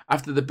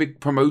after the big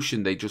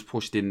promotion they just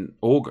pushed in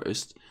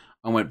August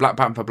and went Black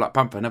Panther,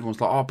 and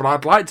everyone's like, oh, but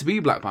I'd like to be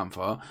Black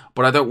Panther,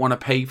 but I don't want to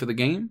pay for the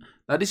game.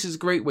 Now, this is a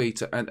great way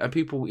to, and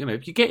people,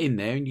 if you get in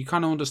there and you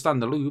kind of understand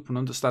the loop and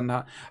understand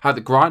how the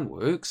grind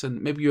works,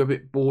 and maybe you're a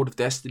bit bored of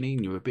Destiny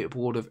and you're a bit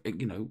bored of,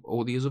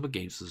 all these other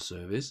games as a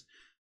service,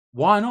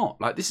 why not?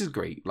 This is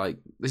great.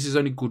 This is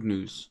only good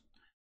news.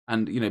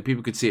 And,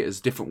 people could see it as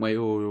a different way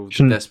or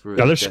desperate.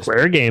 Another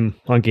Square game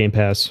on Game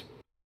Pass.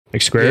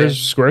 Square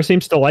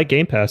seems to like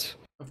Game Pass.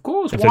 Of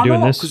course, why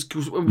not? Because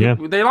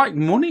they like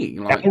money.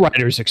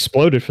 Outriders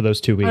exploded for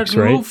those 2 weeks,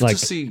 right? I'd love to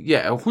see,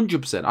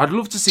 100%. I'd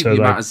love to see the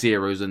amount of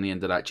zeros in the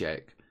end of that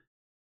check.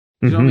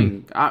 You know what I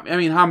mean? I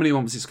mean, how many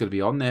months it's going to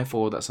be on there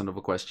for? That's another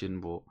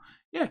question. But,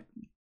 yeah,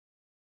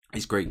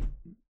 it's great.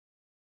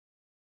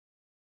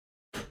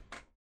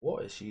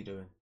 What is she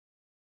doing?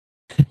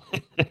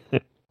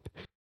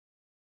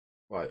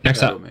 Right, Next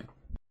bear up. with me.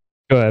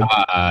 Go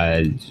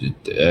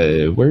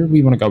ahead. Where do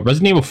we want to go?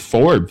 Resident Evil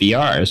 4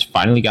 VR has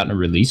finally gotten a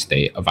release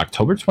date of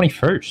October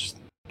 21st,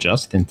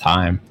 just in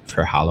time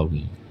for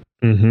Halloween.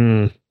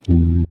 Mm-hmm.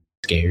 Ooh,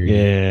 scary.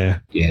 Yeah.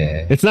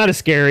 Yeah. It's not a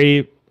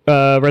scary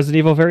Resident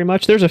Evil very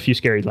much. There's a few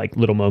scary like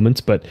little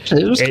moments, but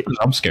There's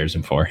jump scares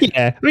in 4.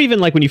 yeah, or even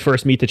like when you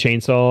first meet the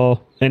chainsaw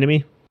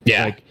enemy.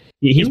 Yeah. Like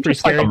he's Even pretty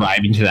just like scary.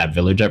 arriving to that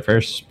village at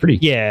first. Pretty.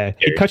 Yeah,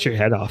 scary. it cuts your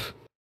head off.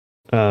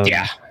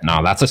 Yeah.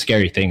 No, that's a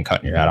scary thing,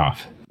 cutting your head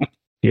off.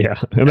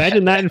 Yeah,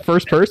 imagine that in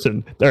first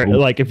person or Ooh.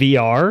 like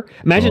VR.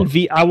 Imagine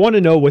Ooh. I want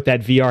to know what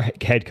that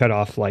VR head cut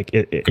off like.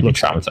 It Could be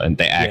looks like. traumatizing.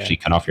 They actually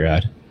cut off your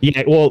head.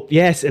 Yeah, well,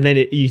 yes, and then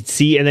you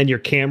see, and then your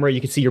camera, you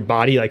can see your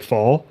body like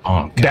fall.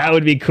 Oh, God. That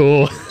would be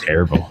cool.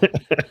 Terrible.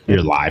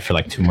 You're live for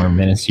like 2 more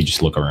minutes. You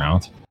just look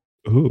around.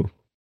 Ooh.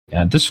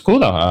 Yeah, this is cool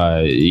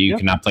though. You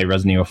cannot play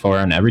Resident Evil 4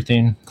 on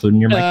everything,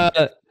 including your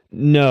mic.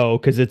 No,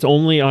 because it's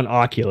only on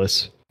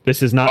Oculus.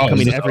 This is not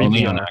coming to every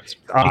only VR.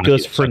 on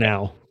Oculus for okay.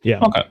 now. Yeah.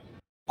 Okay,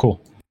 cool.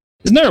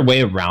 Isn't there a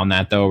way around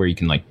that though, where you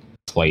can like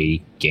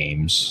play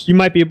games? You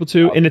might be able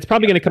to, and it's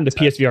probably going to come to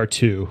PSVR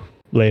 2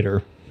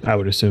 later, I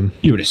would assume.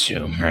 You would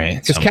assume, right?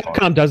 Because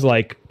Capcom does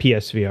like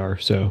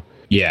PSVR, so.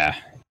 Yeah,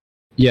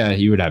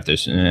 you would have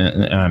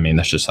to. I mean,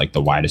 that's just like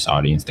the widest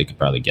audience they could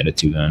probably get it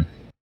to then.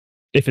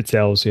 If it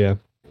sells, yeah.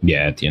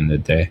 Yeah, at the end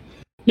of the day.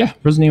 Yeah,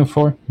 Resident Evil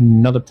 4,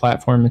 another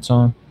platform it's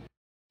on.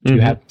 If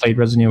you have played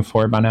Resident Evil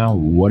 4 by now,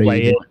 what are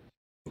Play you it.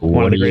 doing?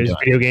 One of What the are you greatest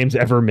doing? video games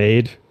ever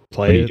made. What are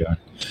Play you it. doing?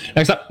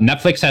 Next up,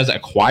 Netflix has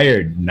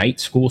acquired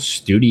Night School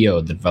Studio,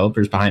 the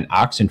developers behind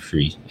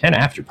Oxenfree and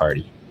After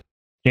Party.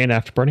 And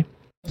After Party.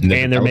 And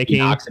they're developing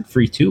making-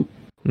 Oxenfree 2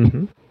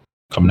 Mm-hmm.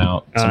 coming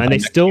out. And sometime they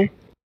next still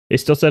year.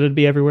 said it'd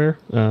be everywhere.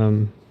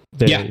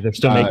 They're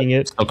still making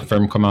it. Still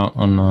confirmed come out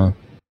on We're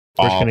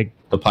just all gonna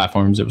the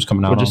platforms it was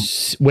coming out we'll on.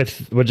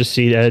 just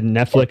see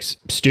Netflix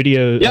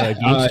studio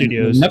game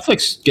studios.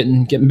 Netflix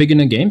getting big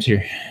into games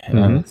here.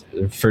 Mhm.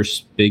 Their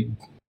first big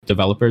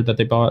developer that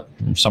they bought,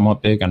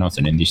 somewhat big. I know it's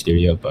an indie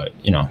studio, but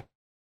you know,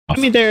 I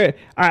mean,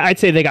 I'd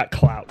say they got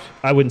clout.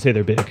 I wouldn't say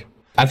they're big.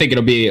 I think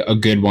it'll be a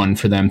good one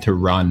for them to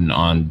run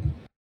on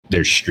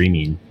their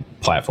streaming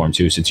platform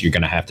too, since you're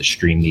going to have to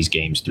stream these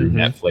games through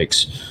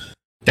Netflix.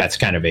 That's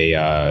kind of a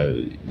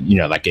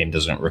that game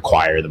doesn't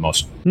require the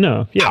most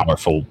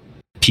powerful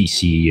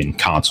PC and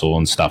console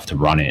and stuff to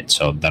run it,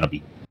 so that'll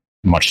be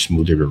much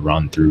smoother to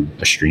run through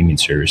a streaming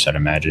service, I'd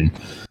imagine.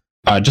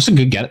 Just a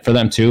good get for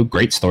them too.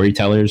 Great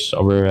storytellers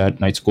over at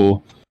Night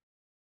School.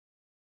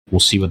 We'll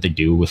see what they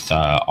do with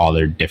all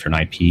their different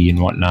IP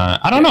and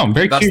whatnot. I don't know. I'm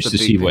very curious to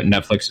see what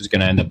Netflix is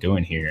going to end up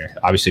doing here.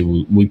 Obviously,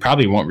 we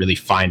probably won't really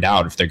find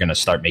out if they're going to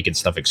start making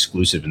stuff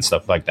exclusive and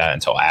stuff like that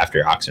until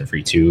after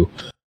Oxenfree 2.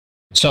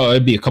 So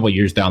it'd be a couple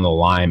years down the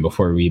line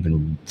before we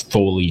even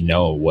fully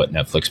know what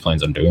Netflix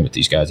plans on doing with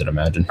these guys, I'd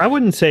imagine. I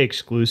wouldn't say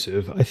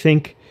exclusive. I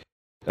think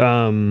they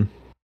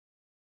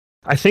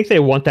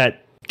want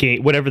that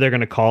game, whatever they're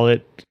going to call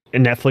it,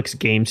 Netflix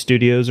Game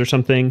Studios or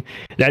something.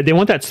 That they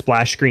want that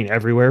splash screen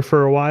everywhere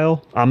for a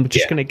while. I'm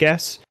just going to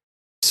guess.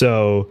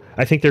 So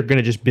I think they're going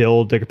to just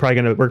build. We're probably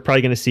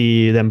going to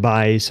see them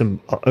buy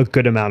a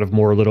good amount of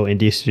more little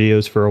indie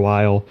studios for a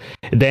while.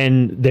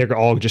 Then they're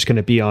all just going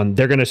to be on.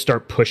 They're going to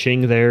start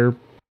pushing their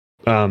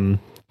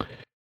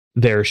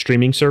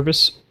streaming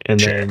service, and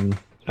then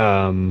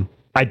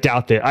I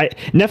doubt that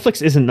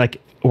Netflix isn't like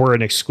we're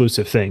an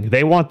exclusive thing.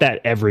 They want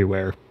that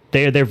everywhere.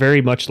 They're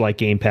very much like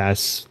Game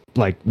Pass,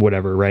 like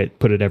whatever, right?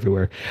 Put it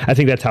everywhere. I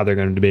think that's how they're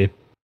going to be.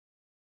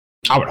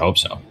 I would hope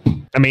so.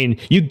 I mean,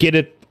 you get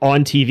it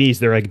on TVs.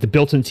 They're like the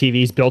built-in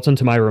TVs built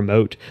into my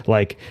remote.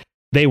 Like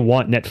they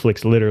want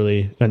Netflix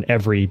literally on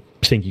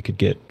everything you could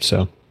get.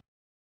 So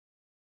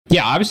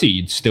yeah, obviously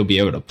you'd still be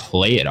able to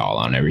play it all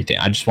on everything.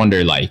 I just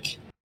wonder, like,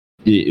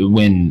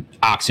 when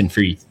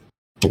Oxenfree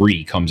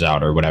 3 comes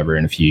out or whatever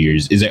in a few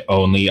years, is it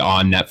only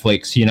on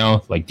Netflix? You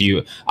know, like, do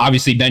you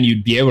obviously then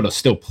you'd be able to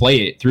still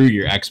play it through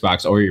your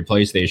Xbox or your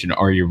PlayStation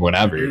or your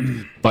whatever,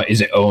 but is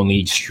it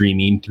only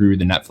streaming through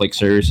the Netflix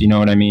service? You know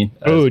what I mean?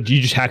 Do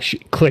you just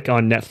actually click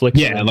on Netflix?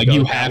 Yeah, like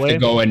you have to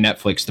go in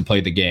Netflix to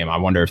play the game. I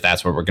wonder if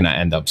that's what we're going to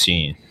end up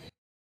seeing.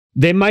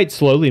 They might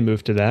slowly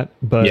move to that,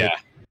 but yeah.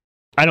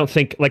 I don't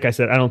think, like I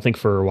said, I don't think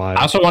for a while.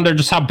 I also wonder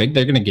just how big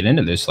they're going to get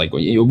into this. Like,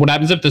 what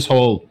happens if this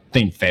whole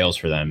thing fails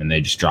for them and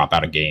they just drop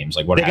out of games?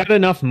 Like, what? They got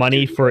enough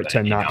money for it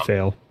to not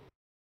fail.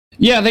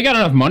 Yeah, they got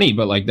enough money,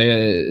 but like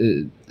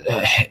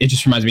it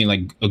just reminds me of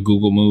like a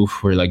Google move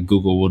where like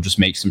Google will just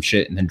make some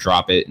shit and then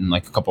drop it in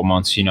like a couple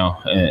months. You know,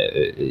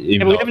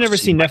 we've never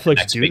seen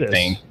Netflix do this.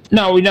 Thing.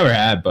 No, we never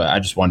had. But I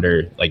just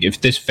wonder, like,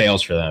 if this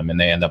fails for them and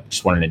they end up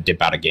just wanting to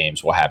dip out of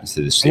games, what happens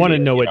to this? I want to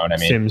know what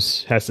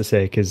Sims has to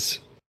say because.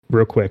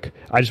 Real quick,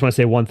 I just want to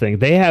say one thing.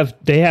 They have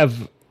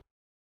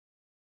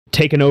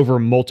taken over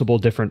multiple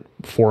different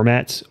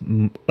formats,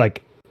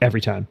 like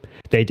every time.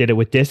 They did it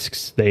with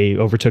discs. They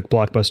overtook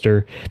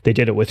Blockbuster. They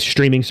did it with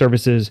streaming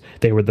services.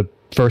 They were the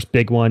first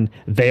big one.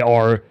 They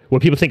are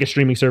what people think of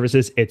streaming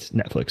services. It's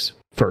Netflix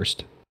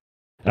first.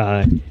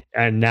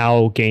 And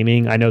now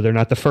gaming, I know they're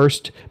not the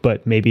first,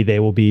 but maybe they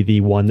will be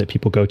the one that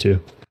people go to.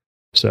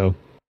 So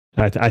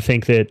I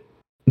think that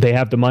they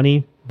have the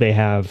money.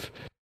 They're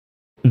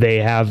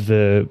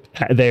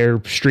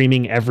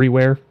streaming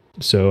everywhere.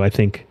 So I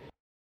think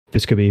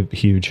this could be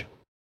huge.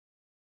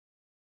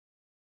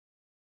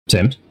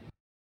 Sims?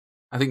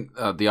 I think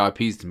the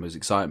IP is the most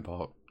exciting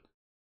part.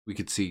 We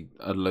could see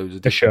loads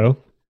of The show.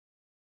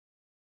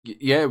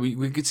 Yeah,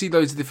 we could see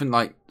loads of different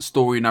like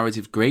story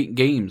narrative great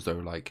games though.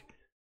 Like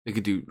they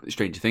could do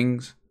Stranger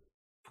Things,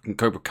 fucking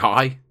Cobra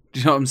Kai. Do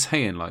you know what I'm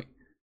saying? Like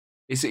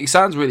it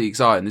sounds really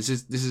exciting. This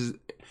is.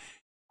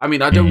 I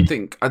mean, I don't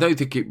think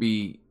it'd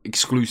be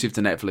exclusive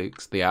to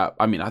Netflix. The app.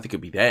 I mean, I think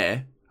it'd be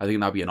there. I think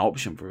that'd be an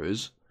option for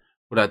us.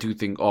 But I do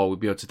think we'd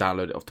be able to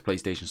download it off the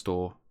PlayStation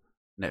Store,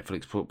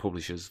 Netflix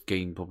publishers,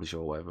 game publisher,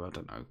 or whatever. I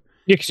don't know.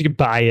 Yeah, because you could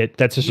buy it.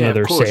 That's just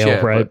another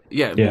sale, right?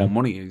 But, more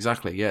money,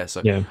 exactly. Yeah.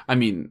 So I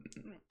mean,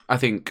 I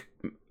think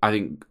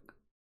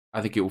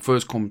it will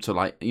first come to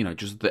like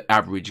just the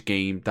average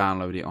game,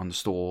 download it on the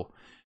store,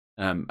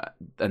 and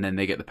then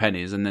they get the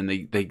pennies, and then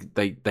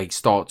they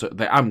start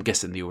to. I'm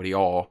guessing they already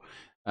are.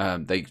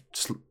 They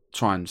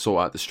try and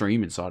sort out the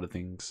streaming side of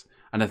things,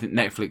 and I think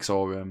Netflix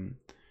are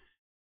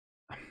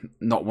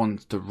not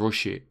ones to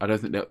rush it. I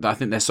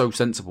think they're so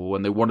sensible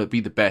and they want to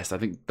be the best. I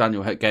think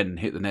Daniel again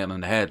hit the nail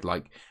on the head.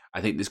 Like I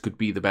think this could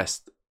be the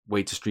best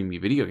way to stream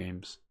your video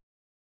games.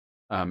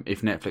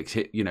 If Netflix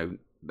hit,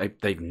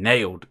 they've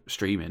nailed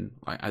streaming.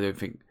 Like I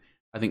think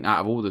out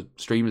of all the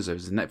streamers,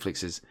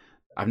 Netflix is.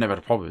 I've never had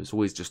a problem. It's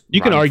always just.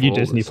 You can argue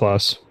Disney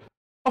Plus.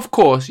 Of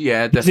course,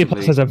 yeah, definitely. Disney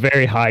Plus has a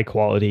very high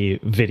quality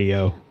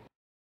video.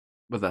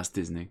 But that's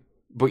Disney.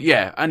 But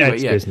yeah, anyway,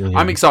 Disney,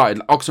 I'm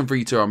excited.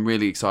 Oxenfree 2, I'm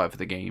really excited for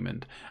the game,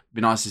 and it'd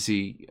be nice to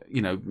see,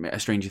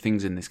 Stranger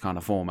Things in this kind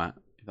of format,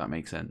 if that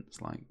makes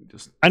sense. Like,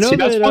 just I know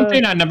that's one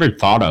thing I never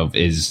thought of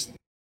is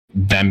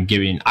them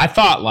giving. I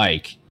thought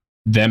like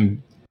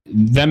them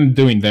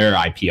doing their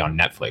IP on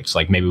Netflix.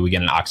 Like maybe we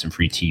get an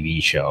Oxenfree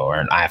TV show or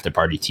an After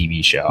Party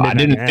TV show. I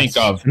didn't think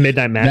of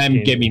Midnight Mass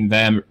them giving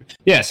them.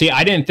 Yeah, see,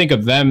 I didn't think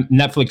of them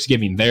Netflix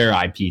giving their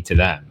IP to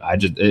them. I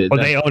just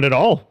they own it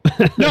all.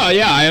 No,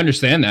 yeah, I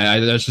understand that.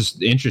 That's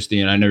just interesting,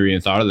 and I never even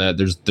thought of that.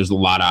 There's a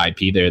lot of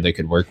IP there they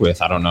could work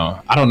with. I don't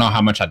know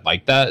how much I'd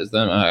like that.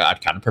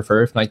 I'd kind of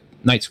prefer if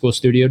Night School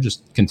Studio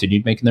just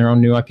continued making their own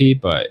new IP,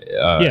 but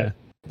yeah.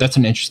 That's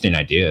an interesting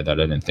idea that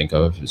I didn't think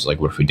of. Is like,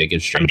 what if we did get a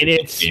Stranger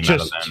Things game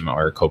out of them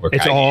or Cobra Kai?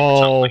 It's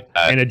all like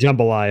in a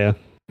jambalaya.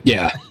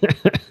 Yeah.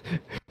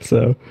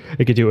 So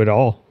it could do it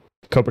all.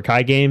 Cobra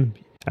Kai game.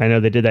 I know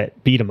they did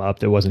that beat 'em up.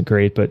 That wasn't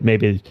great, but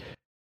maybe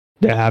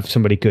they have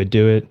somebody good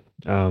do it.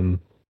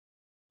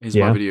 Here's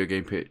my video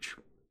game pitch: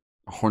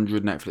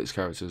 100 Netflix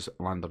characters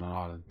land on an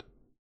island.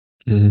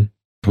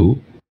 Mm-hmm.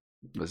 Ooh.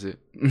 That's it.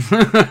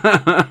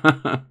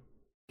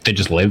 They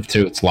just live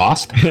too. It's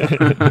Lost.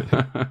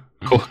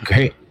 Cool,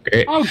 great.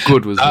 How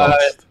good was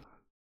Lost?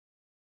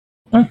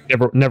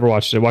 Never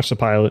watched it. Watched the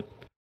pilot.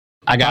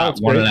 I got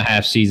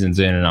 1.5 seasons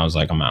in, and I was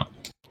like, I'm out.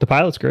 The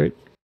pilot's great.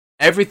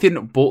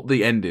 Everything but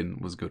the ending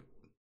was good.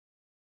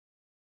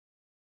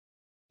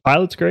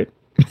 Pilot's great.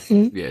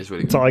 Yeah, it's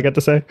really good. That's all I got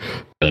to say.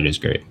 Pilot is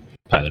great.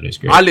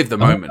 I lived the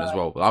moment as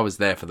well, but I was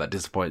there for that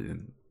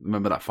disappointing.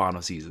 Remember that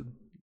final season?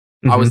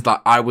 Mm-hmm.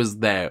 I was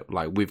there,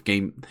 like with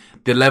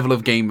the level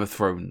of Game of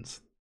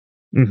Thrones.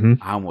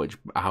 Mm-hmm.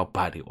 How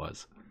bad it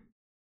was.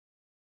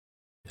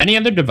 Any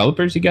other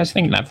developers you guys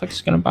think Netflix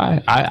is going to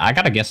buy? I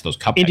got to guess those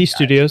Cuphead indie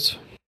studios.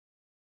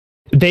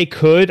 They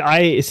could.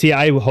 I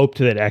hoped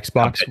that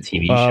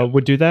Xbox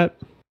would do that.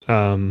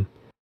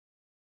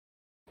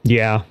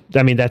 Yeah,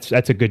 I mean that's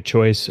a good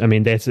choice. I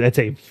mean that's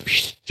a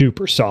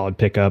super solid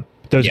pickup.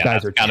 Those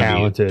guys are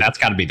talented. That's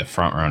got to be the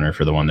front runner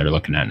for the one they're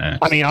looking at next.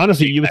 I mean,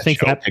 honestly, you would think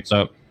that picks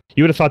up.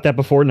 You would have thought that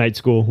before Night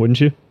School, wouldn't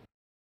you?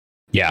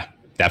 Yeah,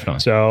 definitely.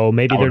 So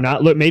maybe they're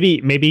not. Look,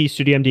 maybe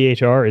Studio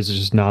MDHR is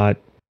just not.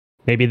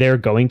 Maybe they're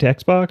going to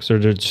Xbox, or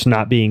they're just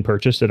not being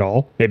purchased at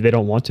all. Maybe they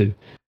don't want to.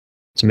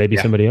 So maybe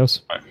somebody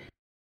else.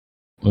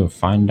 We'll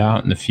find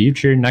out in the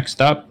future. Next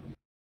up,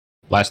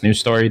 last news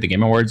story: the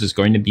Game Awards is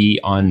going to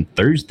be on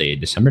Thursday,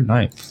 December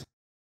 9th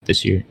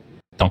this year.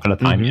 Don't got a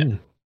time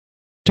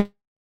yet.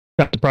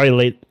 Probably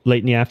late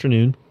in the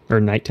afternoon or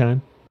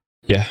nighttime.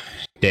 Yeah,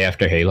 day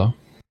after Halo.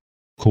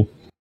 Cool.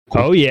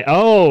 Oh yeah.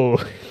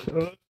 Oh,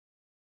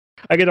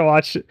 I get to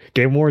watch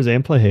Game Awards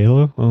and play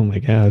Halo. Oh my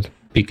god.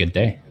 Be a good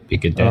day.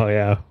 Oh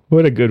yeah.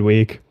 What a good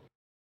week.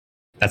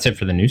 That's it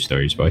for the news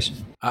stories, boys.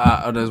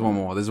 There's one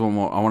more.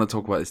 I want to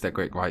talk about this Dead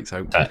Great Right. So,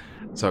 you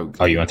want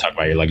to talk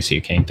about your Legacy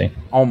of Kain thing?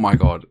 Oh my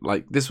god!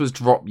 Like this was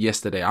dropped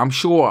yesterday. I'm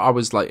sure I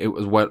was like, it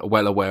was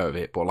well aware of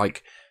it, but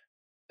like,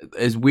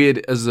 as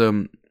weird as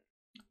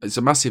it's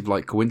a massive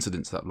like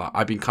coincidence that like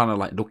I've been kind of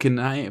like looking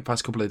at it the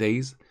past couple of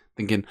days,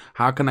 thinking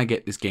how can I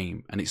get this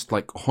game, and it's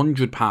like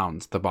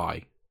 £100 to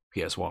buy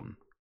PS1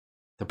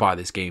 to buy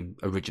this game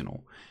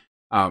original.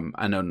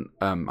 And then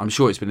I'm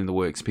sure it's been in the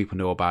works. People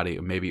know about it,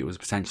 and maybe it was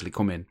potentially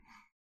coming.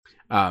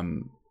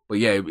 But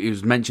yeah, it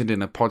was mentioned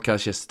in a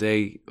podcast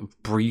yesterday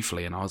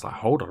briefly, and I was like,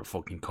 hold on a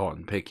fucking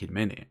cotton picking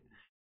minute.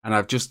 and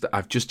I've just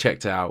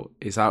checked it out.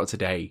 It's out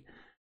today,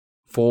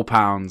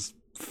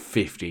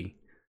 £4.50.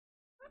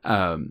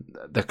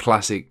 The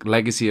classic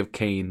Legacy of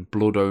Kain,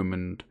 Blood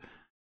Omen,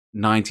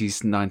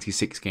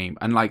 1996 game,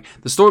 and like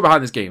the story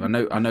behind this game.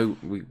 I know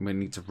we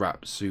need to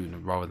wrap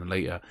soon rather than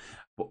later.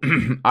 But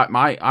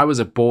I was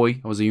a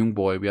boy. I was a young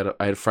boy.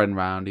 I had a friend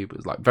round. He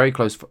was like very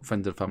close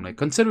friend of the family.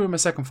 Consider him a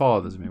second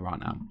father to me right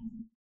now.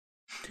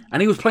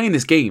 And he was playing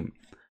this game,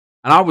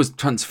 and I was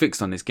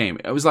transfixed on this game.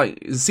 It was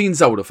like seeing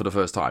Zelda for the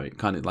first time. It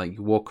kind of like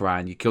you walk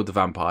around, you kill the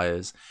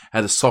vampires,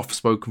 had a soft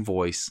spoken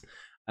voice,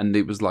 and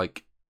it was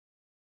like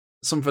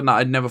something that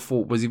I'd never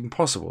thought was even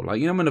possible. Like,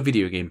 you know when a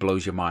video game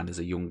blows your mind as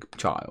a young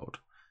child?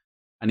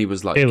 And he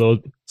was like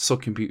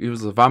sucking people. He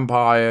was a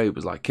vampire. He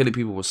was like killing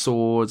people with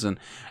swords. And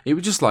it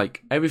was just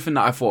like everything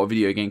that I thought a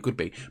video game could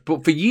be.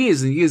 But for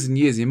years and years and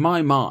years, in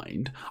my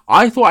mind,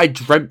 I thought I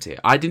dreamt it.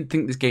 I didn't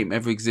think this game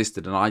ever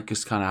existed. And I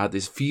just kind of had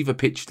this fever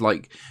pitch,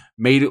 like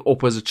made it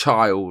up as a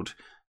child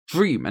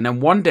dream. And then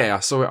one day I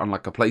saw it on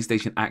like a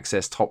PlayStation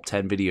Access top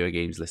 10 video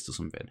games list or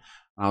something.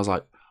 And I was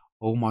like,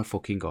 oh my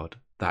fucking God.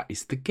 That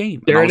is the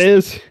game. There it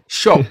is.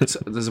 Shocked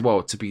as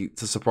well to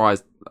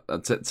surprised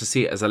to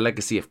see it as a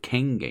Legacy of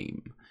Kain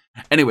game.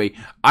 Anyway,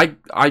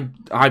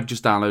 I've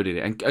just downloaded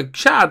it, and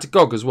shout out to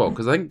GOG as well,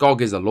 because I think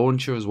GOG is a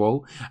launcher as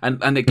well,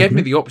 and it gave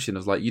me the option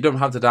of like you don't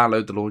have to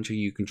download the launcher,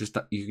 you can just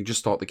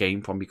start the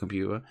game from your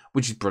computer,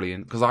 which is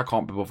brilliant because I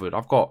can't be bothered.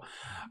 I've got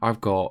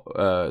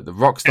the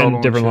Rockstar and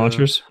launcher, different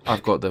launchers.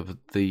 I've got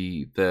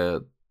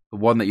the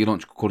one that you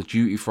launch Call of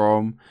Duty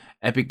from,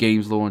 Epic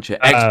Games launcher,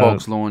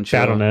 Xbox launcher,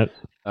 Battle.net.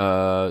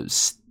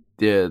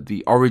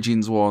 The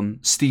Origins one,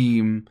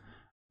 Steam,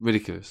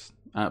 ridiculous,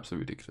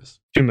 absolutely ridiculous.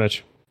 Too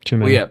much.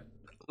 Well, yeah,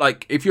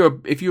 like if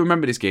you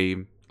remember this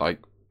game, like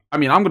I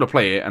mean, I'm gonna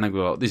play it and I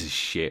go, oh, this is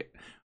shit,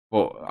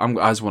 but I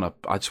just want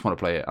to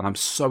play it, and I'm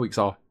so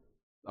excited.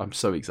 I'm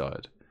so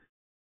excited.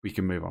 We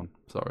can move on.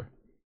 Sorry.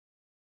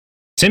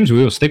 Sims,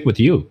 we will stick with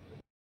you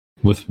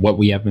with what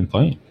we have been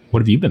playing.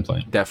 What have you been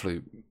playing?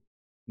 Definitely.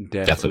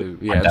 Yeah,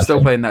 Definitely. I'm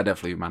still playing that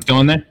Deathloop, man. Still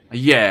in there?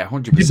 Yeah,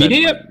 100%. You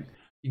beat it?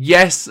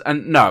 Yes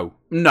and no.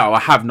 No, I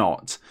have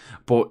not,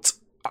 but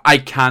I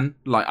can.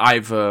 Like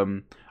I've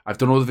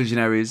done all the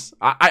Visionaries.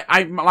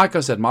 I like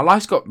I said, my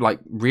life's got like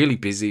really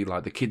busy.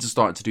 Like the kids are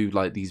starting to do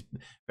like these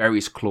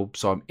various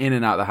clubs, so I'm in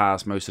and out of the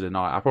house most of the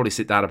night. I probably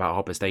sit down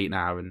about 8:30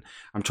 now, and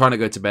I'm trying to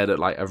go to bed at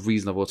like a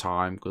reasonable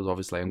time because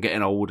obviously I'm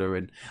getting older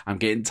and I'm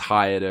getting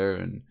tireder,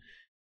 and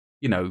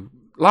you know,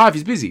 life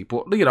is busy.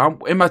 But you know,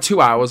 in my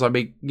 2 hours, I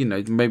make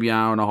maybe an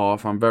hour and a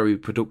half. I'm very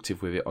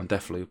productive with it on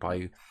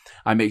Deathloop.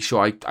 I make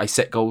sure I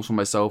set goals for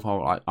myself.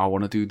 I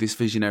want to do this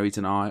Visionary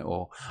tonight,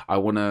 or I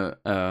want to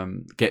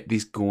get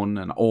this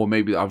gun, or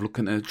maybe I've looked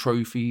at the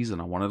trophies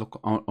and I want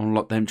to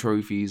unlock them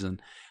trophies.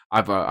 And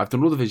I've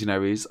done all the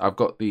Visionaries. I've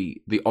got the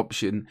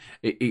option.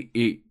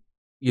 The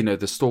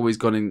story's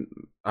gone in.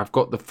 I've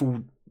got the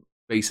full.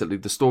 Basically,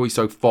 the story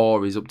so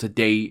far is up to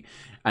date,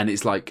 and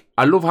it's like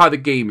I love how the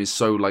game is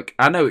so like.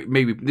 I know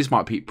maybe this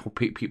might put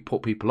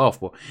people off,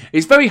 but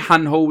it's very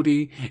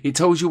handholdy. It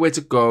tells you where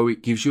to go.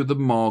 It gives you the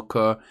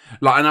marker.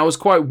 Like, and I was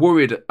quite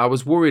worried. I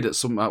was worried at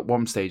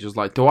one stage. I was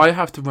like, do I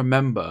have to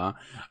remember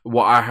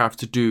what I have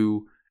to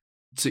do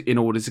in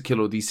order to kill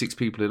all these 6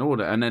 people in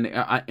order? And then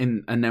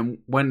and then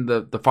when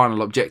the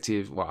final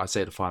objective, well, I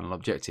say the final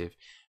objective.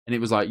 And it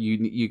was like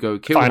you go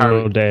kill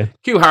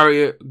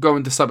Harriet, go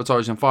into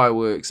sabotage and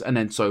fireworks, and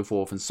then so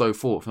forth and so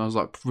forth. And I was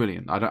like,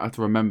 brilliant! I don't have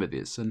to remember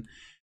this, and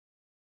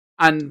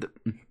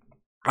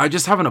I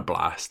just having a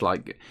blast.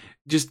 Like,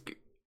 just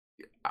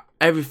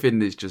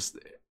everything is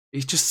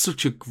it's just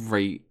such a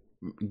great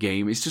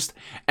game. It's just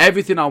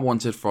everything I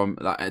wanted from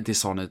like a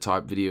Dishonored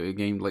type video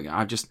game. Like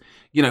I just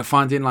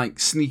finding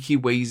like sneaky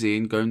ways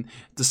in, going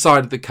the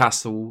side of the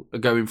castle,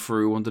 going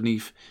through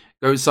underneath.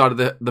 Go inside of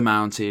the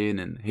mountain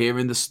and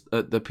hearing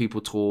the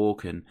people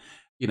talk, and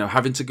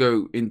having to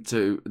go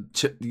into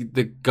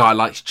the guy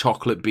likes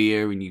chocolate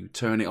beer, and you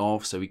turn it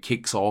off so he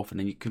kicks off, and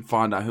then you can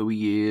find out who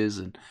he is,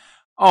 and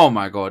oh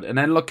my God! And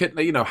then look at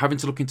having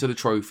to look into the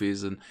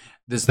trophies, and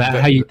there's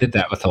how you did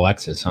that with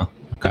Alexis, huh?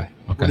 Okay.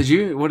 What did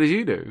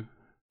you do?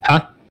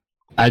 Huh?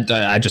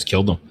 I just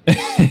killed him.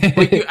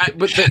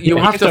 but you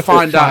have to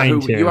find out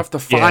who you have to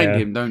find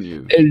him, don't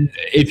you?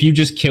 If you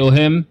just kill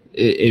him,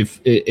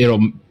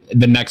 it'll.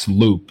 The next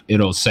loop,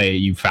 it'll say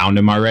you found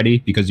him already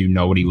because you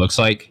know what he looks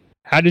like.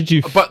 How did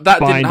you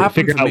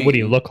figure out what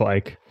he looked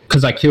like?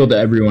 Because I killed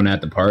everyone at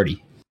the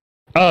party.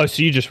 Oh,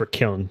 so you just were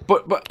killing.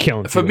 But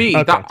killing for me,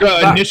 okay.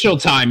 that initial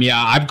time,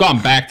 yeah, I've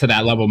gone back to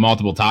that level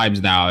multiple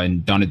times now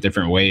and done it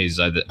different ways.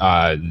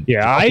 I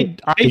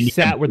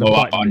sat where the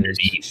button is.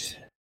 underneath.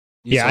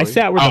 Yeah, I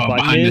sat where the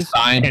button is,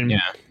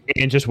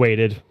 and just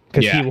waited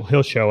because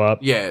he'll show up.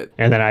 Yeah,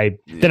 and then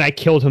I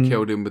killed him.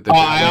 Killed him with the.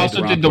 I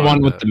also did the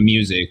one with the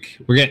music.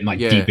 We're getting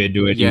deep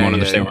into it. You won't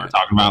understand what we're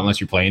talking about unless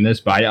you're playing this.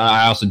 But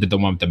I also did the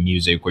one with the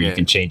music where you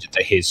can change it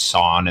to his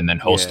song, and then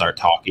he'll start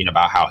talking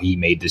about how he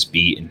made this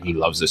beat and he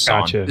loves this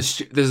song. Gotcha.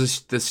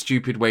 The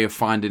stupid way of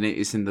finding it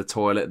is in the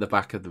toilet at the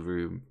back of the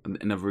room,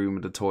 in a room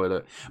with the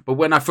toilet. But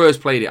when I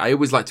first played it, I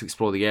always like to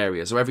explore the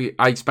area. So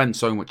I spend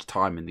so much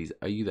time in these.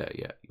 Are you there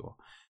yet? You are.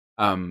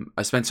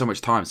 I spent so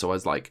much time, so I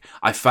was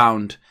I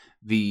found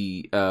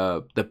the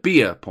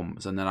beer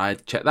pumps, and then I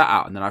checked that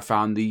out, and then I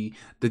found the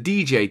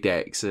DJ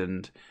decks,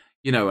 and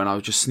and I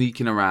was just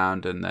sneaking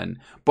around,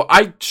 but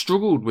I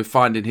struggled with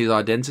finding his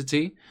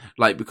identity,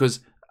 because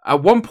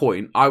at one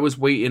point I was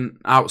waiting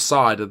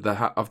outside of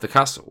the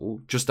castle,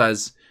 just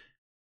as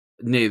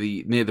near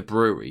the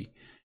brewery,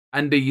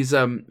 and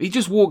he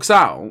just walks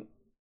out.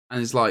 And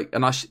he's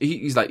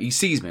he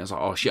sees me. I was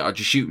like, oh shit, I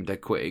just shoot him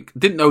dead quick.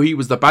 Didn't know he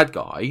was the bad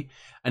guy.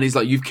 And he's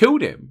like, you've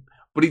killed him.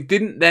 But he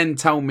didn't then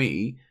tell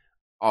me,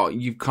 oh,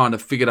 you've kind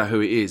of figured out who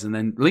it is and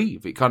then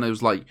leave. It kind of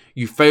was like,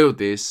 you failed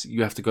this.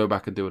 You have to go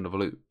back and do another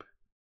loop.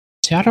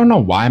 See, I don't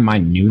know why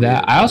mine knew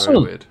that. I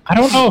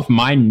don't know if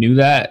mine knew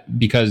that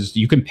because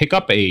you can pick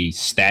up a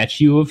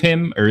statue of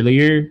him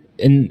earlier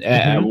in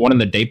one of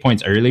the day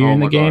points earlier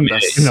in the game.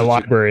 In the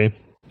library.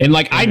 And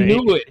I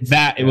knew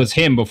it was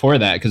him before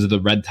that because of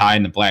the red tie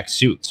and the black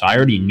suit. So I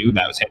already knew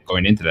that was him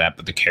going into that,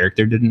 but the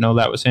character didn't know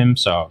that was him.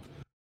 So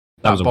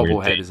that was a weird thing.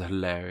 Bobblehead is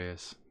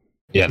hilarious.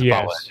 Yeah, the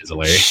bobblehead is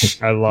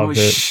hilarious. I love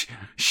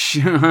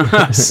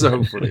it.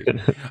 So funny.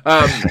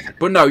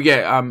 But no,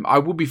 I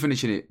will be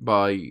finishing it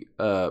by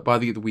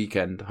the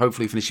weekend.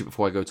 Hopefully finish it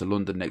before I go to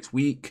London next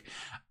week.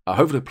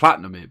 Hopefully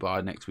platinum it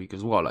by next week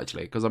as well,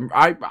 actually, because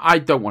I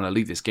don't want to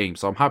leave this game.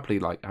 So I'm happy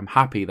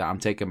that I'm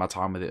taking my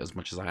time with it as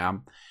much as I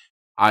am.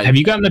 Have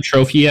you gotten the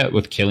trophy yet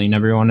with killing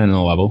everyone in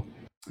the level?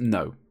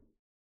 No.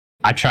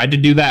 I tried to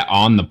do that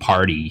on the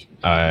party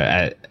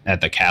at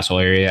the castle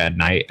area at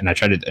night, and I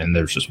tried it, and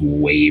there's just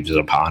waves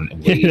upon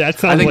waves. That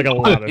sounds like a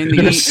lot of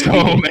there's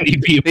so many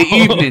people. The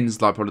evening's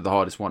probably the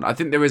hardest one. I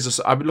think there is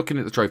I've been looking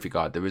at the trophy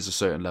guide. There is a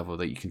certain level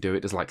that you can do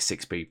it. There's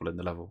 6 people in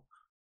the level.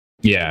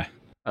 Yeah.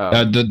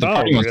 The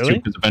party ones too,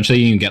 because eventually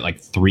you can get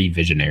 3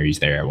 visionaries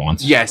there at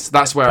once. Yes,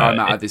 that's where I'm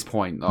at this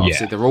point.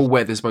 Obviously, they're all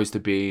where they're supposed to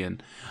be,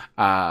 and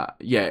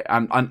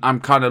I'm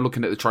kind of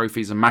looking at the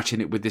trophies and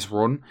matching it with this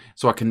run,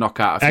 so I can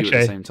knock out a few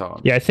at the same time.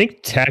 Yeah, I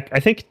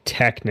think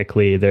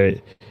technically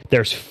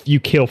there's you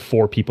kill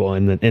 4 people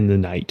in the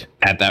night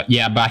at that.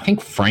 Yeah, but I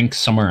think Frank's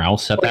somewhere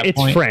else at that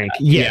point. It's Frank.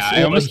 Yes,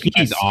 yeah, I almost think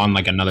he's on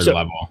another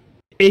level.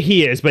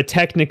 He is, but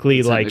technically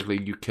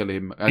you kill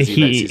him as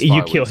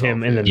you kill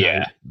him in the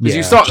night. Because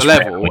you start the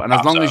level, and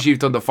as long as you've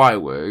done the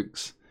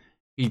fireworks,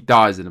 he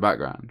dies in the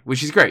background,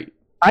 which is great.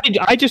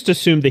 I just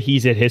assumed that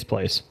he's at his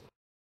place.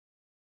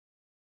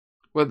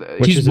 Well,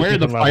 he's where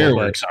the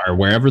fireworks are,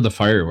 wherever the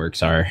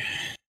fireworks are.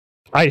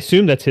 I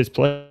assume that's his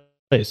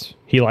place.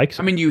 He likes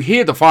it. I mean, you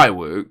hear the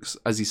fireworks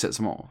as he sets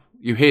them off.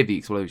 You hear the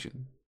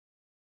explosion.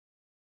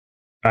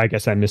 I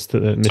guess I missed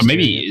the. So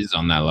maybe he is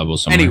on that level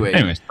somewhere.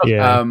 Anyways,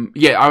 I'm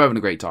having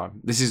a great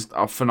time. This is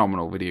a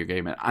phenomenal video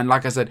game, and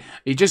like I said,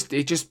 it just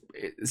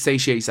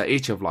satiates that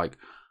itch of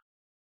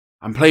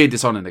I'm playing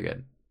Dishonored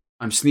again.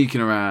 I'm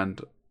sneaking around.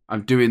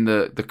 I'm doing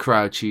the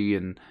crouchy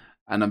and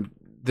I'm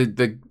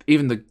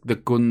even the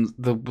guns,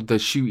 the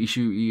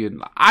shooty,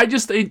 and I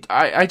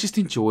just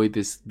enjoy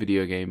this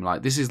video game.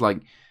 This is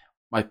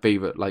my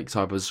favorite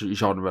type of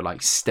genre,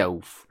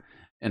 stealth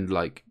and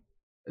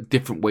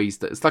different ways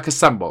that it's like a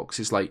sandbox.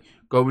 It's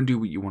go and do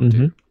what you want to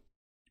do,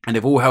 and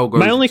if all hell goes.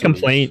 My only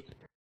complaint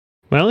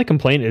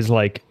is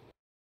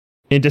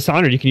in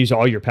Dishonored you can use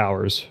all your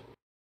powers.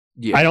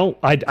 Yeah,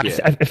 I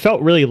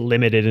felt really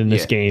limited in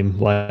this game.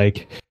 You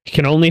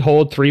can only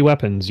hold 3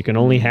 weapons. You can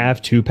only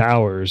have 2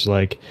 powers.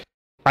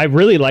 I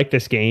really like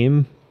this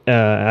game.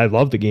 I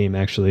love the game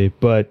actually,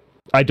 but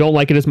I don't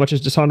like it as much as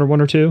Dishonored 1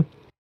 or 2,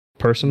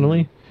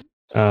 personally.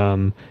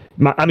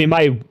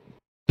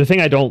 The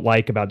thing I don't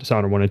like about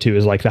Dishonored 1 and 2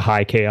 is the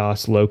high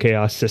chaos, low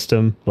chaos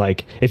system.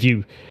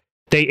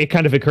 It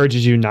kind of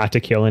encourages you not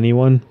to kill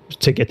anyone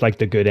to get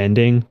the good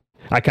ending.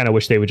 I kind of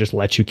wish they would just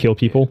let you kill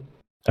people.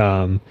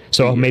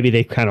 Maybe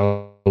they kind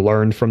of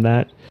learned from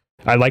that.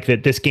 I like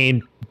that this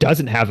game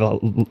doesn't have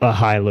a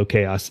high, low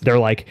chaos.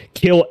 They're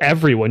kill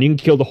everyone. You can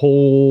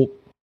kill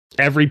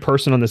every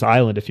person on this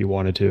island if you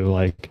wanted to.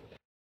 I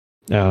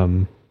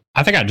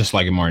think I just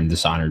like it more in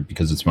Dishonored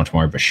because it's much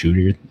more of a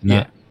shooter than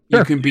that.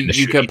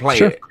 You can play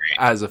it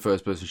as a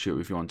first-person shooter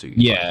if you want to.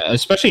 Yeah,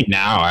 especially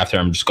now after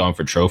I'm just going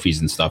for trophies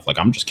and stuff.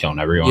 I'm just killing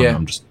everyone. Yeah.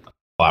 I'm just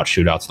out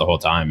shootouts the whole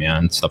time,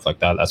 and stuff like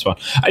that. That's fun.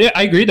 I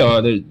agree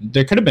though.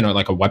 There could have been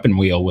a weapon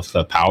wheel with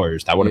the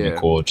powers. That would have been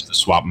cool, just to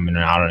swap them in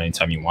and out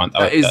anytime you want.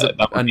 That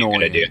would annoying. be a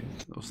good idea.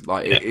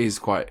 Like it is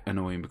quite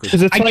annoying because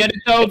Because it's I like, get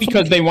it though,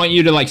 because they want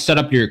you to like set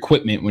up your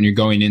equipment when you're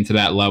going into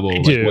that level,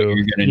 like do, what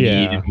you're gonna yeah.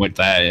 need and what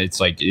that. It's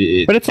like, But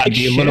it's it'd like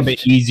be a little bit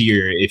shift.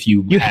 easier if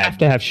you have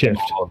to have shift.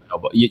 all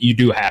available. You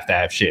do have to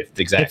have shift,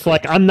 exactly. It's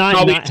like I'm not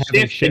Probably not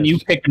having shift, shift. and you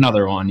pick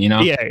another one. You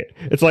know, Yeah,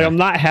 it's like I'm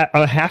not.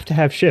 I have to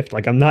have shift.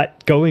 Like I'm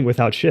not going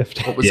without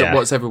shift.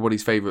 what's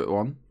everybody's favorite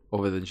one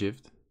other than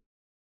shift?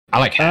 I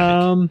like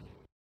Havoc.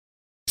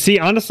 See,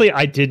 honestly,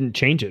 I didn't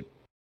change it.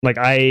 Like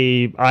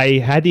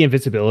I had the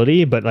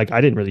invisibility, but like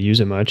I didn't really use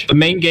it much. The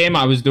main game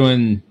I was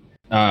doing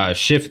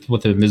shift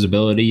with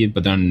invisibility,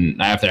 but then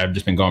after I've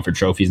just been going for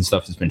trophies and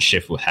stuff, it's been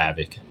shift with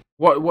Havoc.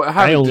 What?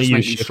 How I does only this use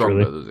make you shift, stronger?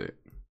 really. Does it?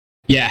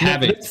 Yeah, No,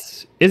 Havoc.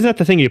 isn't that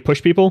the thing you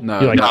push people? No,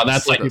 You're like, no,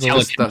 that's like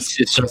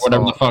telekinesis or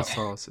whatever the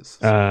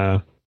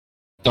fuck.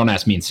 Don't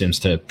ask me in Sims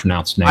to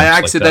pronounce names. I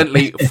like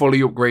accidentally that. fully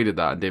upgraded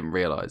that and didn't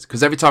realize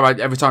because every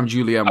time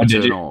Julian would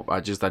did turn you? up,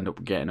 I just end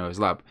up getting her his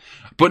lab.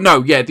 But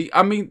no, yeah,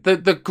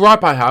 the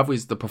gripe I have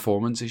is the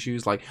performance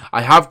issues. Like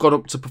I have got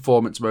up to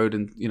performance mode,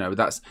 and you know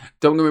that's,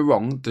 don't get me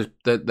wrong,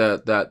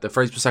 the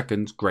frames per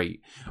second's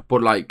great,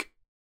 but like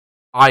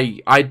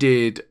I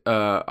did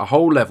a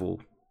whole level.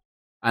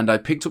 And I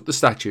picked up the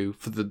statue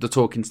for the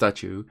talking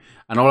statue,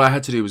 and all I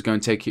had to do was go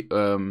and take it.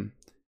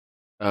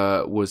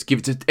 Was give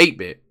it to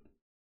 8-bit,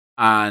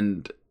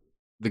 and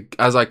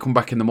as I come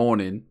back in the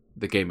morning,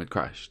 the game had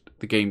crashed.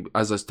 The game,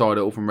 as I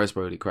started up from Res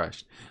Mode, it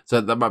crashed.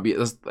 So that might be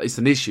it's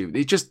an issue.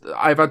 It just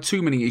I've had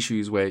too many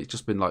issues where it's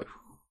just been like,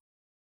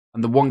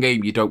 and the one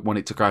game you don't want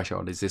it to crash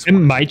on is this it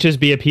one. might just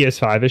be a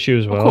PS5 issue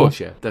as well. Of course,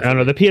 yeah. I don't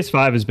know. The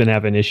PS5 has been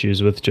having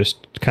issues with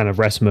just kind of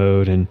rest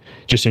mode and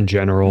just in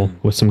general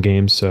with some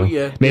games. So Well,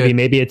 yeah,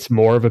 maybe it's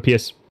more of a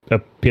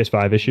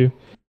PS5 issue.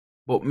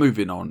 But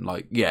moving on,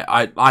 like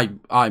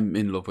I'm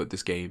in love with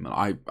this game, and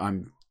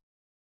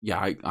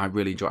I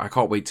really enjoy it. I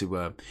can't wait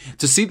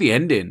to see the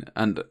ending,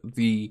 and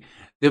the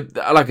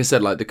like I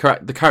said, like the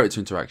character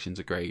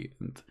interactions are great,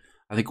 and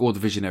I think all the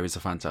visionaries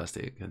are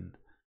fantastic, and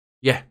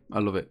yeah, I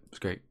love it. It's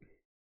great.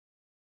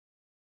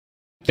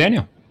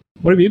 Daniel,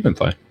 what have you been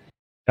playing?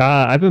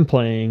 I've been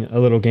playing a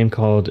little game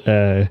called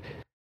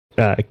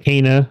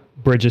Kena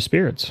Bridge of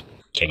Spirits.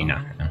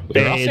 Kana.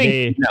 They- They're all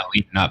saying Kena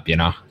leading up, you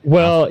know.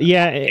 Well,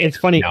 yeah, it's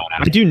funny. No.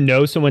 I do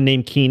know someone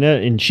named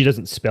Kena, and she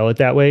doesn't spell it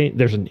that way.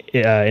 There's an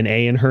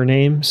A in her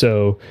name,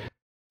 so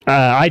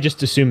I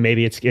just assume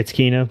maybe it's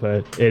Kena,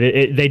 but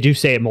they do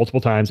say it multiple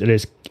times. It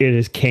is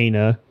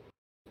Kena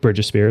Bridge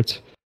of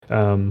Spirits.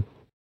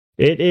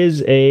 It is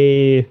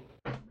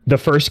the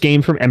first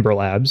game from Ember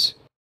Labs,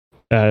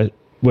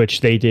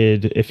 which they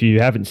did. If you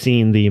haven't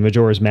seen the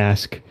Majora's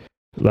Mask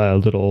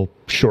little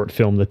short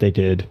film that they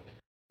did,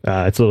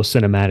 it's a little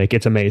cinematic.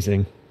 It's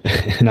amazing,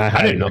 and I I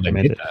highly didn't know they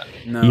recommend did it.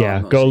 that. No, Yeah,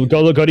 I'm not go seeing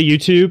to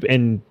YouTube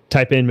and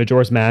type in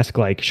Majora's Mask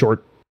like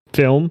short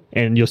film,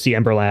 and you'll see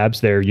Ember Labs,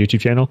 their YouTube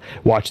channel.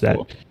 Watch that.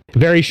 Cool.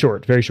 Very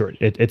short, very short.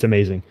 It's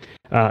amazing.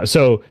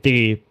 So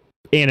the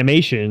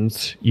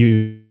animations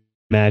you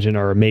imagine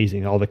are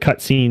amazing. All the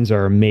cutscenes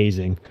are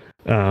amazing.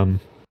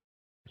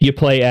 You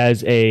play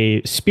as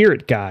a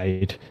spirit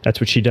guide. That's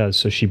what she does.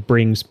 So she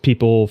brings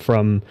people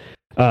from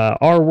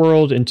our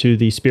world into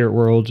the spirit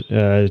world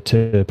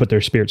to put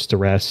their spirits to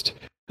rest.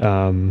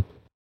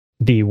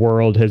 The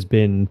world has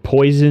been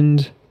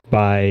poisoned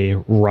by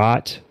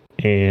rot,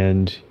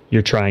 and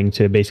you're trying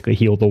to basically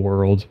heal the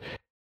world.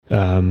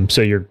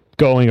 So you're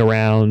going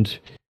around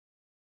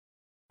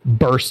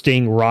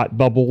bursting rot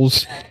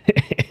bubbles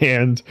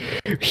and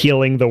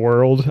healing the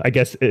world. I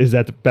guess, is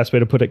that the best way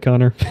to put it,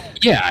 Connor?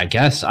 Yeah, I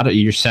guess.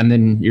 You're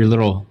sending your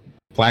little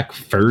black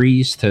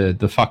furries to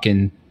the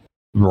fucking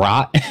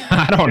rot.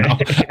 I don't know.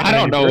 I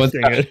don't know what's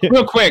Bursting it.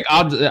 real quick.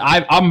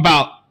 I'm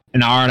about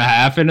an hour and a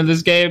half into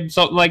this game,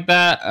 something like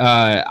that.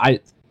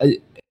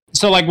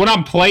 So like when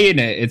I'm playing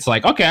it, it's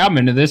like, okay, I'm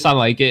into this. I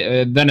like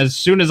it. Then as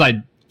soon as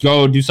I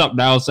go do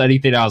something else,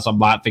 anything else, I'm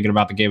not thinking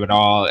about the game at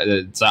all.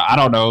 I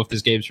don't know if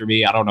this game's for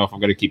me. I don't know if I'm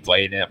going to keep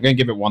playing it. I'm going to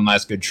give it one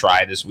last good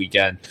try this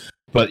weekend.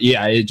 But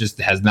yeah, it just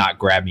has not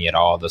grabbed me at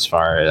all thus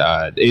far.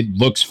 It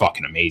looks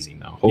fucking amazing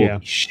though. Holy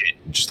shit!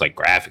 Just like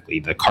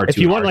graphically, the cartoon. If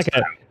you want art's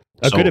like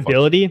a so good fucking-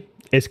 ability,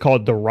 it's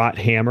called the Rot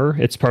Hammer.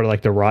 It's part of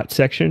like the Rot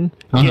section.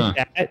 Uh-huh.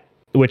 Hit that,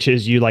 which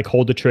is you like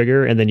hold the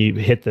trigger and then you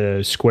hit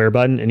the square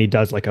button, and she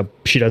does like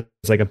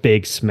a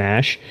big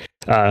smash.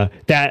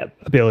 That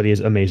ability is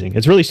amazing.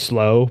 It's really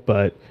slow,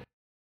 but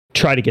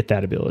try to get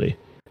that ability.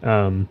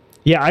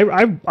 Yeah,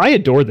 I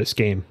adore this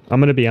game. I'm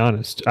gonna be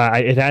honest.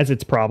 It has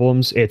its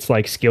problems. Its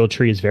like skill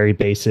tree is very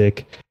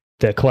basic.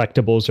 The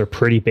collectibles are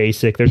pretty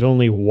basic. There's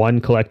only one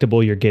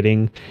collectible you're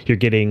getting. You're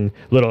getting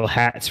little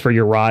hats for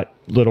your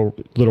little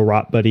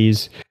rot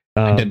buddies.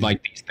 I did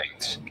like these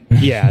things.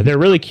 Yeah, they're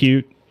really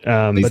cute. These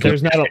But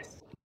there's look not. nice.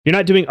 You're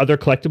not doing other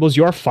collectibles.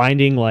 You are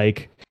finding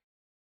like,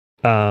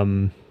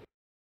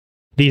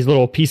 these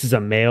little pieces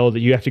of mail that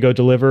you have to go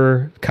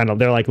deliver. Kind of,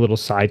 they're like little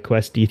side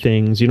questy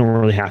things. You don't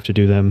really have to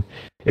do them.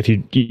 If you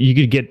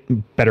could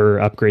get better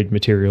upgrade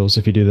materials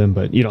if you do them,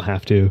 but you don't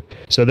have to.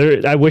 So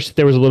I wish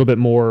there was a little bit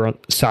more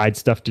side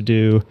stuff to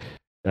do.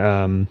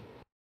 How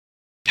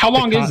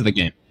long is the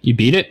game? You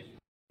beat it?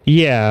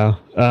 Yeah.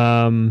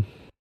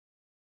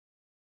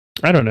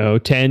 I don't know,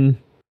 10,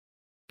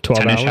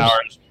 12 10-ish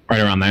hours,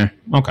 right around there.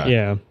 Okay.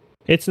 Yeah.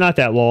 It's not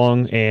that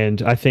long,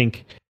 and I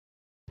think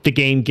the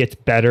game gets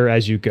better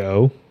as you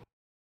go.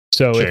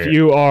 So Sure. if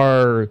you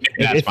are...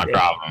 That's my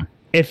problem.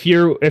 If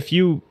you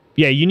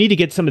need to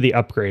get some of the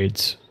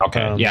upgrades.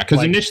 Okay. Yeah,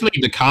 because initially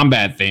the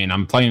combat thing,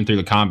 I'm playing through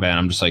the combat,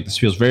 I'm just like, this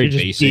feels very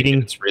basic.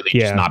 It's really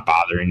just not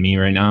bothering me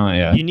right now.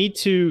 Yeah. You need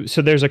to...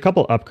 So there's a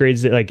couple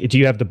upgrades that, like, do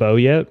you have the bow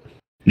yet?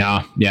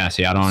 No. Yeah,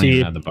 see, I don't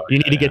even have the bow. You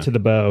need to get to the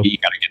bow. You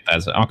gotta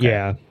get that. Okay.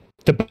 Yeah.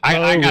 The bow I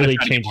gotta really try to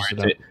get changes more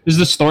into it. Does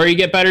the story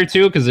get better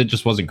too? Because it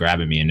just wasn't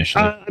grabbing me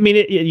initially. I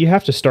mean, you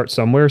have to start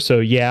somewhere. So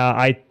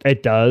yeah,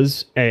 it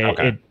does.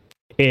 Okay.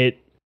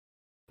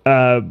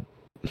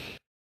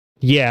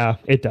 Yeah,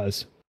 it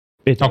does.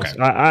 It does.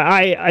 Okay.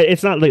 I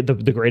it's not like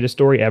the greatest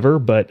story ever,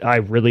 but I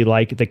really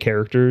like the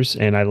characters,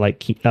 and I like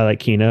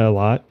Kina a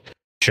lot.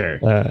 Sure.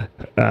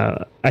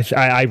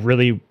 I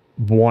really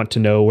want to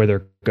know where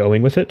they're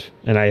going with it,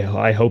 and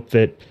I hope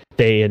that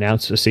they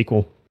announce a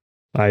sequel.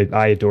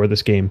 I adore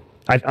this game.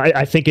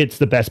 I think it's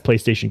the best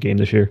PlayStation game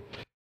this year.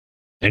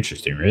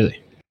 Interesting,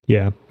 really.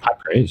 Yeah.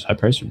 High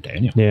praise from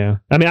Daniel. Yeah.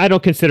 I mean, I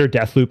don't consider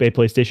Deathloop a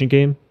PlayStation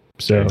game,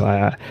 so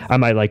I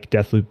might like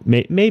Deathloop.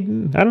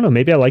 Maybe I don't know.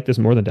 Maybe I like this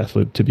more than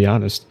Deathloop, to be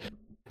honest.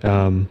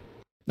 I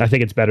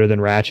think it's better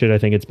than Ratchet. I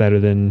think it's better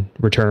than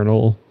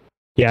Returnal.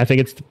 Yeah, I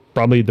think it's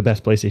probably the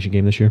best PlayStation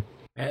game this year.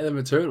 Better than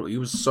Returnal.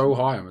 You was so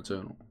high on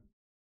Returnal.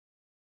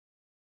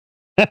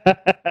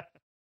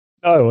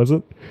 No, it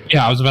wasn't.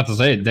 Yeah, I was about to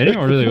say,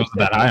 Daniel really wasn't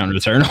that high on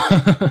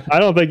Returnal. I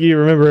don't think you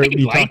remember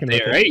me talking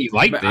about it, right? You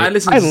liked it. I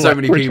listened to so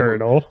many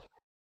Returnal. people.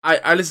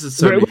 I listen to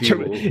so many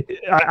people.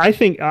 I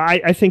think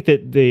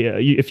that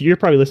if you're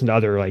probably listening to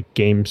other like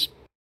games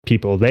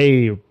people,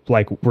 they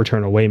like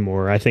Returnal way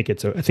more. I think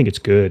it's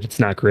good. It's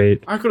not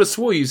great. I could have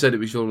swore you said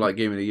it was your like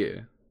game of the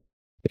year.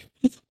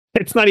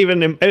 It's not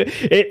even.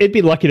 It'd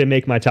be lucky to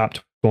make my top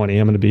 20.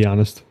 I'm going to be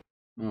honest.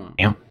 Oh.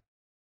 Yeah.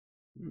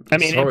 I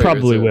mean, it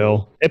probably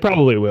will. It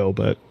probably will,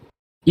 but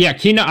yeah,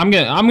 Kina, I'm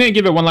gonna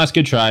give it one last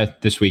good try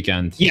this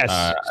weekend.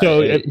 Yes.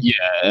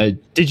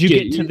 Did you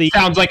get to the?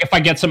 Sounds like if I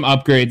get some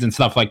upgrades and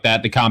stuff like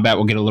that, the combat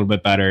will get a little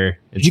bit better.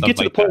 Did you get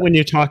to the point when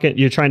you're trying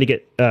to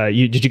get?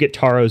 Did you get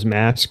Taro's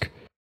mask?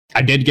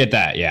 I did get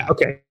that. Yeah.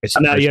 Okay.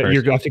 So now you're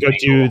going to have to go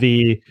do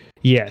the.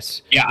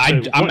 Yes. Yeah,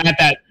 I'm at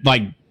that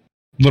like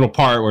little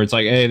part where it's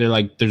like, hey, they're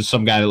like, there's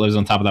some guy that lives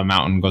on top of that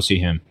mountain. Go see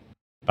him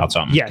about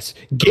something. Yes.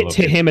 Get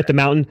to him at the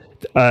mountain.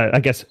 I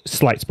guess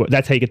slight spoil.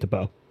 That's how you get the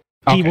bow.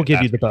 He will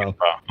give you the bow.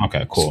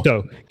 Okay, cool.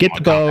 So get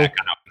the bow. That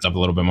kind of opens up a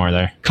little bit more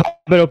there.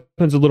 Combat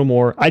opens a little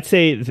more. I'd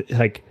say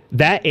like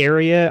that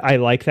area. I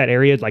like that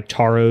area, like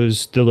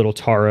the little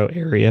Taro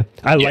area.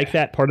 I like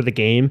that part of the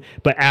game.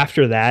 But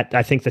after that,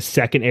 I think the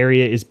second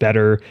area is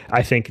better.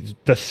 I think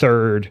the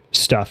third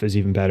stuff is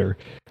even better.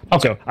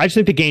 Okay. So I just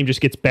think the game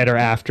just gets better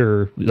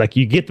after, like,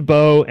 you get the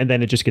bow, and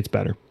then it just gets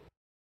better.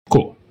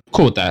 Cool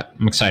with that.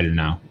 I'm excited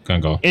now.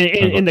 Gonna go.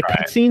 And the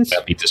cutscenes,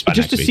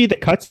 just to see the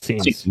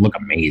cutscenes, look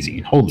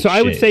amazing. Holy shit! So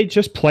I would say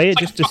just play it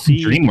just to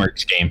see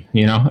DreamWorks game,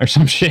 or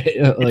some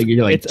shit. Like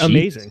you're like, it's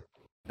amazing.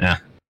 Yeah.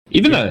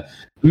 Even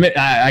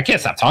I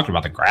can't stop talking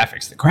about the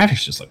graphics. The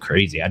graphics just look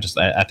crazy. I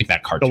think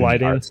that cartoon, the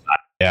lighting,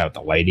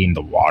 the lighting,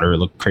 the water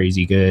look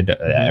crazy good.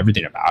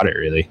 Everything about it,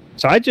 really.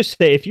 So I just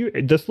say, if you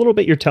this little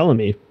bit you're telling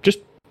me, just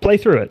play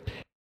through it.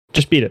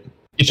 Just beat it.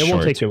 It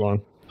won't take too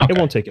long. Okay. It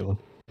won't take you long.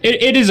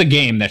 It is a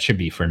game that should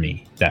be for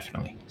me,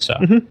 definitely. So,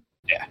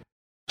 yeah.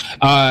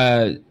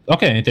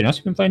 Okay. Anything else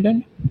you've been playing,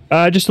 Daniel?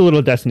 Just a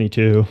little Destiny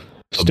 2.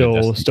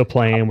 Still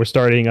playing. We're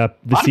starting up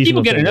the season.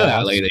 People get into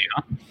that lately,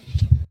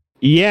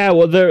 Yeah,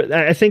 well,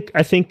 I think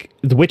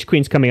the Witch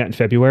Queen's coming out in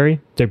February.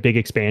 Their big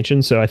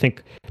expansion, so I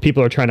think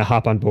people are trying to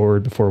hop on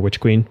board before Witch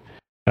Queen.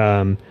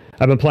 I've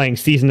been playing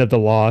Season of the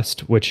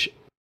Lost, which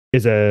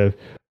is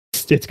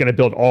it's going to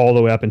build all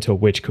the way up until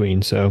Witch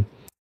Queen. So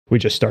we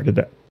just started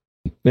that,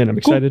 and I'm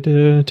excited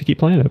to keep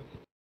playing it.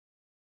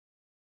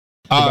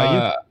 What about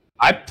you?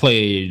 I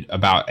played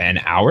about an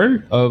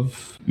hour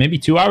of maybe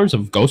 2 hours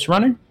of Ghost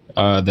Runner.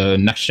 The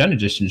next gen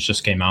edition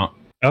just came out.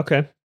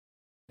 Okay.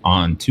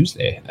 On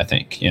Tuesday, I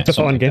think. Yeah, it's a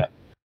fun game.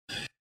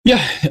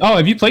 Yeah. Oh,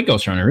 have you played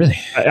Ghost Runner? Really?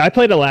 I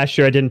played it last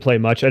year. I didn't play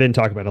much. I didn't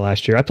talk about it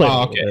last year. I played it a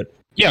little bit.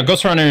 Yeah,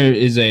 Ghost Runner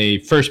is a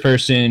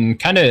first-person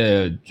kind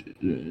of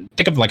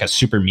think of like a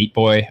Super Meat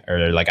Boy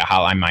or like a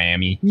Hotline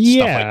Miami.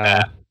 Stuff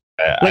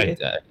like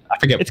that. I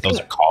forget what those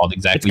are called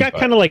exactly. It's got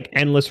kind of like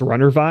Endless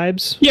Runner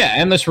vibes. Yeah,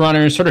 Endless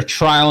Runner, sort of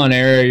trial and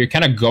error. You're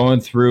kind of going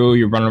through,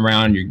 you're running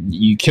around,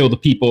 you kill the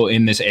people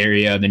in this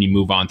area, then you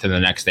move on to the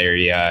next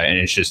area, and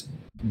it's just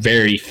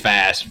very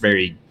fast,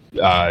 very,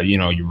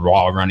 you're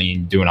raw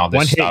running, doing all this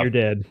One stuff. Hit,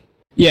 you're dead.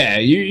 Yeah,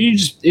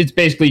 it's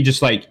basically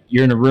just like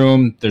you're in a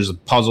room, there's a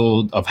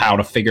puzzle of how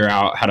to figure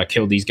out how to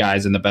kill these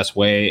guys in the best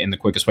way, in the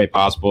quickest way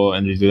possible,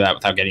 and you do that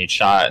without getting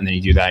shot, and then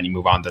you do that and you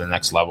move on to the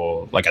next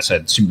level. Like I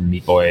said, Super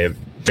Meat Boy,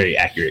 very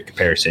accurate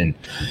comparison,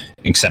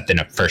 except in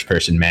a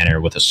first-person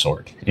manner with a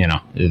sword.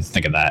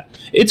 Think of that.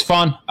 It's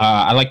fun.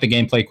 I like the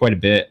gameplay quite a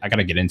bit. I got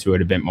to get into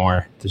it a bit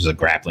more. There's a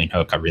grappling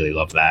hook. I really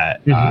love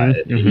that.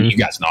 You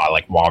guys know I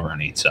like wall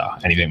running, so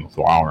anything with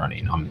wall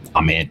running,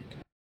 I'm in.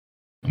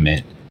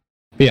 But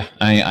yeah,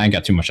 I ain't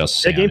got too much else to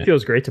say. That game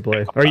feels great to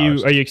play. Are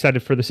you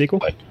excited for the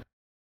sequel?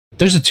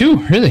 There's a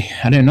 2, really?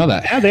 I didn't know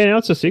that. Yeah, they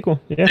announced a sequel.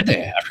 Yeah, Did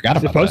they? I forgot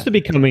about it's supposed that. to be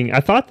coming. I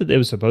thought that it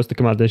was supposed to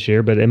come out this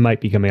year, but it might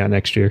be coming out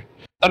next year.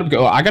 I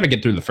got to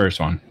get through the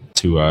first one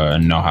to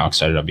know how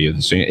excited I'll be with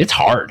this thing. It's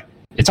hard.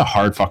 It's a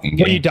hard fucking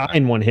game. Well, you die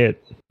in one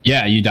hit.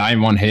 Yeah, you die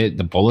in one hit.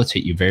 The bullets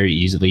hit you very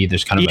easily.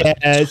 There's kind of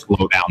a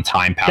slow down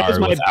time power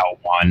with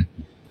L1.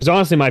 It's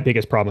honestly my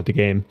biggest problem with the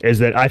game is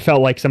that I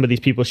felt like some of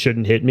these people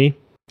shouldn't hit me.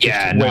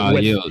 Yeah, no,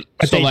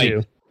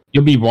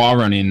 you'll be wall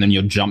running, and then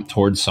you'll jump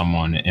towards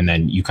someone, and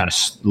then you kind of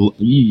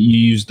you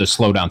use the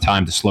slow down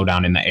time to slow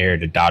down in the air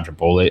to dodge a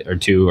bullet or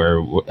two,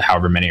 or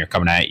however many are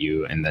coming at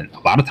you. And then a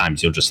lot of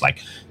times you'll just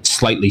like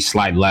slightly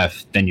slide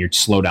left, then your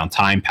slow down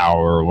time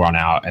power will run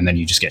out, and then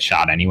you just get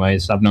shot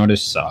anyways. I've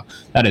noticed, so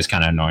that is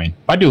kind of annoying.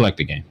 But I do like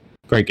the game.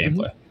 Great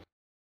gameplay.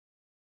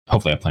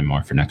 Hopefully, I play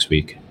more for next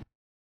week,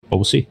 but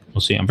we'll see.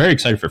 I'm very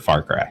excited for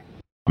Far Cry.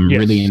 I'm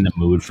really in the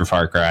mood for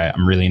Far Cry.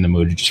 I'm really in the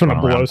mood to just run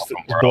around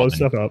blow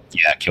stuff up.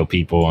 Yeah, kill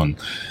people and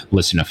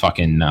listen to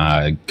fucking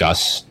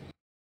Gus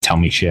tell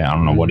me shit. I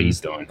don't know what he's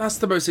doing. That's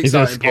the most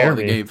exciting part of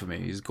the game for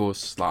me. Is of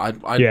course, like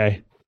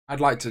I'd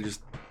like to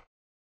just.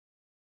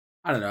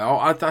 I don't know.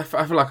 I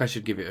feel like I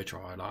should give it a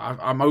try. Like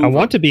I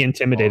want to be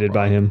intimidated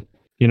by him.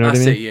 You know what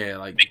I mean? Yeah,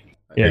 like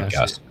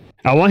Gus.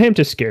 I want him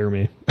to scare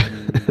me.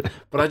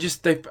 But I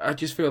just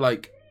feel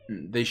like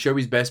they show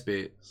his best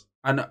bits.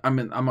 I'm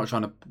not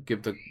trying to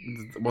give the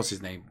what's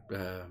his name?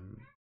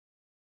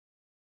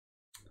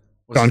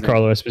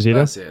 Giancarlo Esposito.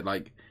 That's it.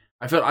 Like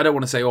I don't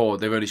want to say, oh,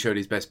 they've only showed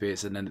his best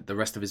bits, and then the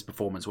rest of his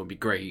performance won't be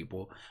great.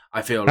 But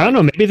I feel I don't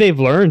know. Maybe they've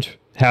learned.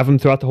 Have him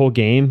throughout the whole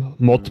game.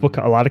 A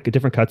lot of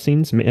different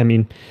cutscenes. I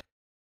mean,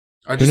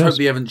 I just hope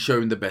they haven't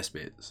shown the best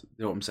bits.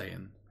 You know what I'm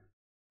saying?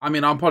 I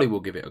mean, I probably will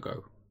give it a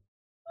go.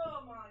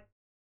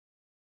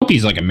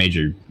 He's like a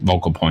major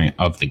vocal point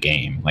of the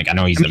game. Like I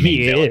know he's the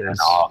main villain and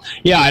all.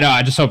 Yeah, I know.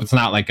 I just hope it's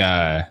not like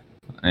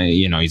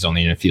he's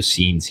only in a few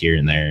scenes here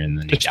and there, and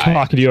then just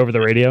talking to you over the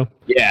radio.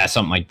 Yeah,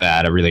 something like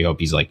that. I really hope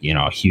he's like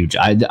a huge.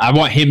 I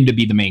want him to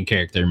be the main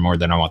character more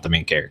than I want the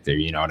main character.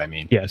 You know what I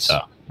mean? Yes.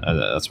 So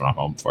that's what I'm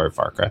hoping for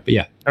Far Cry. But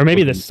yeah, or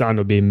maybe the son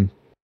would be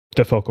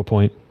the focal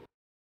point.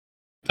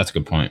 That's a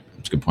good point.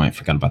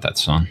 Forgot about that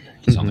son.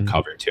 He's on the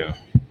cover too.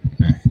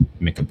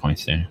 Make good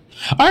points there.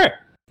 All right,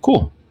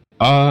 cool.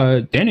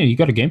 Daniel, you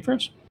got a game for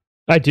us?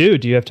 I do.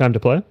 Do you have time to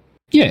play?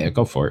 Yeah,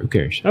 go for it. Who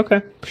cares? Okay,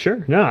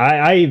 sure. No,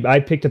 I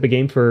picked up a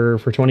game for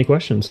 20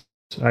 questions.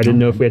 I didn't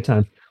know if we had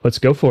time. Let's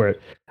go for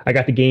it. I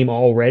got the game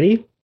all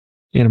ready,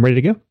 and I'm ready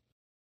to go.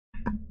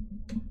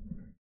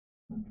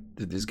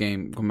 Did this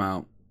game come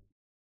out?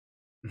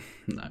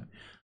 No.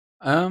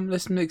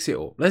 Let's mix it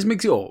up.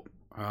 All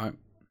right.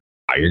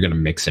 Oh, you're gonna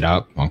mix it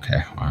up?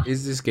 Okay. Wow.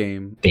 Is this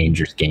game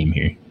dangerous game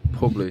here?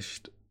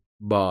 Published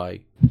by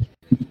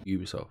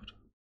Ubisoft?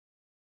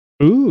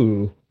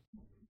 Ooh.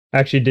 I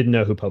actually didn't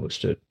know who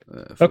published it.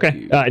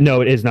 Okay.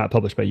 No, it is not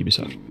published by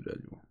Ubisoft.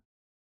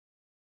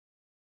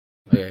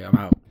 Okay, I'm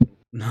out.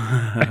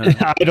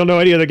 I don't know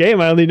any other game.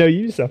 I only know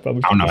Ubisoft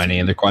published. I don't know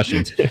any other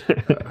questions.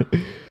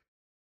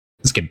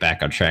 Let's get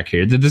back on track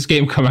here. Did this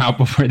game come out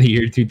before the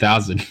year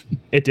 2000?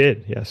 It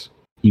did, yes.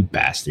 You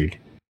bastard.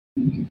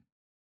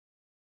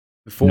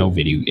 No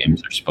video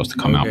games are supposed to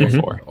come out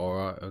before. All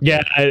right. Okay.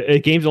 Yeah,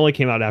 games only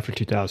came out after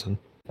 2000.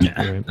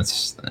 Yeah, right.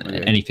 That's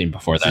anything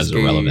before that is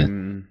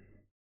irrelevant.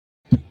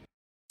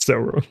 So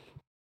wrong.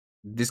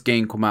 This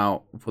game come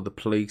out for the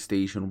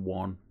PlayStation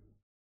 1.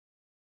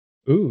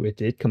 Ooh, it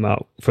did come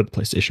out for the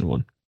PlayStation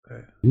 1.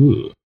 Okay.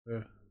 Ooh. Yeah.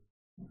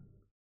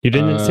 You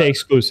didn't say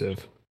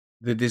exclusive.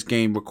 Did this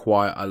game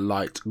require a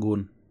light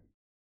gun?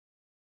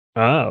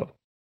 Oh.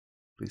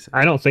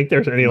 I don't think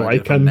there's any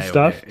light gun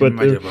stuff, but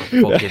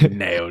fucking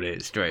nailed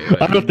it straight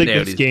away. I don't think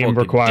this game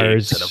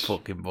requires to the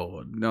fucking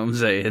board. You know what I'm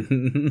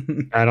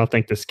saying? I don't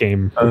think this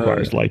game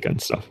requires light gun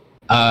stuff.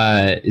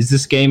 Is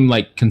this game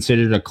like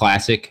considered a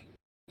classic,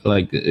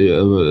 like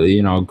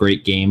a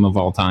great game of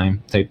all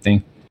time type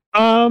thing?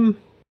 Oh,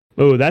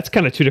 that's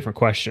kind of two different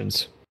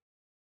questions.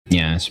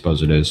 Yeah, I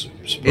suppose it is.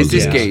 Is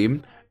this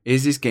game?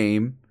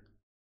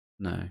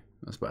 No,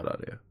 that's a bad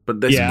idea.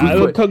 But that's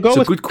go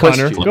with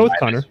Connor. Go with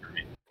Connor.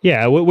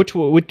 Yeah, what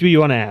do you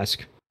want to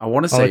ask? I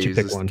want to say is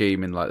this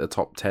game in like the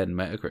top 10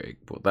 Metacritic,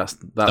 but that's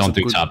don't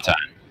do top 10.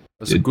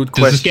 That's a good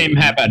question. Does this game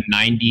have a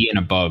 90 and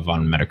above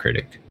on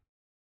Metacritic?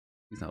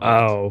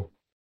 Oh.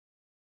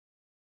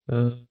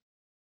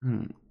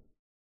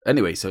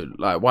 Anyway, so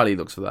like while he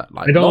looks for that,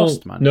 like I don't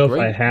Lost, man, know if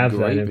I have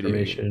that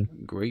information.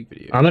 Great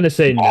video. I'm gonna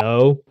say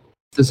no.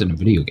 This isn't a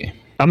video game.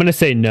 I'm gonna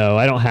say no.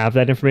 I don't have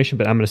that information,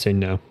 but I'm gonna say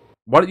no.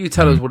 Why don't you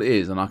tell us what it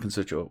is, and I can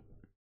search it up?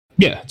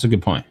 Yeah, it's a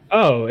good point.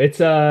 Oh, it's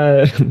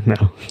no.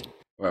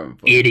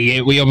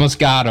 Idiot. We almost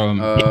got him.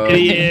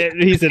 Idiot.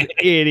 He's an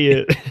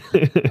idiot.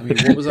 I mean,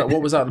 what was that?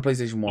 What was that on the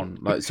PlayStation 1?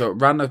 Like, so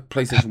around the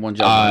PlayStation 1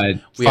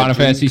 jump, we Final had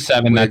Fantasy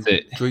 7, that's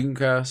it.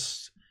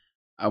 Dreamcast,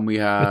 and we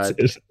had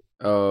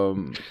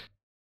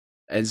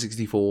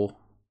N64.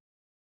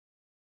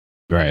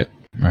 Right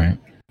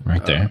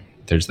there.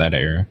 There's that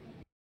era.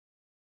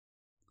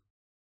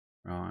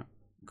 Right.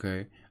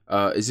 Okay.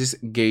 Is this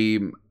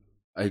game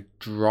a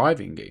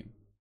driving game?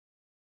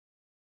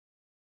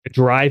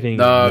 Driving.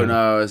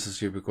 No, it's a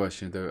stupid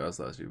question. Don't ask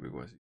that stupid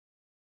question.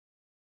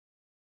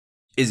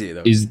 Is it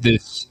though? Is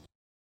this?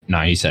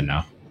 No, you said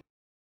no.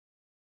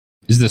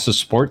 Is this a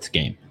sports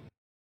game?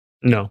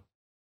 No.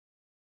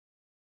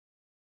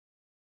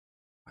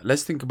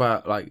 Let's think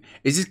about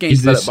is this game Is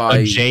developed this by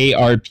a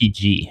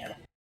JRPG?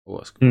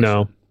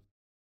 No.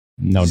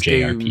 No This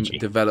JRPG. game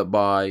developed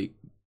by.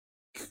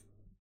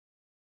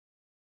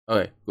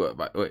 Okay,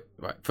 wait.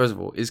 First of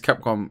all, is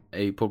Capcom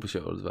a publisher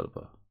or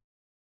developer?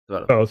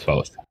 Both.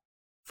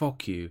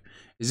 Fuck you.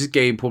 Is this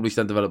game published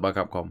and developed by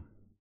Capcom?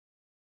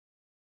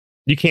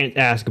 You can't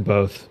ask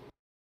both.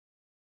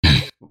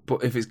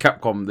 But if it's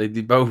Capcom, they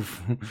did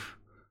both.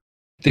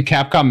 Did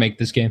Capcom make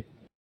this game?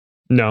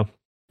 No.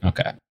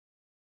 Okay.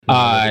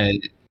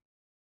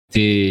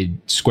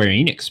 Did Square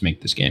Enix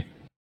make this game?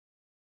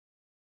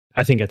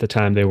 I think at the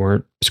time they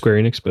weren't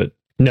Square Enix, but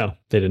no,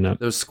 they did not.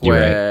 There was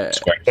Square. Right.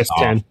 Square That's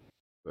 10.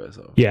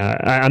 So. Yeah,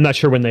 I'm not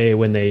sure when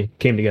they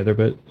came together,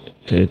 but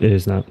it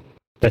is not.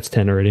 That's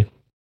 10 already.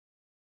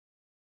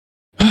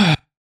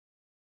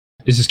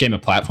 Is this game a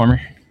platformer?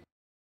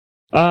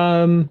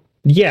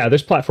 Yeah,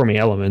 there's platforming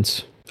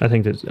elements. I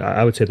think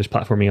I would say there's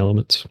platforming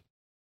elements.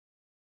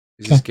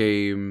 Is this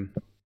game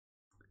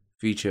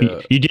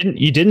feature? You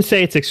didn't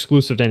say it's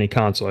exclusive to any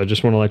console. I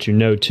just want to let you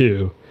know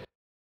too.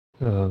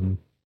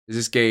 Is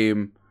this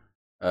game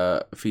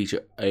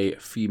feature a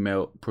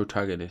female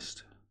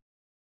protagonist?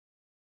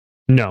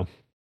 No.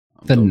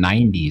 The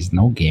 90s,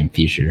 no game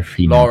featured a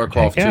female. Lara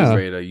Croft, Yeah. Tomb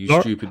Raider, you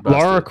stupid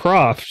bastard. Lara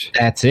Croft,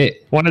 That's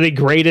it. one of the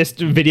greatest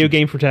video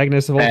game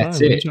protagonists of all That's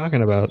time. What are it. you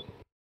talking about?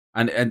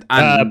 And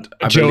I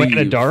Joanna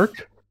believe,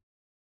 Dark,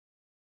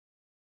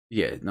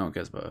 Yeah, no one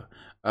cares about her.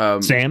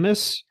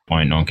 Samus.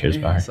 Point. No one cares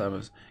about her.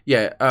 Samus.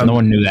 Yeah, No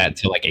one knew that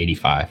until like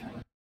 85.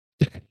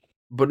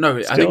 but no,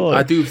 Still,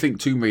 I do think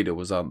Tomb Raider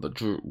was on the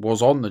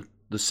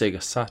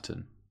Sega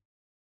Saturn.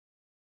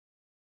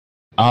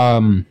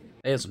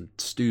 They had some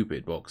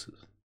stupid boxes.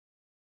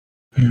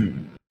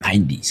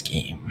 90s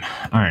game.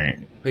 All right.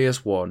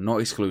 PS1, not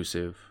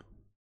exclusive.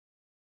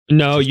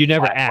 No, you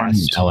never platform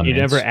asked. You elements.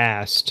 never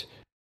asked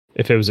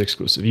if it was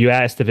exclusive. You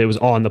asked if it was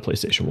on the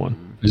PlayStation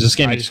 1. Is this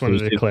game I just wanted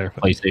to exclusive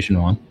clarify.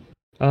 PlayStation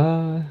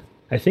 1?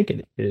 I think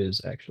it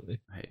is actually.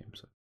 I hate him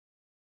so.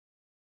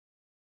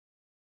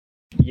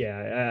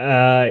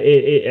 Yeah,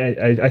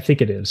 I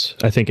think it is.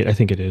 I think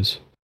it is.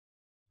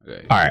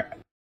 Okay. All right.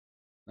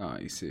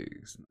 96.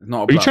 It's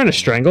not a Are you trying to platform.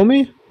 strangle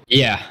me?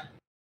 Yeah.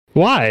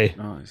 Why?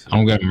 96.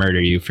 I'm going to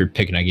murder you for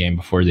picking a game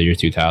before the year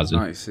 2000.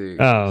 96.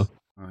 Oh.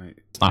 Right.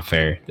 It's not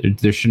fair.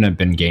 There shouldn't have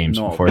been games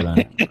No. before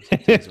then.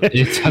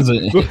 It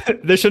doesn't.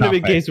 There shouldn't have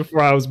been Not fair. games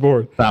before I was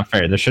born. It's not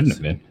fair. There shouldn't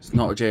have been. It's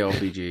not a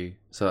JRPG,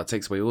 so that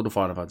takes away all the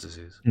Final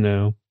Fantasies.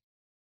 No,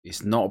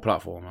 It's not a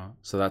platformer,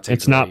 so that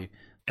takes It's not- away.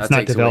 it's that not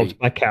takes developed away-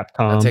 by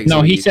Capcom. that takes No,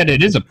 away he said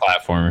it is a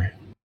platformer.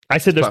 I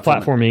said there's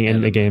platforming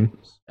in the elements. game.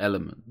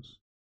 Elements.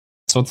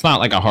 So it's not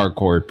like a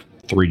hardcore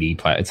 3D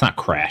plat. It's not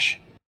Crash.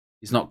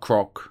 It's not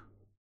Croc.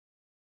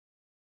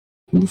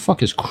 Who the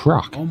fuck is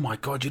Croc? Oh my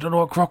god, you don't know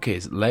what Croc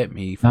is? Let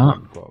me No.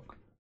 find Croc.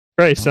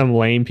 Probably some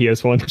lame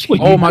PS1 game.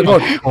 Oh my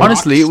god!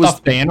 Honestly, it was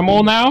Stuffed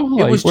animal now.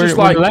 it was where- just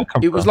where like did that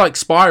come it was from? like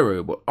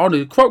Spyro, but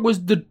honestly, Croc was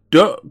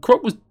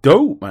Croc was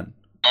dope, man.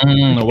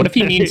 What if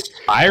he means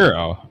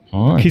Spyro?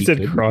 Oh, He said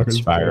could Croc mean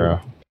is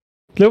Spyro.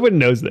 No one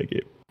knows that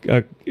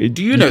game.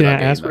 Do you know can that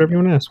game, ask though? whatever you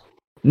want to ask.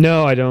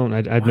 No, I don't.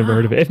 I've never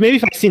heard of it. If maybe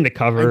if I've seen the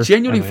cover, I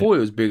genuinely might. thought it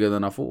was bigger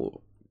than I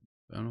thought.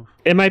 I don't know.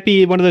 It might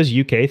be one of those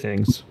UK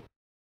things.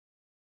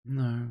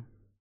 No.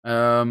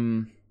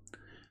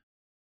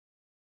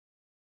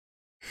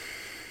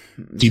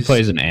 Do you play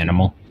as an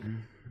animal?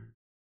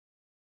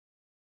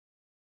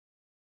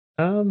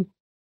 I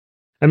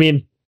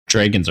mean,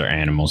 Dragons are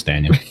animals,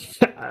 Daniel.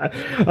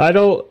 I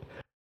don't.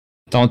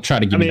 Don't try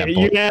to I give me mean, that you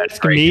bullshit.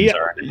 ask me. Dragons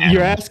are an animal.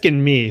 You're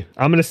asking me.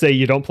 I'm gonna say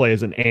you don't play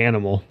as an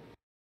animal.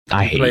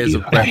 I hate play as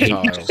you. a I hate you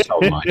reptile.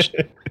 so much.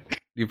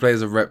 You play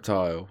as a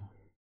reptile.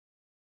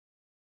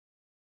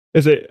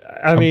 Is it?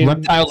 I mean,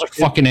 reptiles are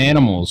fucking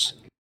animals.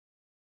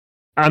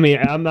 I'm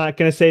not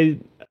gonna say.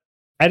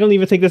 I don't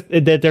even think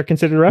that they're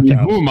considered I mean,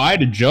 reptiles. who am I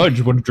to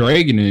judge what a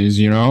dragon is?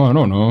 You know, I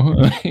don't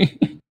know.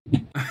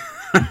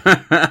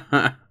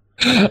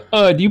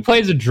 Do you play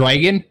as a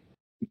dragon?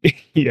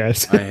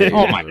 Yes. I hate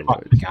Oh my you.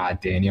 fucking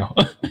god, Daniel!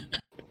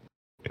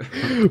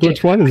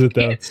 Which one is it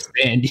I though? can't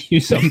stand you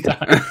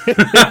sometimes.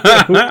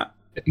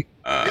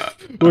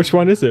 Which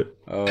one is it?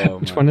 Oh,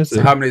 Which man. one is So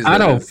it? how many is I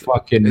there? don't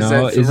fucking Is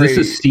know. that Is this a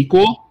 3?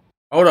 sequel?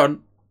 Hold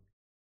on.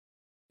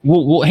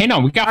 Well, hang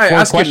on. We got Alright, 4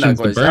 ask him that questions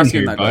to question. burn Ask him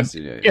here, that bud.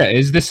 question. Yeah,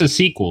 is this a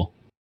sequel?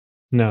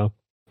 No.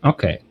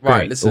 Okay. Right,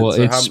 Great. listen, Well,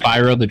 so it's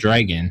Spyro the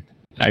Dragon.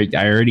 I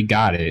already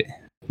got it.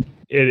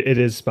 It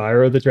is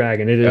Spyro the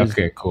Dragon. It is.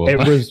 Okay, cool. It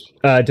was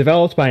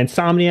developed by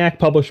Insomniac,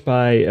 published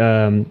by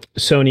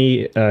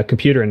Sony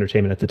Computer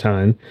Entertainment at the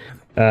time.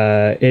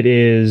 It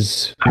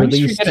is I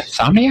always released. forget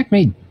Insomniac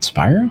made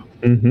Spyro?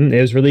 It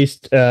was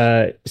released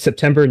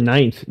September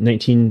 9th,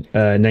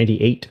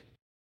 1998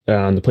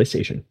 on the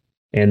PlayStation,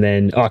 and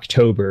then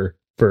October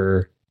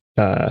for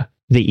the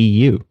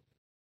EU.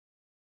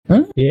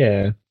 Huh?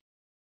 Yeah.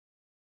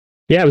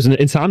 Yeah, it was an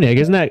Insomniac.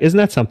 Isn't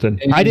that something?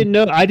 I didn't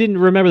know. I didn't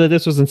remember that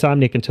this was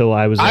Insomniac until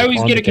I was. I always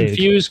on get the it page.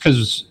 confused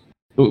because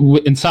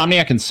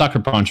Insomniac and Sucker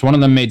Punch, one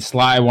of them made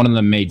Sly, one of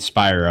them made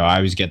Spyro. I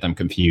always get them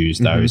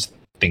confused. I always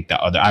think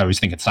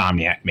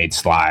Insomniac made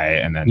Sly,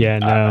 and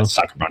then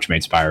Sucker Punch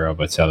made Spyro,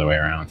 but it's the other way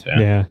around.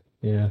 Yeah.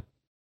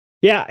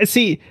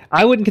 See,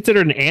 I wouldn't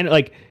consider it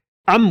like.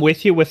 I'm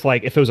with you with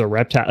like if it was a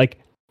reptile. Like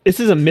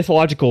this is a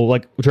mythological.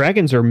 Like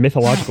dragons are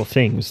mythological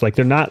things. Like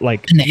they're not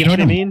like you know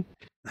what I mean.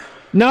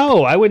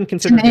 No, I wouldn't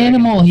consider an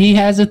animal. He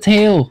has a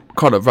tail.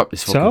 Kind of wrap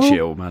this fucking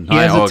shield, man. He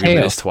I ain't has a arguing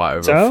with tail. this twat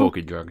over a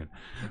fucking dragon.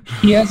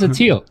 He has a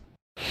tail.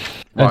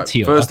 Right,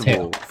 tail.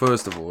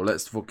 First of all,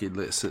 let's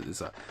set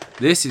this up.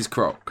 This is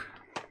Croc.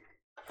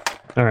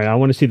 All right, I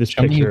want to see this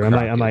Show me who picture.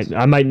 Croc is.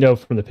 I might know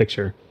from the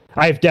picture.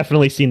 I've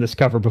definitely seen this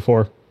cover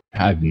before.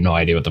 I have no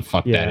idea what the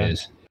fuck that Yeah.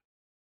 is.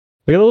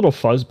 Look at a little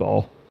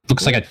fuzzball.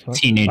 Looks like a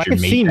teenager I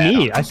can made see that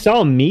me. up. I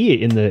saw me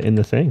in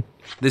the thing.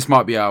 This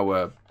might be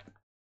our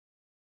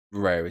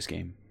rarest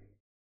game.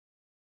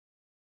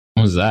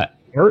 What was that?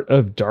 Heart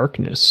of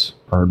Darkness.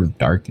 Heart of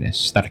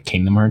Darkness. Is that a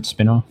Kingdom Hearts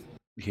spinoff?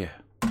 Yeah.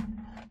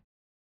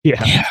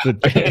 Yeah,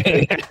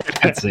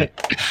 That's it.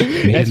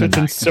 That's what's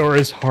in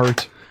Sora's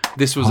heart.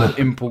 This was an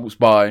impulse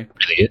buy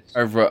Really is.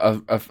 over,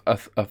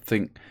 I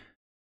think,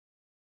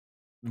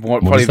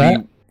 What probably is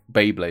that?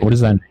 Beyblade. What is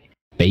that?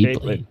 Beyblade.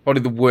 Beyblade.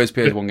 Probably the worst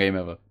PS1 game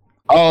ever.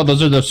 Oh,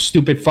 those are those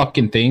stupid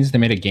fucking things. They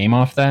made a game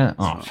off that.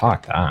 Oh,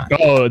 fuck that.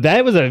 Oh,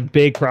 that was a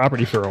big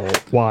property for a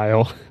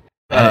while.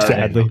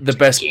 Sadly. The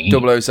best Game.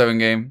 007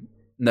 game.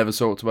 Never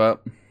talked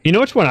about. You know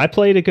which one I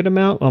played a good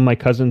amount on my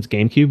cousin's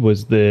GameCube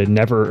was the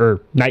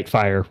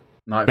Nightfire.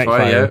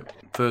 Nightfire, yeah.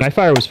 First,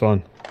 Nightfire was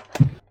fun.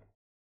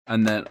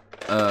 and then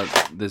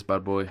this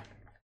bad boy.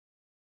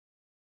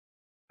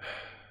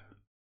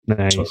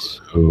 Nice.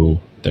 Oh,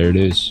 there it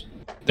is.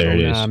 There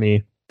it is.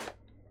 Konami.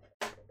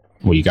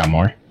 Well, you got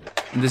more?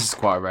 And this is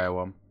quite a rare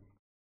one.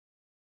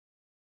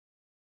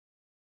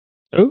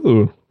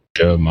 Ooh,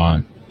 Come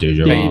on.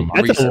 Yeah,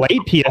 that's a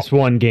late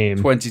PS1 game.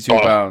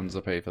 £22 I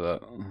paid for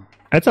that.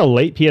 That's a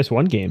late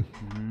PS1 game.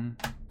 Mhm.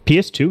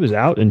 PS2 was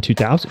out in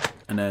 2000.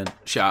 And then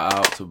shout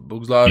out to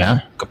Bugs Life.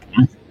 Yeah.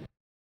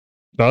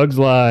 Bugs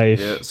Life.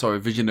 Yeah, sorry,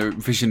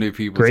 Visionary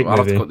people. Great I'll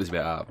have to movie. cut this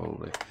bit out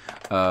probably.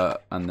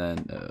 And then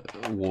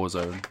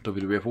Warzone,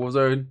 WWF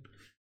Warzone.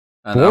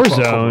 And I've got a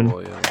couple Warzone?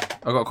 more, yeah.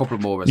 I got a couple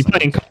more. You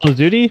playing Call of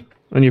Duty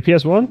on your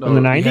PS1 in the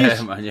 90s?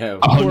 Yeah, man, yeah.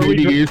 Oh, Where are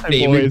we your dropping,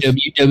 favorite boys?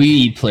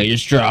 WWE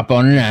players drop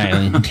on an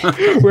island.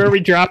 Where are we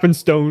dropping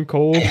Stone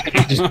Cold?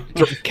 Just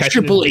catching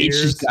Triple his H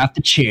beers? has got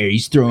the chair.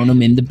 He's throwing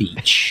them in the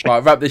beach.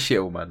 Right, wrap this shit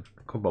up, man.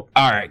 Come on.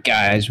 All right,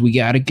 guys, we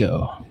gotta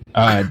go.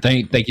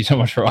 Thank you so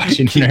much for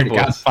watching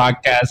Nerdcast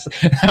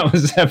Podcast. That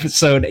was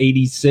episode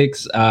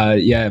 86.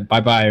 Yeah,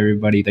 bye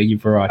everybody. Thank you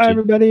for watching. Hi,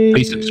 everybody.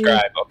 Please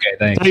subscribe. Okay,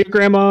 thanks. Tell your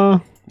grandma.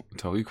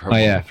 Tell you, Oh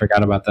yeah,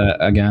 forgot about that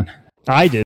again. I did.